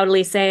Burroughs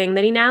proudly saying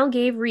that he now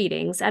gave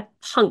readings at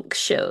punk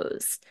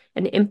shows,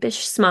 an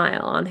impish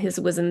smile on his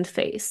wizened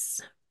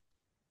face.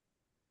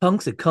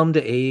 Punks had come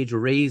to age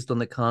raised on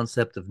the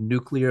concept of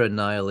nuclear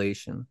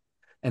annihilation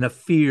and a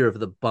fear of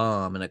the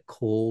bomb in a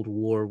Cold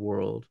War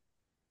world,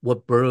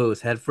 what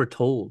Burroughs had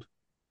foretold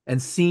and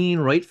seen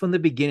right from the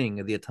beginning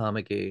of the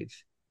atomic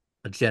age.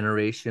 A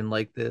generation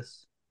like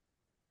this,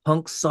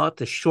 punks sought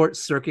to short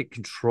circuit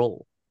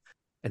control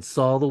and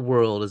saw the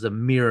world as a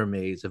mirror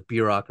maze of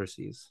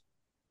bureaucracies,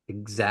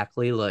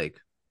 exactly like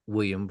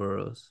William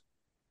Burroughs.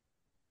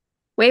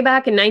 Way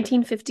back in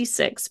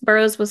 1956,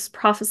 Burroughs was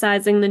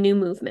prophesizing the new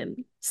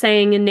movement,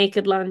 saying in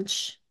Naked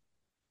Lunch,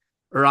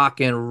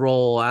 Rock and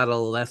roll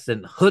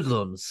adolescent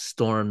hoodlums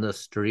storm the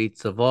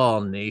streets of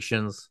all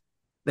nations.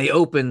 They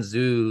open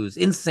zoos,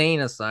 insane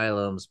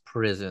asylums,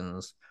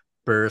 prisons,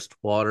 burst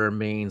water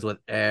mains with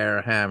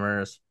air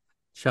hammers,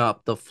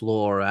 chop the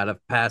floor out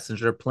of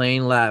passenger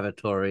plane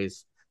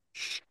lavatories,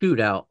 shoot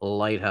out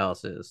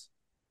lighthouses,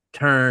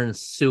 turn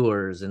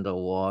sewers into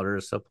water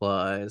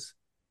supplies,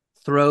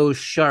 throw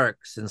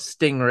sharks and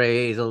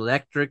stingrays,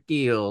 electric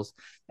eels,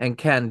 and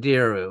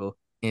candiru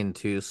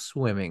into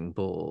swimming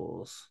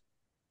pools.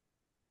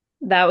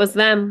 that was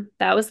them.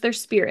 That was their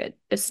spirit,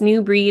 this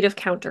new breed of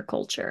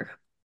counterculture.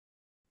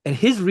 And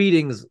his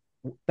readings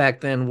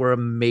back then were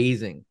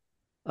amazing.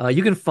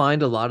 You can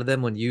find a lot of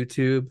them on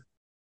YouTube,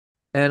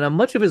 and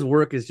much of his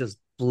work is just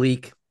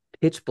bleak,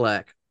 pitch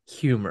black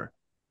humor.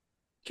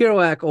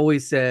 Kerouac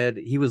always said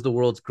he was the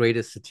world's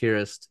greatest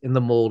satirist in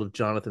the mold of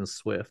Jonathan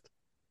Swift,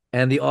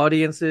 and the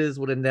audiences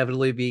would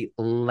inevitably be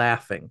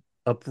laughing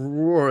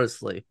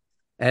uproariously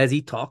as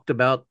he talked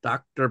about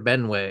Dr.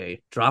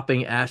 Benway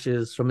dropping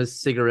ashes from his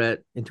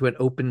cigarette into an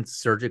open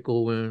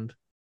surgical wound.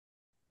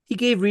 He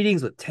gave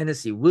readings with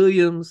Tennessee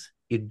Williams,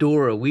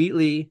 Eudora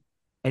Wheatley,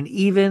 and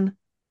even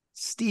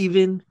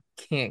Stephen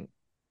King,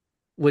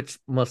 which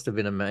must have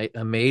been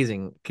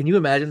amazing. Can you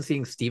imagine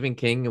seeing Stephen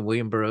King and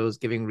William Burroughs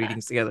giving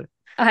readings together?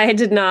 I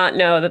did not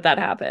know that that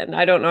happened.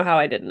 I don't know how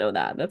I didn't know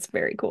that. That's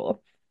very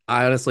cool.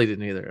 I honestly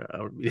didn't either.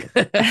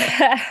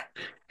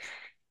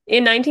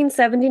 In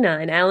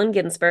 1979, Allen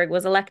Ginsberg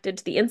was elected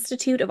to the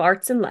Institute of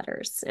Arts and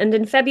Letters, and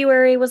in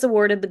February was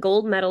awarded the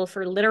Gold Medal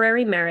for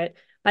Literary Merit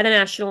by the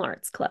National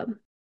Arts Club.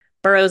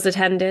 Burroughs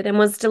attended and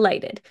was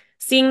delighted,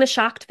 seeing the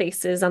shocked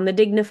faces on the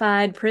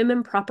dignified, prim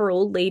and proper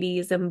old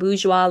ladies and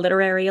bourgeois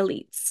literary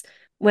elites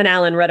when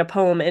Allen read a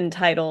poem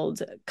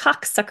entitled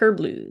Cocksucker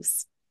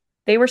Blues.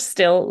 They were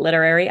still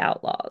literary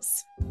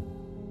outlaws.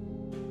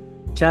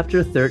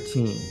 Chapter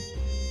 13.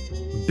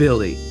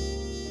 Billy.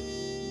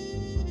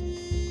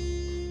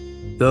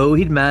 Though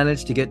he'd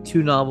managed to get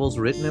 2 novels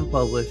written and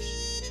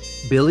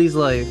published, Billy's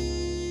life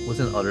was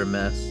an utter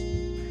mess.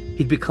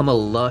 He'd become a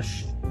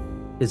lush.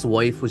 His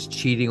wife was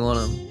cheating on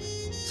him.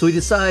 So he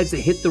decides to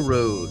hit the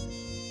road,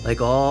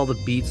 like all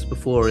the beats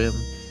before him,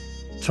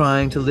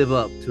 trying to live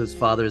up to his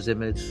father's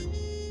image.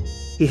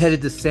 He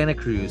headed to Santa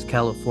Cruz,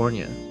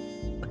 California,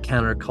 a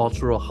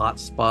countercultural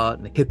hotspot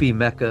and a hippie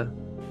mecca,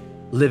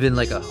 living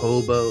like a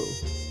hobo,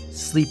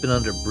 sleeping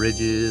under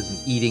bridges and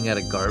eating out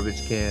of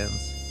garbage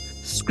cans,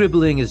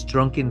 scribbling his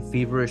drunken,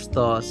 feverish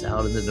thoughts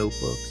out in the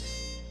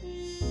notebooks.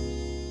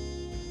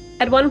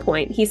 At one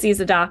point, he sees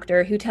a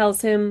doctor who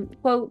tells him,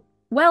 quote,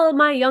 "Well,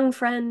 my young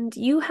friend,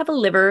 you have a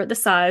liver the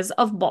size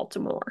of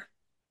Baltimore."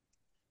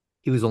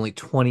 He was only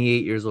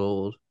 28 years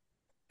old.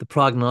 The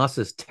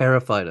prognosis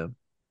terrified him,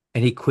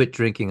 and he quit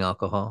drinking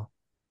alcohol.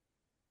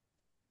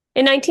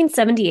 In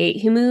 1978,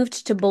 he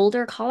moved to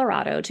Boulder,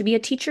 Colorado to be a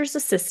teacher's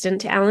assistant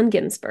to Allen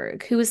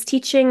Ginsberg, who was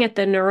teaching at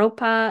the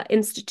Naropa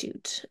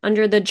Institute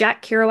under the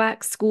Jack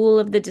Kerouac School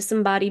of the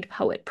Disembodied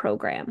Poet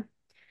program.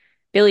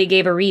 Billy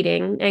gave a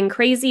reading, and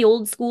crazy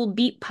old school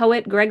beat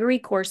poet Gregory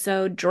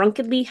Corso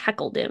drunkenly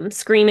heckled him,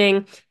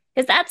 screaming,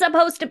 "Is that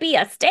supposed to be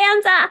a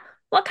stanza?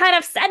 What kind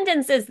of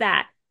sentence is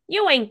that?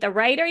 You ain't the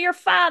writer, your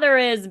father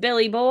is,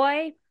 Billy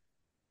boy."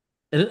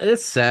 And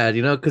it's sad,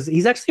 because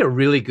he's actually a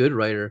really good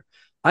writer.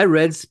 I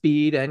read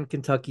Speed and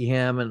Kentucky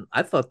Ham, and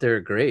I thought they were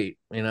great.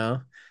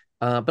 But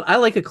I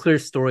like a clear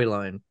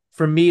storyline.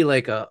 For me,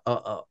 like a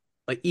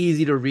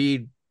easy to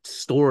read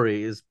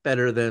story is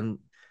better than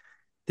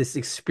this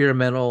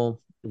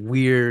experimental,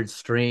 weird,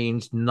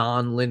 strange,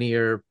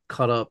 non-linear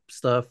cut up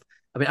stuff.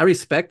 I mean, I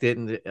respect it,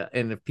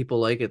 and if people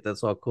like it,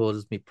 that's all cool.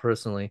 Just me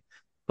personally,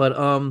 but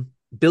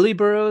Billy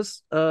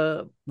Burroughs,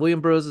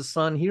 William Burroughs'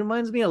 son, he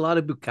reminds me a lot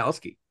of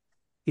Bukowski.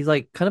 He's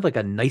like kind of like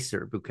a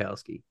nicer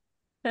Bukowski.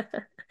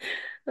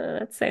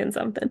 That's saying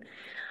something.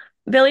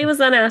 Billy was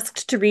then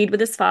asked to read with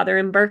his father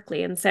in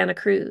Berkeley and Santa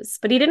Cruz,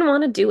 but he didn't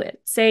want to do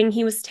it, saying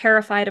he was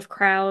terrified of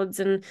crowds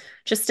and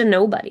just a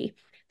nobody,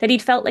 that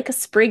he'd felt like a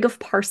sprig of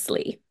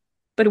parsley.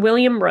 But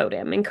William wrote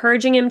him,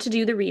 encouraging him to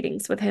do the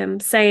readings with him,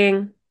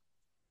 saying,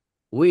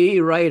 We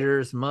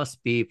writers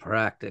must be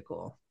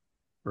practical.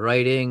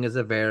 Writing is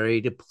a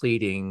very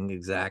depleting,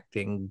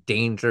 exacting,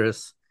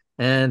 dangerous,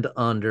 and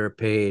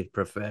underpaid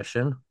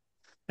profession.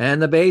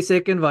 And the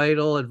basic and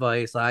vital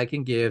advice I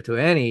can give to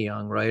any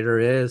young writer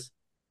is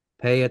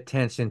pay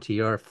attention to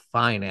your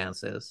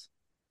finances.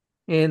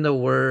 In the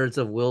words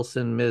of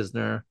Wilson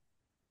Misner,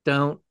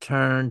 don't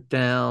turn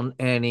down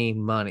any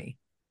money.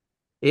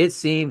 It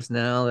seems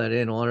now that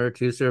in order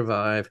to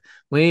survive,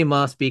 we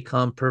must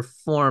become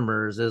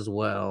performers as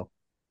well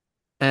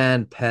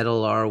and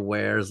peddle our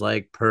wares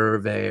like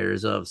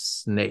purveyors of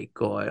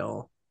snake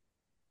oil.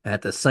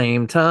 At the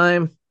same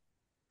time,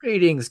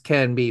 readings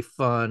can be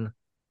fun,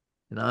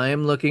 and I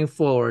am looking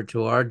forward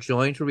to our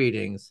joint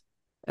readings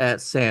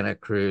at Santa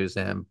Cruz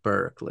and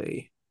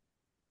Berkeley.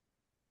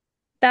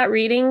 that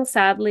reading,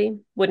 sadly,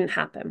 wouldn't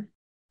happen.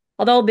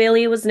 Although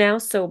Billy was now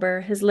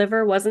sober, his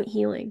liver wasn't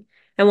healing,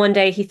 and one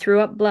day he threw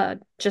up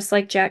blood, just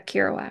like Jack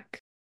Kerouac.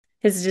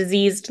 His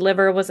diseased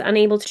liver was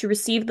unable to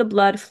receive the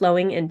blood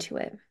flowing into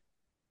it.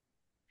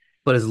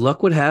 But as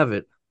luck would have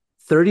it,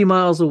 30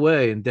 miles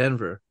away in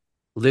Denver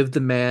lived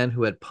the man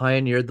who had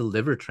pioneered the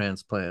liver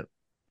transplant,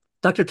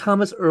 Dr.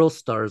 Thomas Earl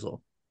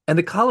Starzl. And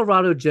the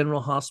Colorado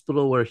General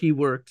Hospital where he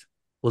worked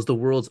was the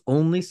world's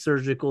only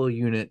surgical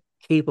unit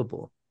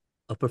capable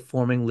of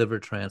performing liver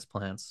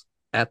transplants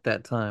at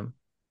that time.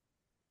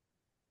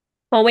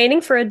 While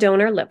waiting for a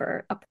donor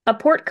liver, a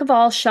port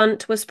cavale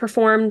shunt was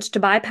performed to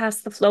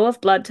bypass the flow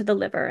of blood to the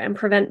liver and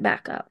prevent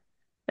backup.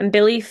 And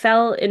Billy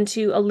fell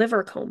into a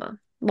liver coma,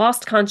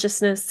 lost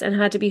consciousness, and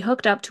had to be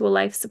hooked up to a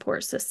life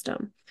support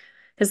system.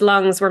 His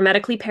lungs were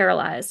medically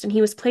paralyzed, and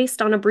he was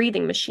placed on a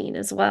breathing machine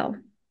as well.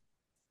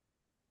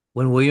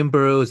 When William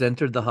Burroughs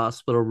entered the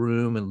hospital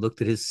room and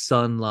looked at his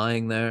son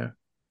lying there,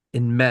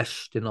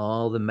 enmeshed in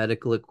all the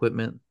medical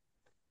equipment,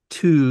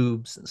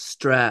 tubes and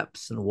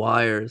straps and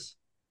wires,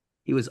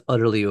 he was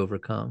utterly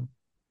overcome.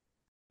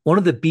 One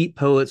of the beat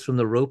poets from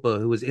the Ropa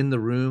who was in the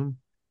room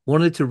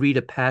wanted to read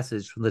a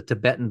passage from the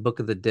Tibetan Book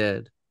of the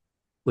Dead,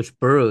 which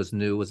Burroughs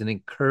knew was an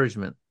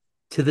encouragement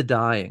to the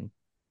dying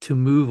to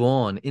move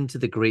on into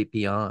the great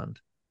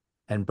beyond.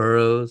 And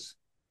Burroughs,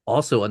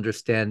 also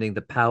understanding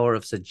the power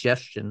of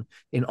suggestion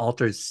in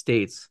altered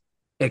states,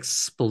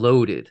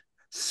 exploded,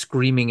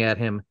 screaming at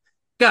him,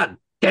 God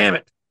damn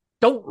it,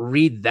 don't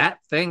read that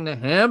thing to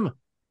him.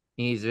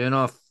 He's in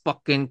a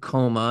fucking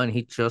coma and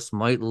he just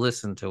might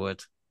listen to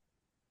it.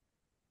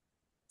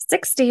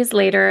 6 days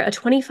later, a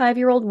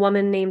 25-year-old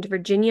woman named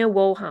Virginia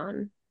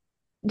Wohan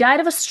died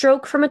of a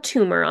stroke from a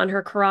tumor on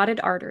her carotid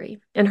artery,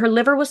 and her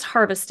liver was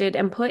harvested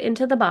and put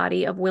into the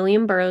body of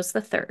William Burroughs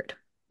III,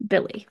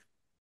 Billy.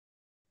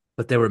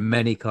 But there were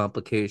many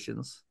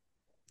complications.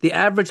 The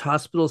average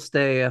hospital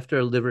stay after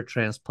a liver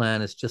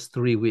transplant is just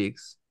 3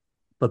 weeks,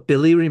 but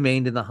Billy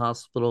remained in the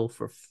hospital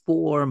for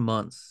 4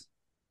 months.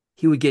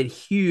 He would get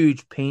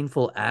huge,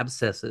 painful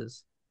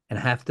abscesses and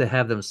have to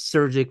have them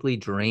surgically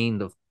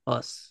drained of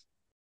pus.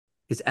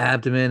 His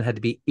abdomen had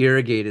to be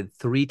irrigated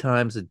 3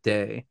 times a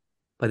day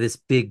by this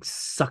big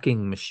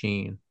sucking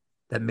machine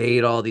that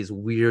made all these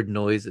weird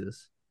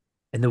noises,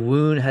 and the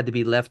wound had to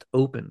be left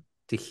open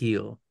to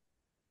heal.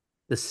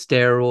 The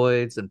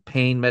steroids and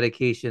pain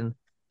medication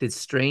did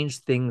strange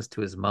things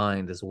to his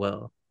mind as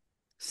well,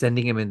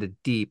 sending him into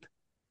deep,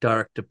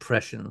 dark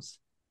depressions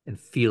and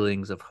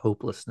feelings of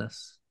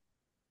hopelessness.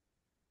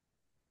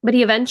 But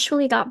he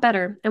eventually got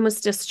better and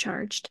was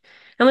discharged,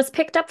 and was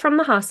picked up from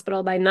the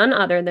hospital by none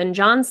other than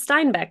John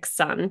Steinbeck's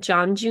son,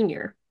 John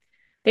Jr.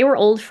 They were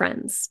old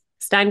friends.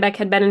 Steinbeck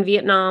had been in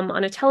Vietnam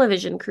on a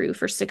television crew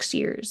for 6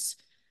 years.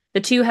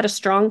 The two had a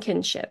strong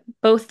kinship,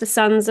 both the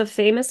sons of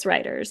famous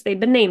writers they'd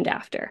been named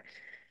after.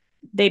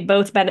 They'd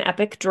both been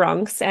epic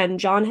drunks, and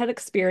John had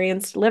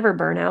experienced liver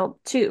burnout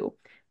too,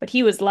 but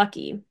he was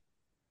lucky,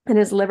 and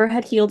his liver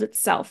had healed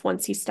itself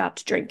once he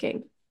stopped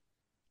drinking.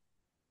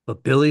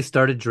 But Billy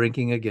started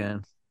drinking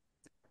again,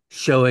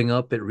 showing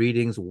up at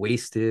readings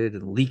wasted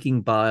and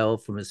leaking bile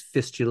from his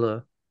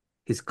fistula,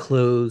 his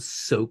clothes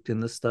soaked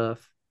in the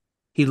stuff.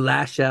 He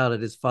lashed out at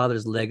his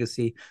father's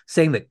legacy,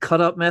 saying the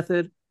cut-up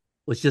method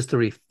was just a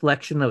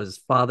reflection of his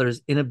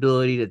father's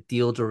inability to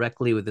deal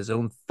directly with his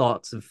own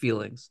thoughts and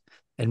feelings,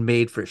 and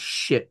made for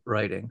shit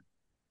writing.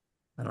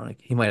 I don't know,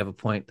 he might have a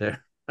point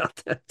there about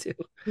that too.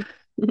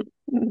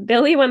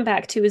 Billy went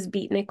back to his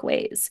beatnik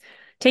ways,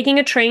 taking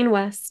a train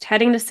west,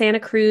 heading to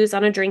Santa Cruz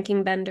on a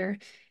drinking bender,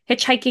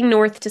 hitchhiking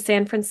north to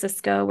San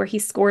Francisco, where he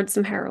scored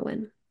some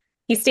heroin.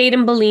 He stayed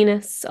in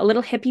Bolinas, a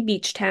little hippie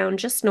beach town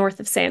just north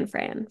of San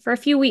Fran, for a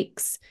few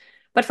weeks,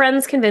 but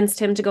friends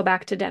convinced him to go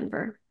back to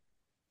Denver.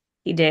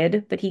 He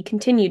did, but he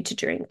continued to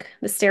drink,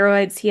 the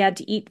steroids he had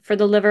to eat for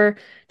the liver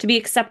to be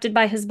accepted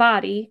by his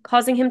body,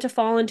 causing him to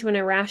fall into an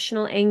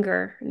irrational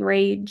anger and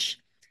rage.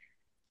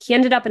 He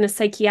ended up in a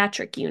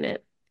psychiatric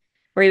unit,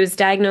 where he was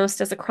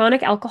diagnosed as a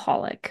chronic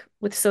alcoholic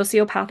with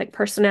sociopathic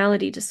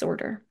personality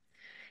disorder.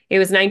 It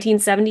was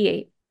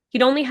 1978.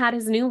 He'd only had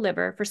his new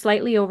liver for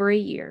slightly over a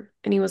year,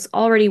 and he was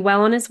already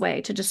well on his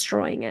way to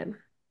destroying it.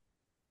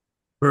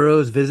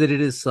 Burroughs visited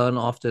his son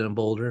often in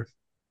Boulder,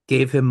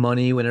 gave him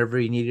money whenever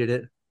he needed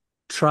it,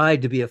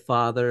 tried to be a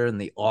father in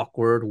the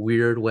awkward,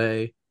 weird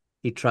way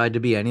he tried to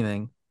be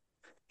anything.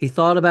 He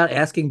thought about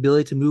asking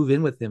Billy to move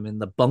in with him in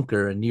the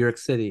bunker in New York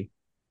City,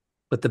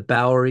 but the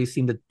Bowery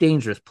seemed a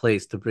dangerous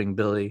place to bring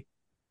Billy,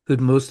 who'd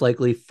most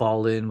likely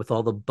fall in with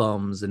all the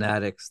bums and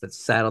addicts that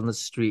sat on the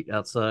street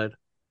outside.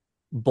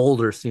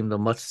 Boulder seemed a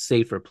much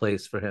safer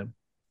place for him.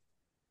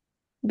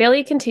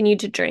 Billy continued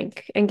to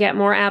drink and get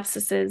more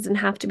abscesses and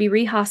have to be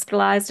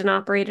rehospitalized and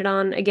operated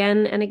on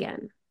again and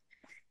again.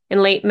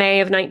 In late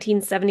May of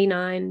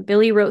 1979,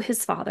 Billy wrote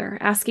his father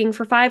asking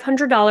for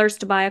 $500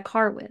 to buy a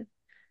car with.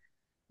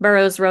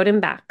 Burroughs wrote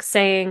him back,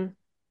 saying,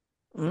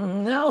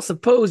 Now,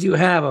 suppose you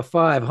have a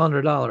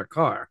 $500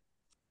 car.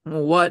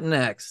 What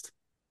next?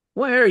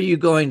 Where are you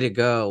going to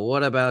go?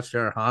 What about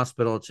your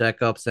hospital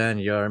checkups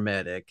and your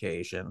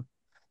medication?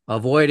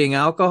 Avoiding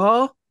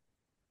alcohol?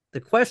 The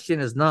question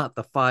is not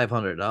the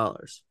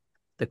 $500.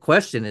 The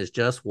question is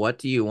just, what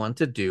do you want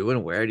to do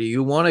and where do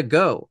you want to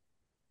go?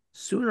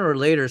 Sooner or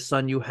later,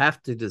 son, you have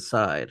to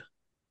decide.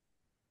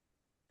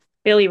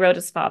 Billy wrote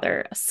his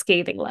father a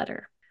scathing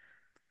letter.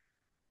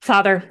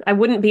 Father, I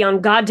wouldn't be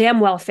on goddamn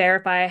welfare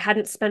if I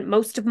hadn't spent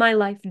most of my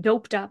life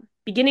doped up,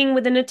 beginning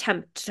with an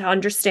attempt to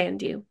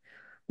understand you.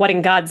 What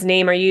in God's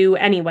name are you,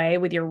 anyway,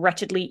 with your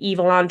wretchedly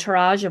evil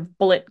entourage of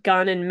bullet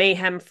gun and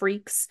mayhem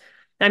freaks?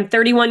 I'm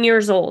 31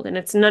 years old, and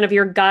it's none of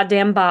your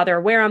goddamn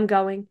bother where I'm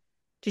going.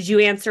 Did you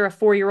answer a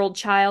 4-year-old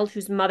child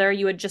whose mother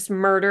you had just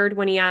murdered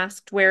when he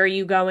asked, where are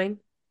you going?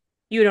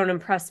 You don't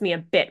impress me a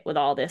bit with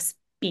all this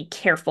be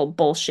careful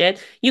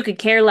bullshit. You could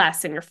care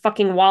less, and your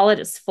fucking wallet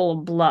is full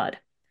of blood.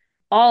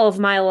 All of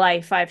my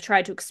life, I've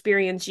tried to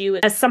experience you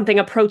as something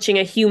approaching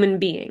a human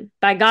being.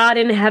 By God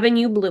in heaven,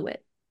 you blew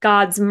it.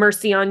 God's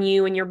mercy on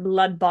you and your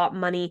blood-bought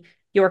money,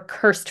 your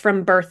cursed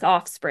from birth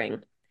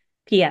offspring.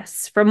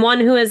 P.S. From one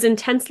who has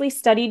intensely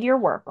studied your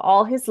work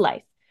all his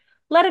life,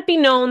 let it be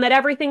known that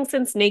everything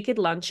since Naked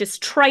Lunch is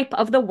tripe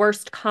of the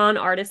worst con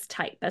artist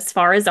type as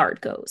far as art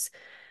goes.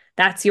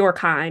 That's your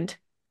kind.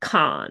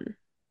 Con.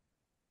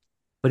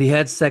 But he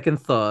had second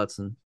thoughts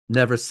and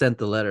never sent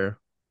the letter.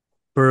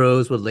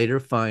 Burroughs would later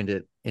find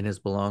it in his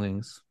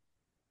belongings.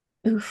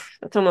 Oof,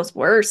 that's almost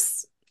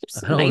worse.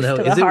 Just I don't knife know.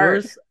 to Is the it heart.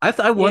 worse?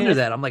 I wonder Yeah.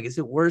 that. I'm like, is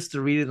it worse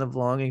to read it in the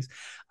belongings?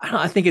 I don't.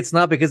 I think it's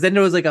not, because then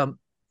there was like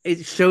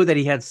it showed that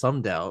he had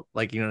some doubt.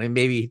 Like,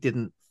 maybe he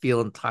didn't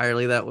feel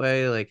entirely that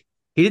way. Like,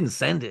 he didn't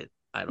send it.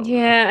 I don't know.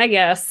 Yeah, I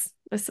guess.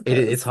 I It's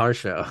suppose.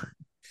 harsh though.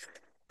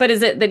 But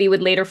is it that he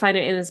would later find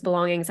it in his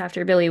belongings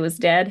after Billy was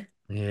dead?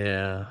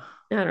 Yeah.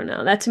 I don't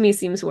know. That to me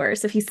seems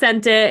worse. If he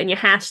sent it and you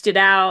hashed it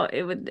out,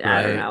 it would,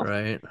 I don't Right. know.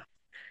 Right.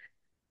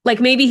 Like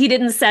maybe he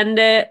didn't send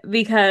it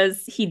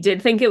because he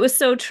did think it was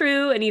so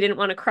true and he didn't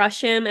want to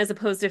crush him, as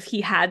opposed to if he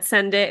had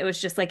sent it, it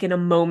was just like in a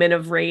moment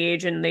of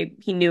rage and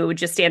he knew it would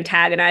just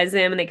antagonize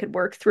him and they could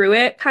work through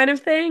it kind of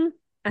thing.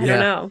 I don't Yeah.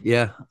 know.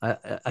 Yeah. I see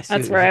That's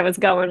what you're where I was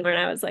going when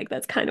I was like,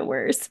 that's kind of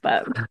worse.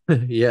 But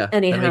saying. Yeah,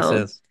 that makes anyhow,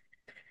 sense.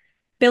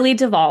 Billy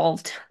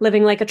devolved,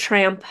 living like a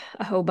tramp,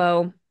 a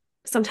hobo.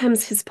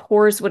 Sometimes his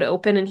pores would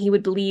open and he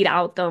would bleed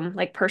out them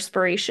like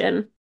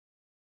perspiration.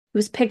 He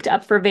was picked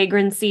up for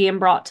vagrancy and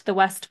brought to the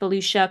West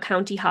Volusia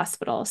County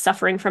Hospital,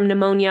 suffering from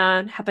pneumonia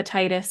and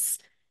hepatitis.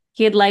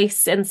 He had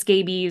lice and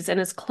scabies, and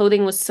his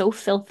clothing was so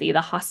filthy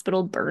the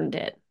hospital burned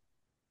it.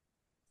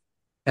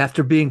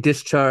 After being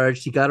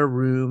discharged, he got a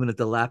room in a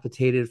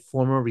dilapidated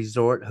former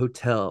resort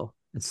hotel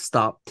and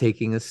stopped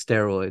taking his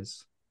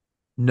steroids,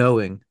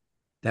 knowing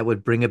that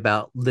would bring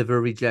about liver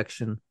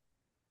rejection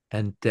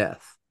and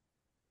death.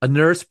 A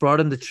nurse brought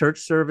him to church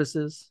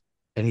services,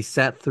 and he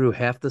sat through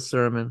half the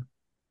sermon,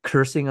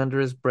 cursing under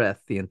his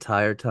breath the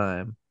entire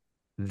time,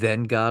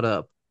 then got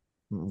up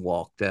and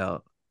walked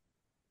out.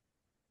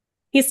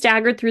 He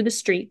staggered through the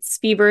streets,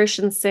 feverish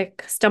and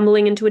sick,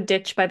 stumbling into a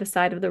ditch by the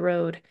side of the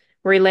road,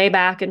 where he lay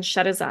back and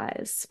shut his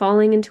eyes,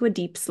 falling into a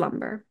deep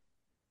slumber.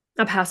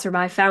 A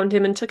passerby found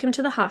him and took him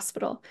to the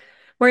hospital,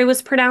 where he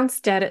was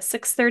pronounced dead at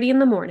 6:30 in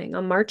the morning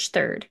on March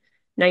 3rd,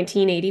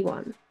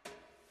 1981.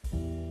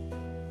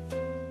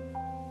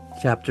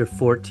 Chapter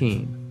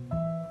 14: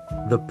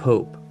 The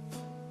Pope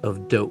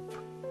of Dope.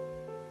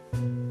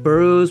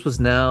 Burroughs was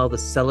now the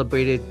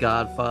celebrated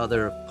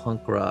godfather of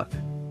punk rock,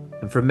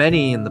 and for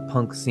many in the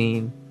punk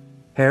scene,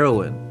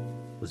 heroin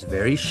was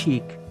very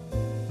chic,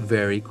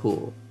 very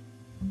cool.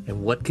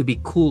 And what could be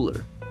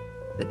cooler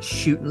than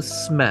shooting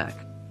smack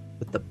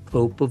with the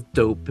Pope of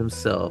Dope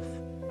himself,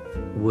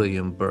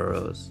 William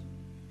Burroughs?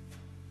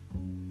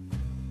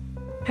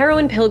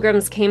 Heroin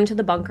pilgrims came to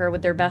the bunker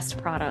with their best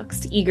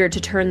products, eager to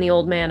turn the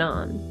old man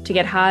on, to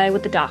get high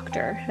with the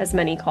doctor, as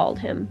many called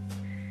him.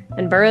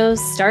 And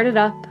Burroughs started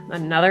up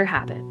another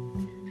habit.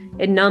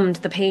 It numbed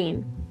the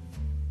pain.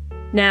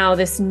 Now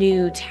this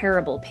new,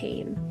 terrible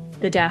pain,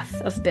 the death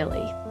of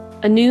Billy,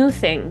 a new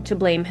thing to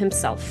blame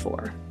himself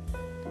for.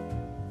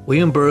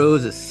 William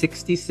Burroughs is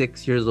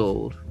 66 years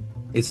old.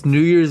 It's New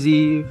Year's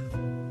Eve.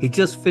 He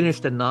just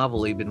finished a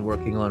novel he'd been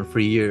working on for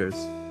years,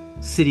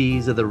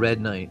 Cities of the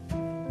Red Night.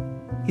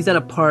 He's at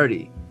a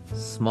party,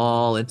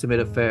 small, intimate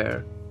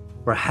affair,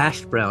 where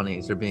hashed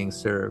brownies are being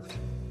served.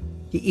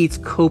 He eats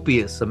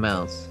copious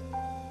amounts,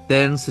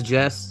 then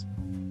suggests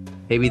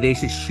maybe they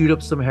should shoot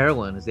up some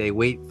heroin as they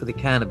wait for the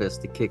cannabis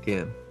to kick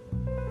in.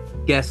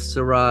 Guests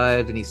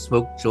arrived and he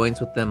smoked joints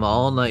with them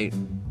all night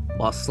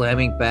while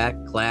slamming back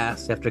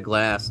glass after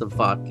glass of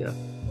vodka,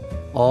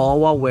 all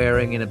while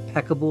wearing an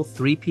impeccable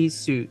three-piece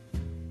suit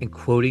and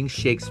quoting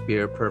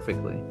Shakespeare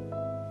perfectly.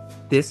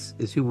 This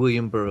is who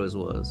William Burroughs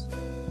was.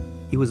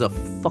 He was a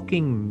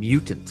fucking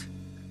mutant.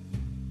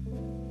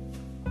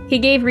 He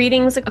gave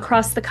readings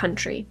across the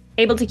country,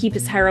 able to keep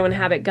his heroin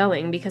habit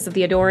going because of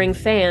the adoring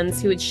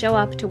fans who would show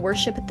up to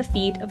worship at the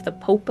feet of the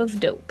Pope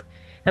of Dope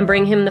and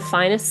bring him the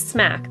finest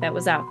smack that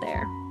was out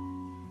there.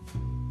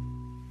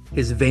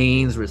 His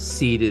veins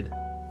receded,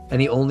 and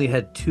he only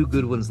had two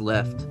good ones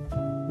left,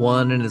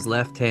 one in his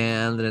left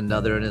hand and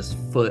another in his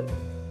foot,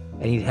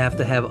 and he'd have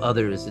to have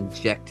others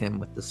inject him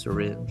with the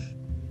syringe.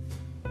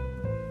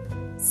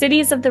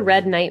 Cities of the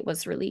Red Night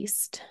was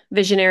released.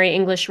 Visionary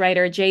English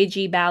writer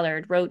J.G.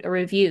 Ballard wrote a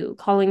review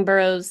calling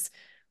Burroughs,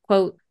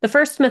 quote, the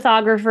first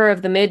mythographer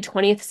of the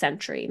mid-20th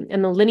century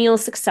and the lineal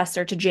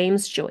successor to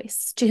James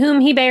Joyce, to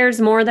whom he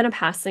bears more than a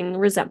passing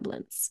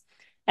resemblance.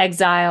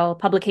 Exile,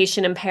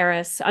 publication in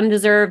Paris,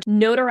 undeserved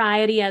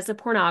notoriety as a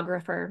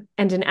pornographer,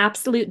 and an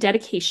absolute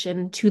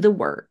dedication to the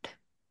word.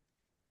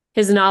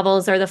 His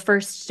novels are the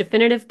first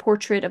definitive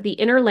portrait of the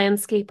inner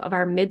landscape of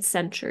our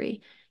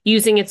mid-century,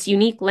 using its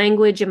unique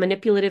language and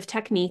manipulative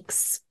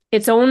techniques,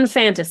 its own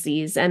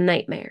fantasies and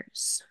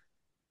nightmares.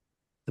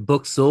 The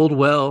book sold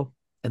well,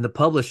 and the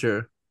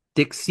publisher,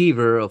 Dick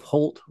Seaver of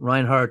Holt,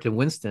 Reinhardt, and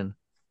Winston,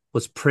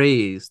 was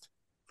praised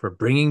for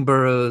bringing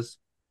Burroughs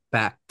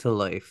back to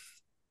life.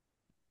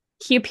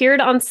 He appeared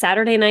on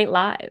Saturday Night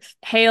Live,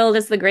 hailed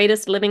as the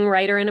greatest living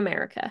writer in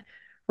America,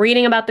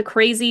 reading about the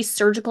crazy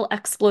surgical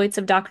exploits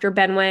of Dr.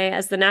 Benway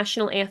as the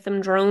national anthem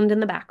droned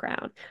in the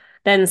background,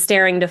 then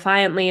staring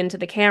defiantly into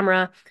the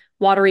camera,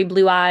 watery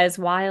blue eyes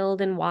wild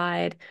and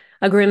wide,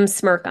 a grim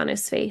smirk on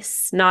his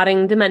face,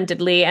 nodding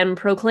dementedly and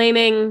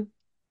proclaiming,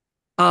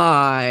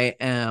 I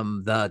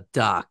am the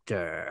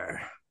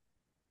doctor.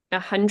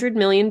 100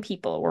 million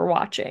people were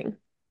watching.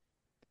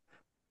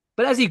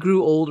 But as he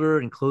grew older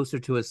and closer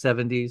to his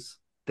 70s,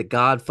 the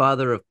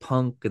godfather of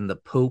punk and the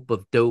pope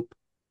of dope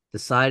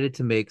decided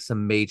to make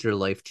some major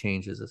life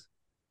changes.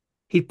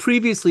 He'd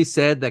previously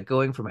said that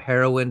going from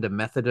heroin to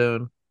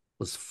methadone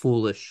was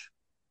foolish,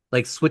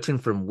 like switching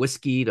from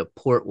whiskey to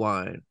port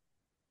wine.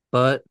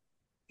 But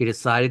he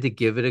decided to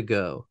give it a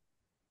go,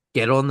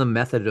 get on the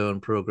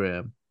methadone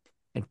program,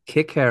 and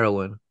kick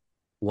heroin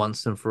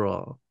once and for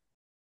all.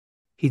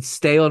 He'd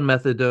stay on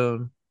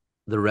methadone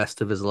the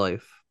rest of his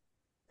life.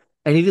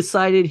 And he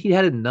decided he'd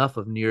had enough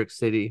of New York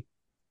City.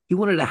 He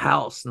wanted a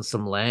house and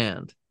some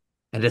land,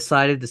 and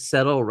decided to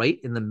settle right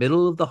in the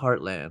middle of the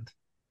heartland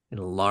in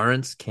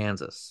Lawrence,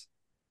 Kansas,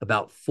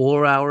 about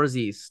 4 hours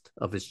east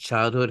of his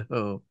childhood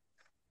home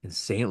in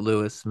St.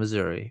 Louis,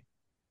 Missouri.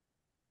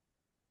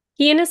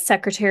 He and his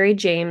secretary,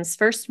 James,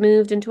 first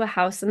moved into a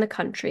house in the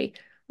country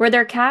where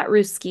their cat,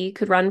 Ruski,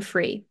 could run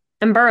free,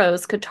 and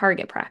Burroughs could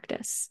target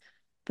practice.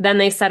 But then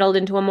they settled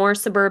into a more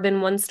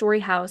suburban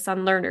one-story house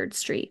on Leonard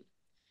Street.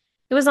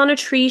 It was on a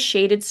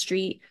tree-shaded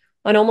street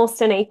on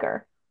almost an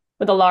acre,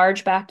 with a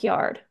large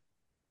backyard.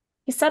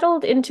 He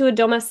settled into a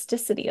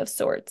domesticity of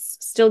sorts,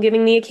 still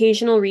giving the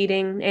occasional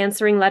reading,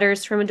 answering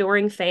letters from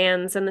adoring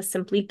fans and the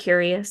simply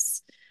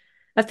curious.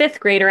 A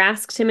fifth grader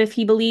asked him if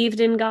he believed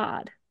in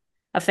God.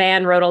 A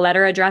fan wrote a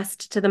letter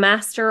addressed to the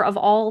master of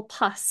all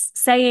pus,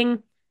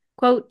 saying,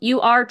 quote,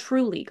 you are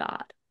truly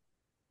God.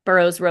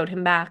 Burroughs wrote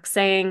him back,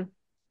 saying,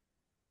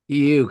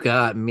 You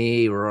got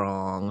me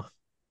wrong.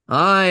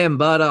 I am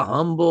but a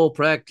humble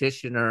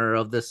practitioner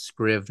of the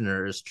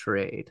scrivener's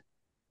trade.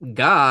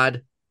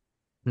 God,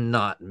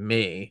 not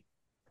me.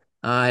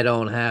 I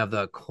don't have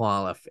the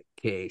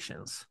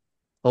qualifications.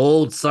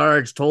 Old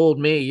Sarge told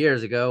me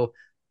years ago,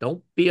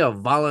 don't be a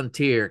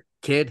volunteer,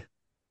 kid.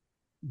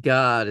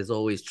 God is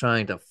always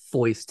trying to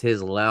foist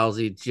his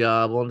lousy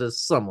job onto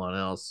someone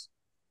else,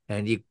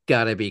 and you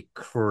gotta be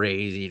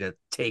crazy to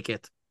take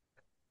it.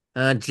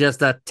 I'm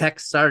just a tech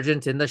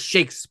sergeant in the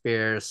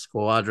Shakespeare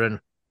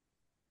squadron.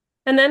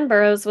 And then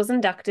Burroughs was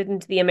inducted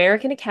into the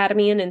American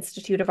Academy and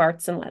Institute of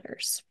Arts and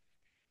Letters.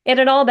 It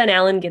had all been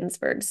Allen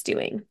Ginsberg's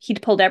doing.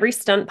 He'd pulled every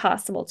stunt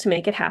possible to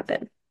make it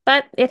happen,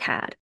 but it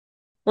had.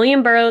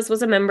 William Burroughs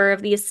was a member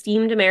of the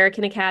esteemed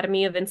American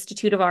Academy of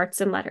Institute of Arts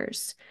and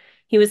Letters.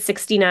 He was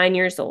 69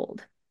 years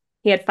old.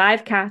 He had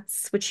 5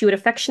 cats, which he would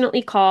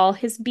affectionately call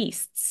his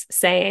beasts,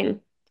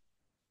 saying,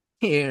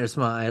 Here's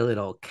my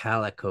little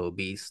calico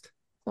beast.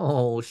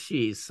 Oh,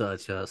 she's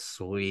such a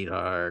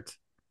sweetheart.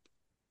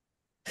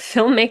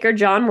 Filmmaker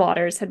John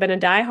Waters had been a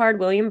diehard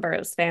William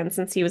Burroughs fan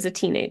since he was a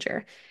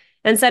teenager,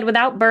 and said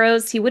without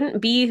Burroughs he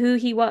wouldn't be who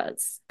he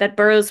was, that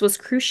Burroughs was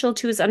crucial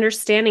to his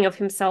understanding of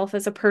himself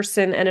as a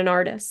person and an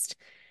artist.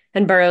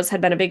 and Burroughs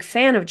had been a big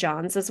fan of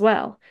John's as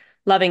well,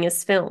 loving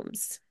his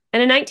films.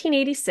 And in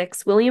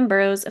 1986, William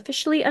Burroughs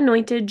officially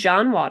anointed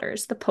John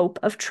Waters the Pope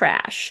of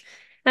Trash,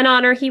 an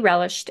honor he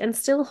relished and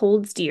still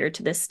holds dear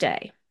to this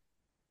day.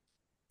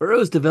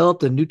 Burroughs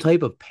developed a new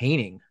type of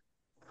painting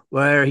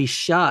where he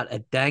shot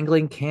at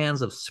dangling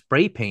cans of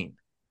spray paint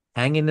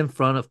hanging in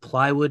front of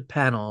plywood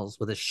panels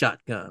with a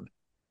shotgun,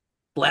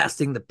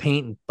 blasting the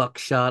paint and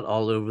buckshot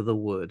all over the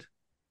wood.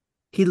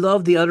 He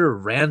loved the utter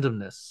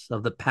randomness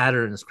of the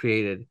patterns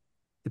created,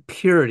 the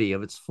purity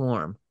of its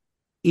form,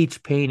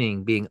 each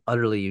painting being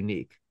utterly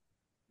unique.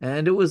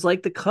 And it was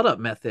like the cut up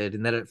method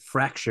in that it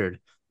fractured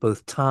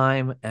both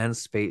time and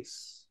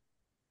space.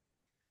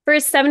 For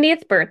his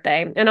 70th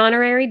birthday, an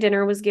honorary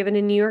dinner was given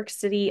in New York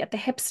City at the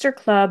hipster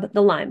club,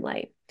 The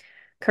Limelight.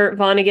 Kurt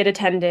Vonnegut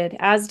attended,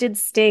 as did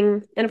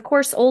Sting, and of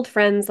course, old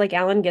friends like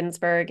Allen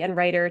Ginsberg and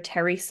writer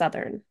Terry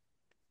Southern.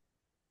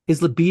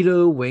 His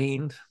libido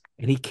waned,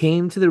 and he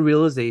came to the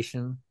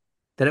realization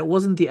that it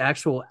wasn't the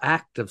actual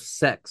act of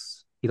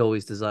sex he'd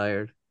always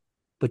desired,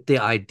 but the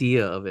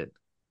idea of it,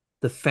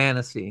 the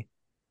fantasy.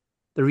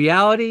 The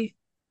reality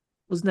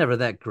was never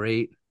that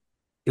great.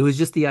 It was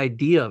just the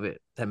idea of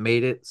it that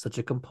made it such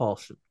a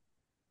compulsion.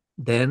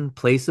 Then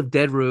Place of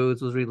Dead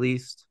Roads was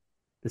released,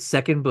 the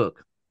second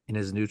book in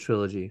his new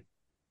trilogy.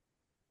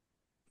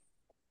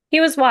 He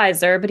was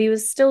wiser, but he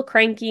was still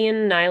cranky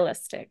and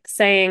nihilistic,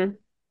 saying,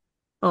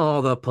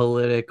 All the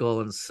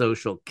political and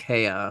social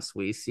chaos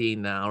we see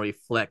now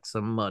reflects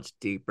a much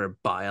deeper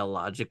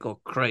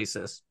biological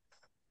crisis.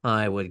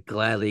 I would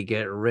gladly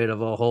get rid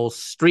of a whole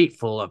street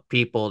full of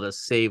people to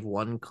save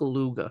one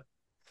Kaluga,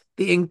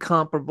 the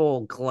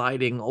incomparable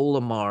gliding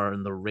Olimar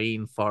in the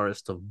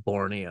rainforest of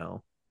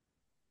Borneo.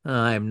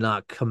 I'm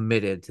not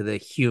committed to the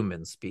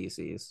human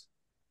species.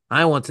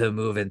 I want to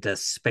move into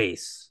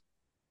space.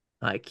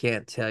 I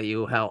can't tell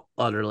you how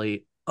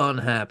utterly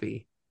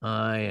unhappy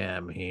I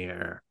am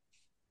here.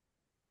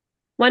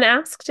 when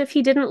asked if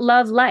he didn't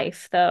love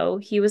life, though,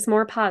 he was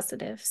more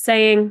positive,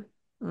 saying,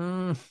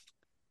 Mm,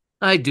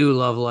 I do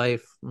love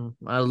life.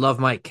 I love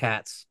my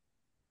cats,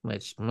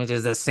 which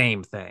is the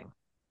same thing.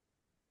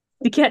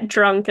 to get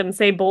drunk and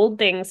say bold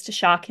things to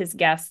shock his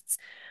guests,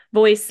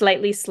 voice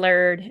slightly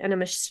slurred and a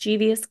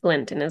mischievous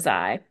glint in his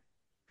eye.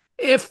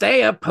 If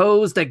they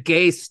oppose the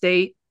gay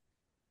state,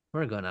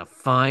 we're gonna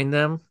find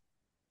them,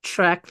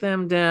 track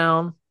them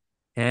down,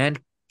 and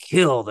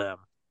kill them.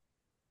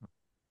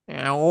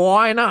 And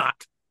why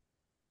not?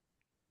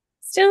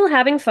 Still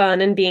having fun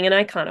and being an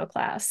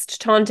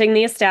iconoclast, taunting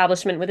the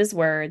establishment with his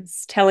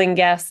words, telling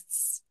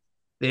guests,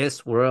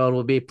 This world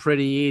would be a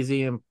pretty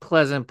easy and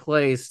pleasant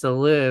place to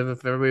live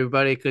if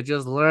everybody could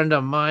just learn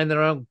to mind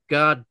their own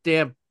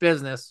goddamn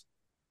business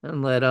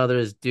and let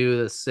others do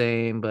the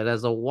same. But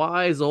as a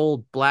wise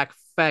old black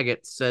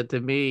faggot said to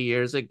me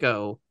years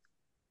ago,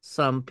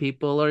 some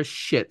people are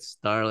shits,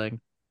 darling.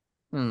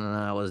 And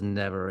I was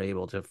never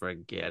able to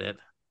forget it.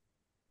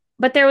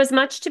 but there was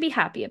much to be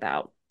happy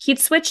about. He'd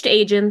switched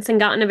agents and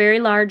gotten a very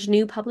large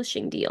new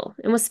publishing deal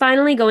and was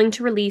finally going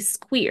to release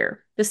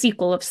Queer, the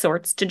sequel of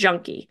sorts to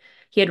Junkie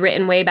he had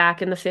written way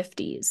back in the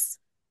 50s.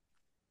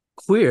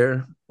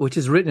 Queer, which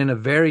is written in a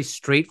very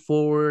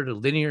straightforward,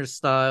 linear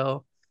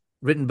style,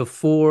 written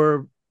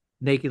before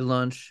Naked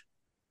Lunch,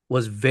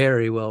 was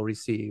very well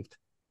received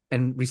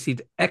and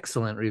received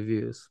excellent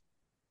reviews.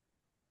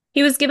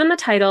 He was given the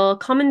title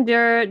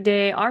Commandeur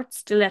des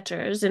Arts et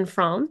Lettres in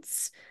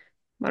France.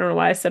 I don't know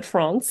why I said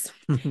France.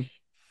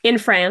 In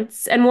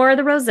France, and wore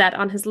the rosette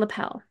on his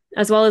lapel,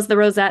 as well as the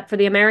rosette for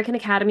the American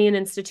Academy and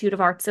Institute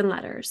of Arts and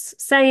Letters,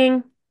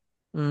 saying,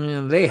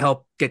 They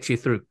help get you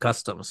through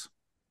customs.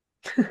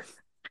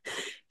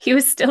 he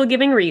was still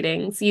giving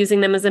readings,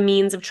 using them as a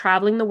means of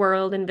traveling the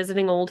world and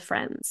visiting old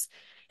friends.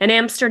 In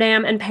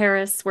Amsterdam and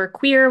Paris, where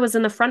Queer was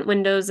in the front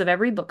windows of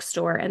every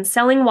bookstore and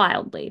selling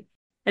wildly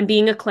and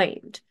being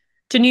acclaimed,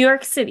 to New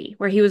York City,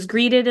 where he was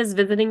greeted as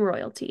visiting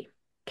royalty.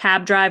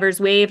 Cab drivers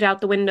waved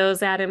out the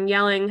windows at him,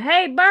 yelling,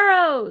 Hey,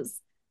 Burroughs!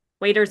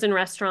 Waiters in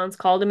restaurants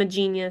called him a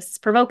genius,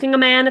 provoking a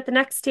man at the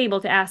next table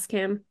to ask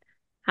him,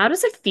 How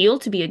does it feel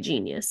to be a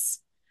genius?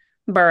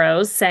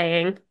 Burroughs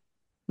saying,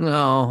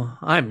 No,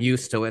 I'm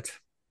used to it.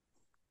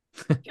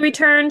 he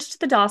returned to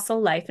the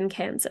docile life in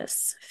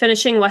Kansas,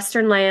 finishing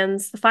Western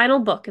Lands, the final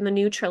book in the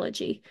new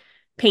trilogy,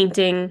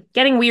 painting,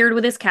 getting weird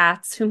with his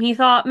cats, whom he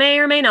thought may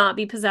or may not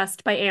be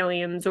possessed by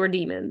aliens or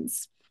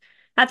demons.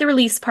 At the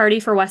release party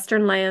for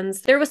Western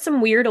Lands, there was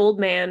some weird old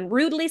man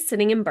rudely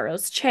sitting in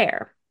Burroughs'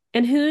 chair.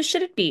 And who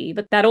should it be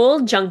but that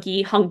old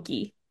junkie,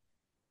 Hunky?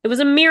 It was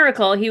a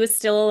miracle he was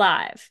still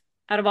alive.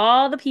 Out of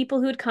all the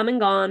people who'd come and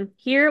gone,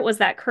 here was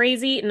that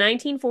crazy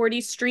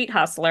 1940s street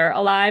hustler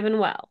alive and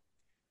well.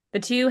 The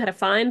two had a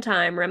fine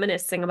time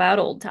reminiscing about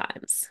old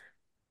times.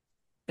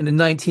 And in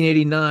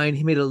 1989,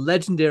 he made a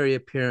legendary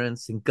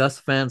appearance in Gus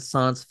Van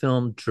Sant's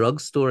film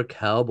Drugstore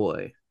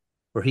Cowboy,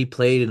 where he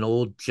played an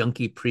old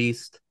junkie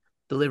priest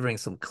delivering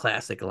some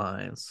classic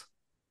lines.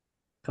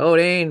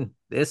 Codeine,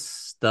 this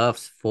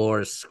stuff's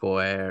for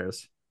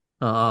squares.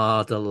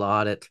 Oh,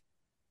 Dilaudid.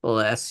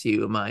 Bless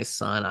you, my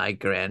son. I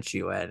grant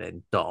you an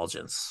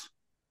indulgence.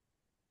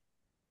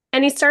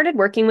 And he started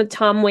working with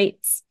Tom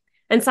Waits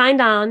and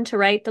signed on to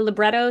write the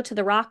libretto to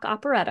the rock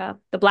operetta,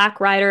 The Black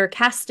Rider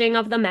Casting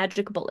of the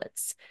Magic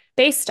Bullets,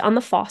 based on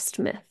the Faust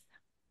myth.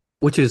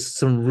 Which is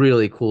some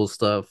really cool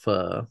stuff.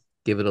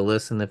 Give it a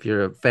listen if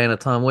you're a fan of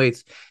Tom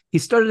Waits. He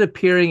started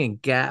appearing in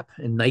Gap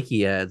and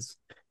Nike ads,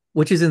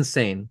 which is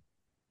insane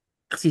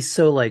because he's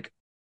so like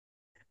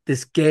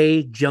this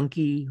gay,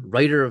 junkie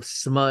writer of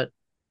smut.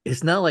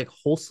 It's not like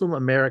wholesome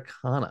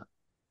Americana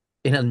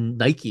in a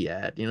Nike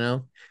ad, you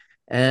know?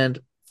 And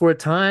for a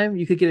time,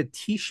 you could get a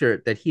t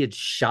shirt that he had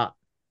shot,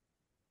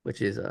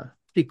 which is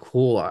pretty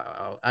cool.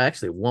 I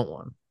actually want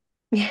one.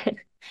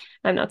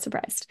 I'm not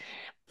surprised.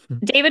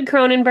 David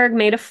Cronenberg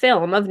made a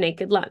film of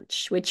Naked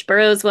Lunch, which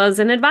Burroughs was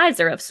an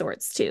advisor of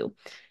sorts to,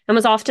 and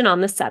was often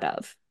on the set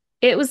of.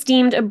 It was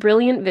deemed a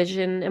brilliant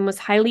vision and was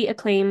highly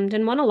acclaimed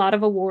and won a lot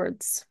of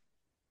awards.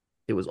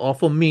 It was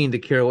awful mean to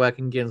Kerouac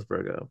and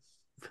Ginsberg.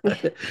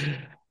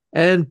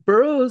 And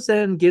Burroughs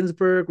and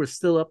Ginsberg were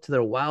still up to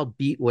their wild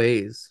beat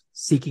ways,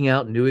 seeking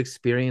out new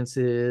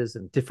experiences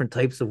and different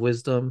types of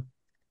wisdom.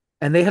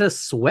 And they had a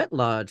sweat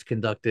lodge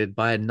conducted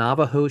by a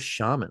Navajo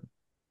shaman,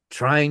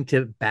 trying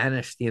to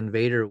banish the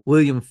invader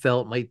William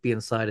felt might be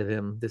inside of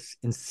him, this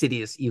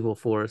insidious evil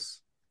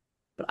force.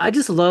 But I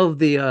just love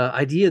the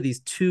idea of these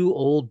two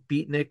old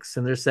beatniks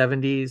in their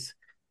 70s,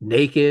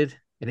 naked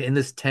and in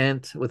this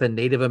tent with a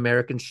Native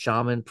American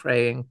shaman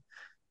praying.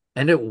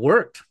 And it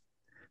worked.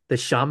 The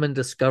shaman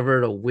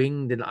discovered a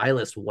winged and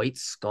eyeless white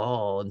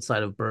skull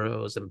inside of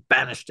Burroughs and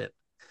banished it,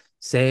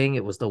 saying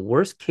it was the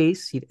worst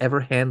case he'd ever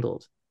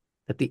handled,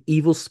 that the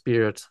evil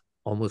spirit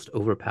almost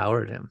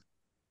overpowered him.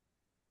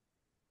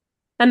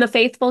 And the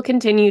faithful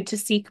continued to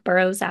seek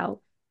Burroughs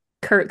out.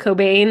 Kurt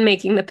Cobain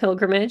making the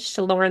pilgrimage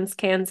to Lawrence,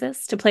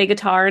 Kansas to play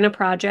guitar in a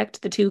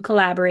project the two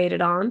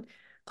collaborated on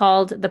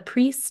called The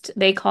Priest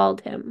They Called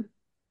Him.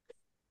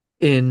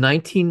 In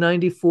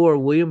 1994,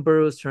 William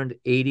Burroughs turned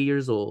 80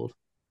 years old,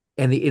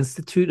 and the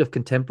Institute of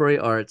Contemporary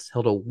Arts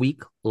held a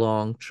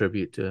week-long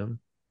tribute to him.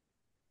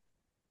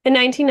 In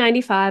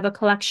 1995, a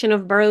collection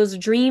of Burroughs'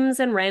 dreams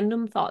and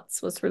random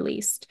thoughts was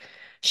released,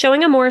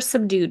 showing a more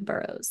subdued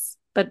Burroughs,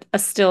 but a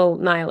still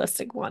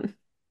nihilistic one.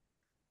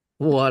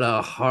 What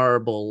a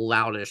horrible,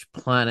 loutish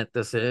planet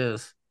this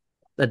is.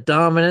 The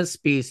dominant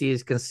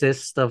species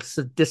consists of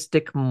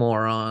sadistic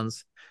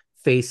morons,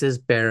 faces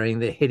bearing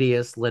the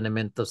hideous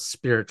liniment of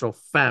spiritual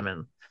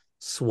famine,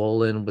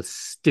 swollen with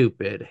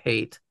stupid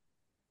hate.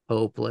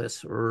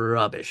 Hopeless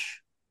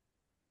rubbish.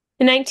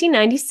 In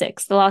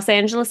 1996, the Los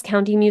Angeles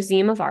County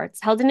Museum of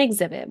Arts held an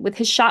exhibit with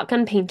his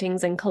shotgun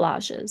paintings and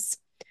collages.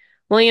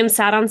 William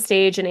sat on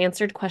stage and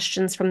answered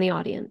questions from the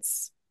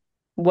audience.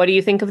 What do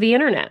you think of the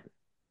internet?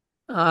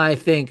 I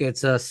think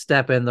it's a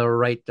step in the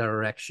right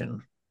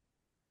direction.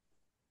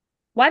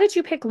 Why did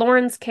you pick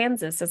Lawrence,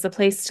 Kansas as a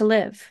place to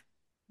live?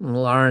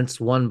 Lawrence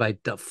won by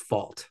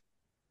default.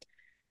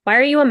 Why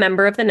are you a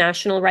member of the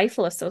National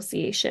Rifle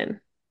Association?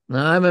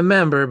 I'm a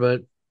member,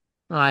 but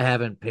I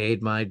haven't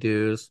paid my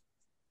dues.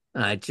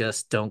 I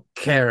just don't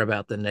care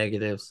about the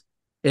negatives.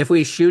 If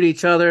we shoot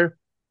each other,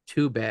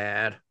 too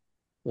bad.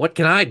 What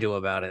can I do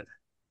about it?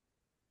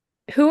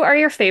 Who are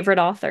your favorite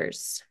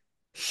authors?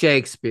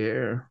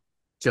 Shakespeare,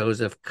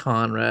 Joseph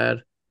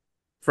Conrad,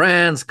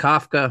 Franz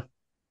Kafka,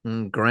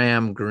 and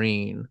Graham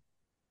Greene.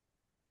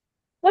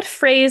 What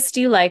phrase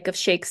do you like of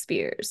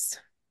Shakespeare's?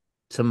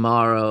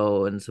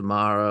 Tomorrow and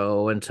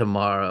tomorrow and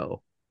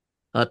tomorrow.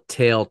 A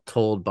tale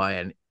told by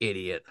an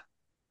idiot.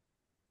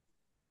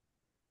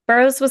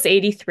 Burroughs was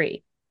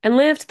 83 and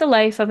lived the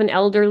life of an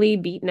elderly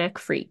beatnik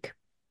freak.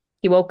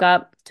 He woke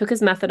up, took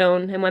his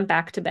methadone, and went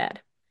back to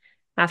bed.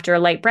 After a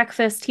light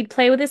breakfast, he'd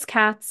play with his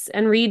cats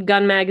and read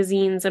gun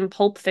magazines and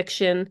pulp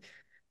fiction.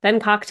 Then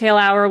cocktail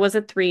hour was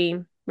at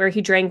 3, where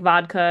he drank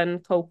vodka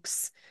and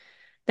cokes.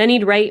 Then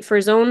he'd write for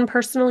his own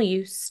personal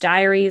use,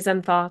 diaries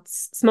and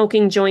thoughts,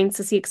 smoking joints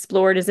as he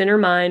explored his inner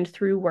mind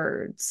through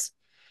words.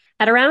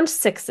 At around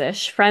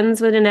 6-ish,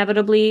 friends would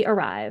inevitably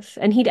arrive,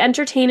 and he'd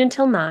entertain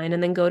until 9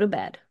 and then go to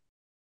bed.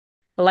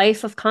 A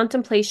life of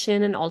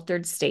contemplation and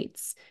altered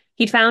states.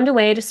 He'd found a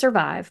way to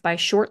survive by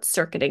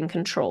short-circuiting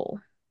control.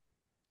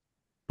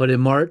 But in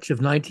March of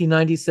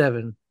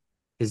 1997,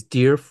 his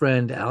dear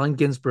friend Allen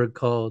Ginsberg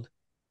called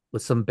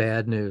with some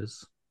bad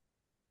news.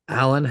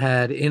 Allen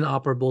had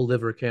inoperable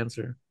liver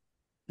cancer,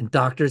 and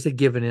doctors had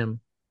given him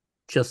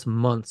just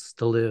months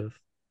to live.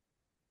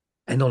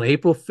 And on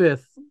April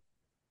 5th,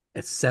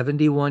 at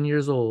 71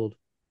 years old,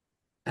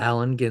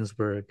 Allen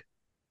Ginsberg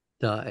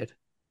died.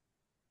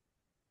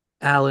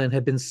 Allen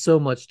had been so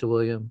much to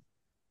William.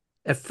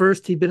 At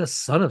first, he'd been a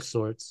son of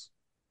sorts.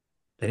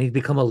 Then he'd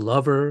become a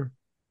lover,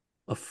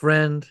 a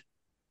friend,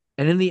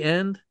 and in the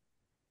end,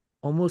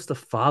 almost a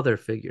father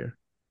figure.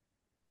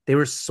 They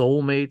were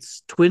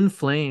soulmates, twin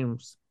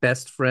flames,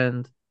 best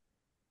friend,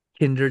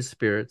 kindred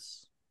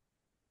spirits.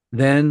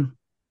 Then,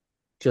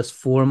 just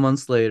 4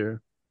 months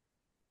later,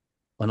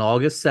 on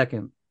August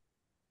 2nd,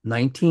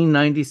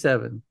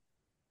 1997,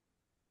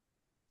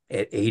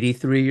 at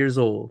 83 years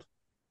old,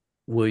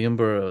 William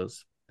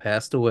Burroughs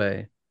passed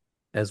away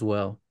as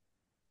well.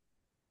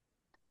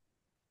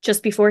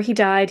 Just before he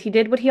died, he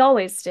did what he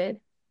always did.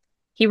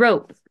 He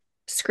wrote,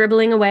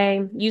 scribbling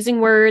away,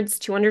 using words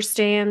to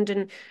understand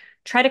and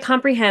try to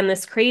comprehend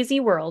this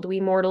crazy world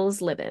we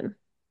mortals live in.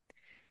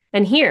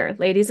 And here,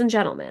 ladies and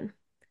gentlemen,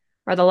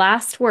 are the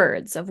last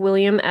words of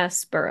William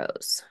S.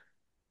 Burroughs.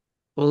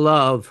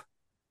 Love,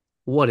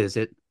 what is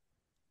it?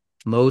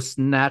 Most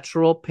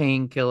natural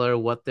painkiller,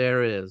 what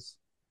there is.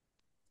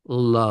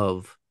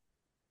 Love.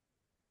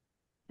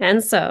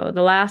 And so,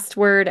 the last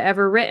word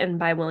ever written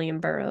by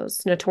William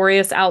Burroughs,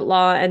 notorious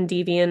outlaw and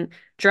deviant,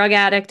 drug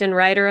addict and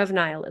writer of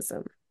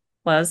nihilism,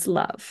 was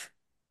love.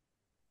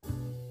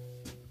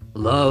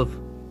 Love.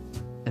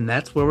 And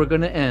that's where we're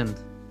going to end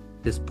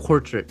this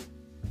portrait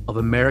of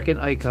American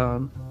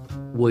icon,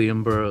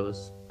 William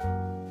Burroughs.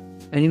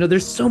 And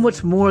there's so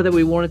much more that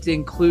we wanted to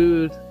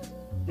include.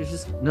 There's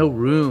just no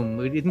room.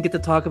 We didn't get to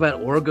talk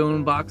about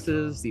orgone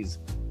boxes, these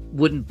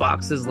wooden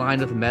boxes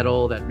lined with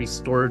metal that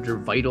restored your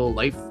vital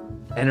life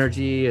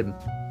energy, and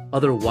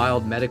other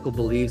wild medical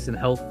beliefs and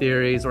health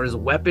theories, or his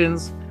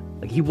weapons.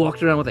 Like, he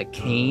walked around with a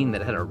cane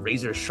that had a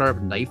razor sharp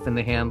knife in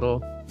the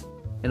handle.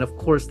 And of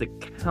course, the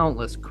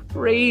countless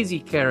crazy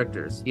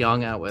characters he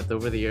hung out with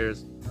over the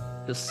years.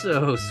 Just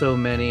so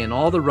many. And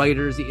all the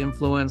writers he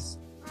influenced,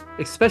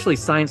 especially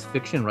science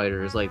fiction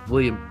writers like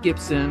William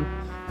Gibson,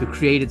 who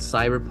created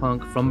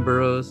cyberpunk from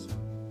Burroughs,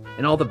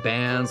 and all the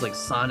bands like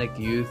Sonic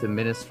Youth and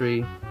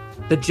Ministry.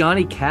 The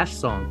Johnny Cash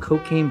song,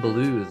 Cocaine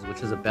Blues,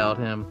 which is about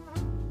him.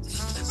 It's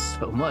just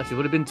so much. It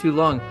would have been too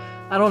long.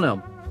 I don't know.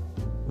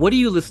 What do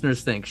you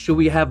listeners think? Should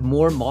we have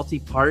more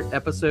multi-part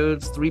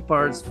episodes? 3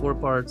 parts, 4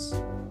 parts?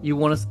 You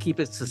want us to keep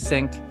it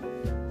succinct?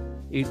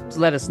 You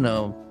let us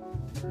know.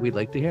 We'd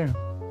like to hear.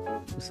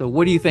 So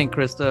what do you think,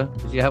 Krista?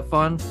 Did you have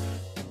fun?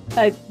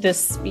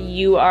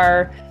 You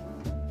are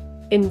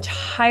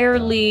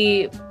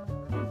entirely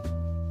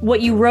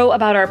what you wrote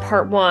about our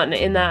part 1,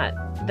 in that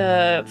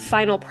the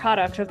final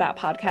product of that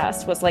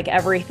podcast was like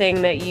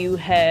everything that you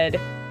had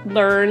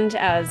learned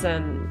as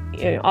an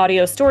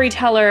audio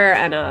storyteller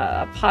and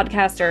a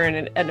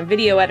podcaster and a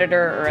video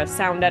editor or a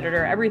sound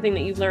editor. Everything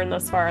that you've learned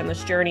thus far on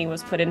this journey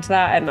was put into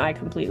that, and I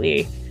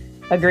completely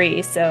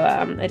agree. So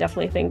I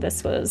definitely think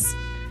this was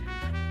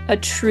a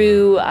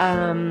true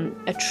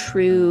what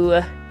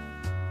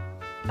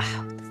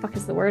the fuck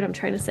is the word I'm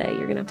trying to say?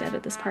 You're gonna have to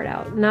edit this part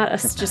out. Not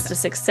just a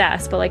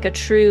success, but like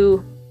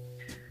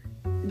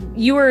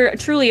you were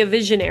truly a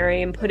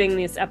visionary in putting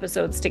these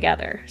episodes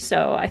together.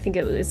 So I think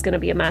it is going to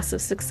be a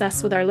massive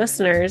success with our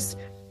listeners,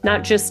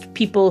 not just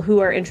people who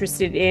are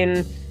interested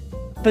in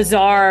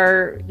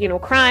bizarre,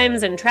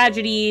 crimes and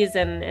tragedies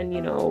and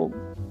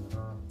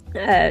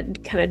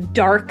kind of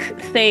dark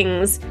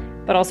things,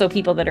 but also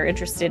people that are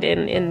interested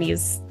in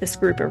this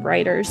group of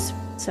writers.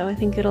 So I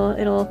think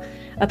it'll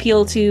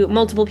appeal to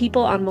multiple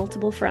people on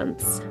multiple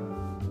fronts.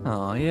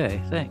 Oh,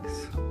 yay.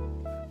 Thanks.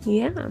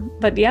 Yeah,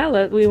 but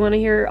we want to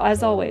hear,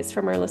 as always,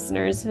 from our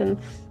listeners and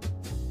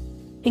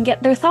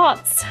get their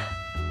thoughts.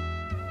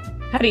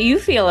 How do you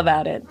feel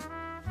about it?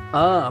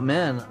 Oh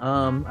man,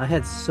 I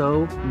had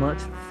so much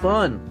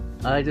fun.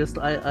 I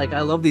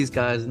love these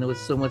guys, and it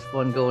was so much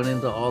fun going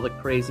into all the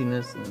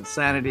craziness and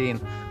insanity and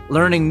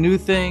learning new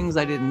things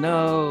I didn't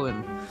know,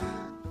 and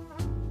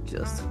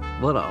just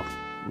what a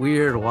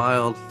weird,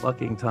 wild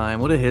fucking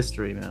time. What a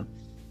history, man.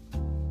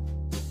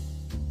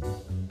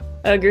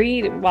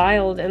 Agreed.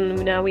 Wild.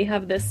 And now we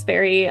have this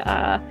very,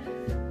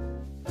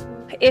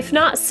 if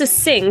not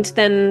succinct,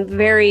 then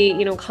very,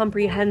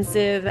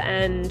 comprehensive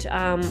and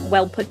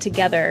well put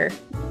together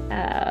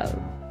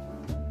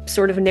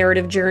sort of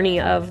narrative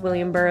journey of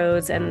William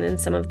Burroughs and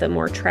some of the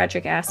more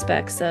tragic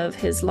aspects of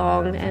his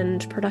long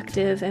and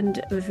productive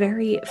and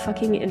very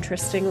fucking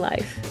interesting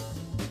life.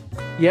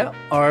 Yeah,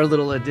 our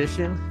little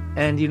addition.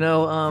 And,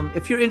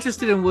 if you're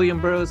interested in William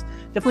Burroughs,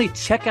 definitely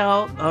check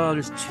out,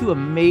 there's 2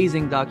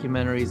 amazing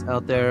documentaries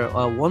out there.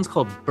 One's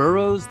called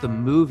Burroughs, the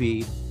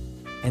Movie,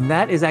 and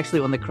that is actually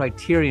on the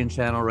Criterion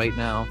channel right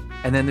now.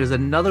 And then there's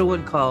another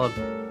one called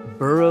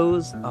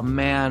Burroughs, A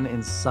Man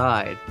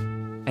Inside.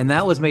 And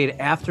that was made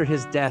after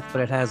his death, but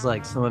it has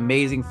like some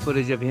amazing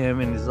footage of him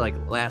in his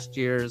last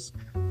years.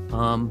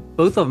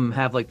 Both of them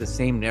have the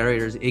same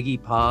narrators,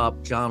 Iggy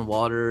Pop, John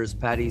Waters,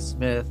 Patti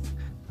Smith.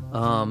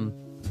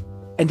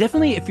 And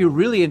definitely, if you're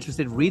really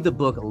interested, read the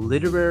book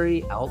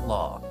Literary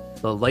Outlaw,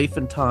 The Life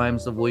and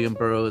Times of William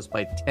Burroughs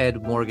by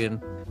Ted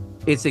Morgan.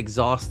 It's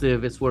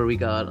exhaustive. It's where we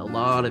got a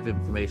lot of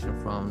information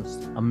from. It's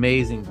an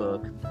amazing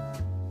book.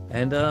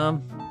 And,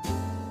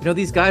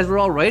 these guys were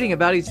all writing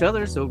about each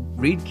other, so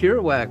read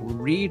Kerouac,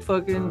 read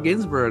fucking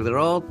Ginsberg. They're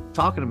all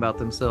talking about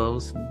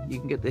themselves. You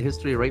can get the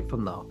history right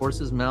from the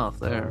horse's mouth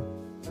there.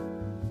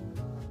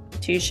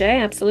 Touche,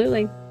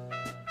 absolutely.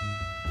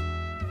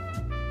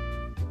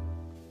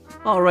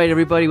 All right,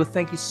 everybody. Well,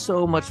 thank you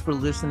so much for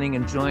listening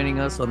and joining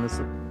us on this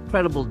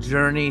incredible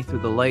journey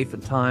through the life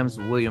and times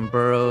of William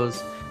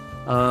Burroughs.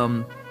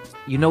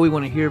 We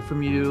want to hear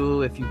from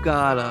you. If you've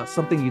got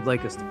something you'd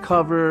like us to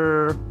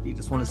cover, you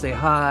just want to say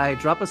hi,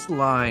 drop us a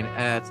line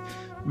at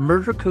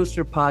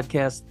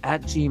murdercoasterpodcast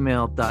at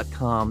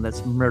gmail.com.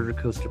 That's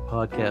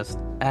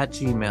murdercoasterpodcast at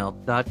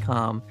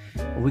gmail.com.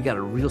 We got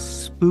a real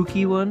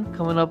spooky one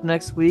coming up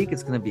next week.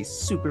 It's going to be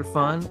super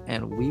fun,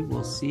 and we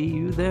will see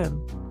you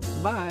then.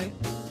 Bye.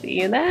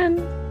 See you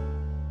then.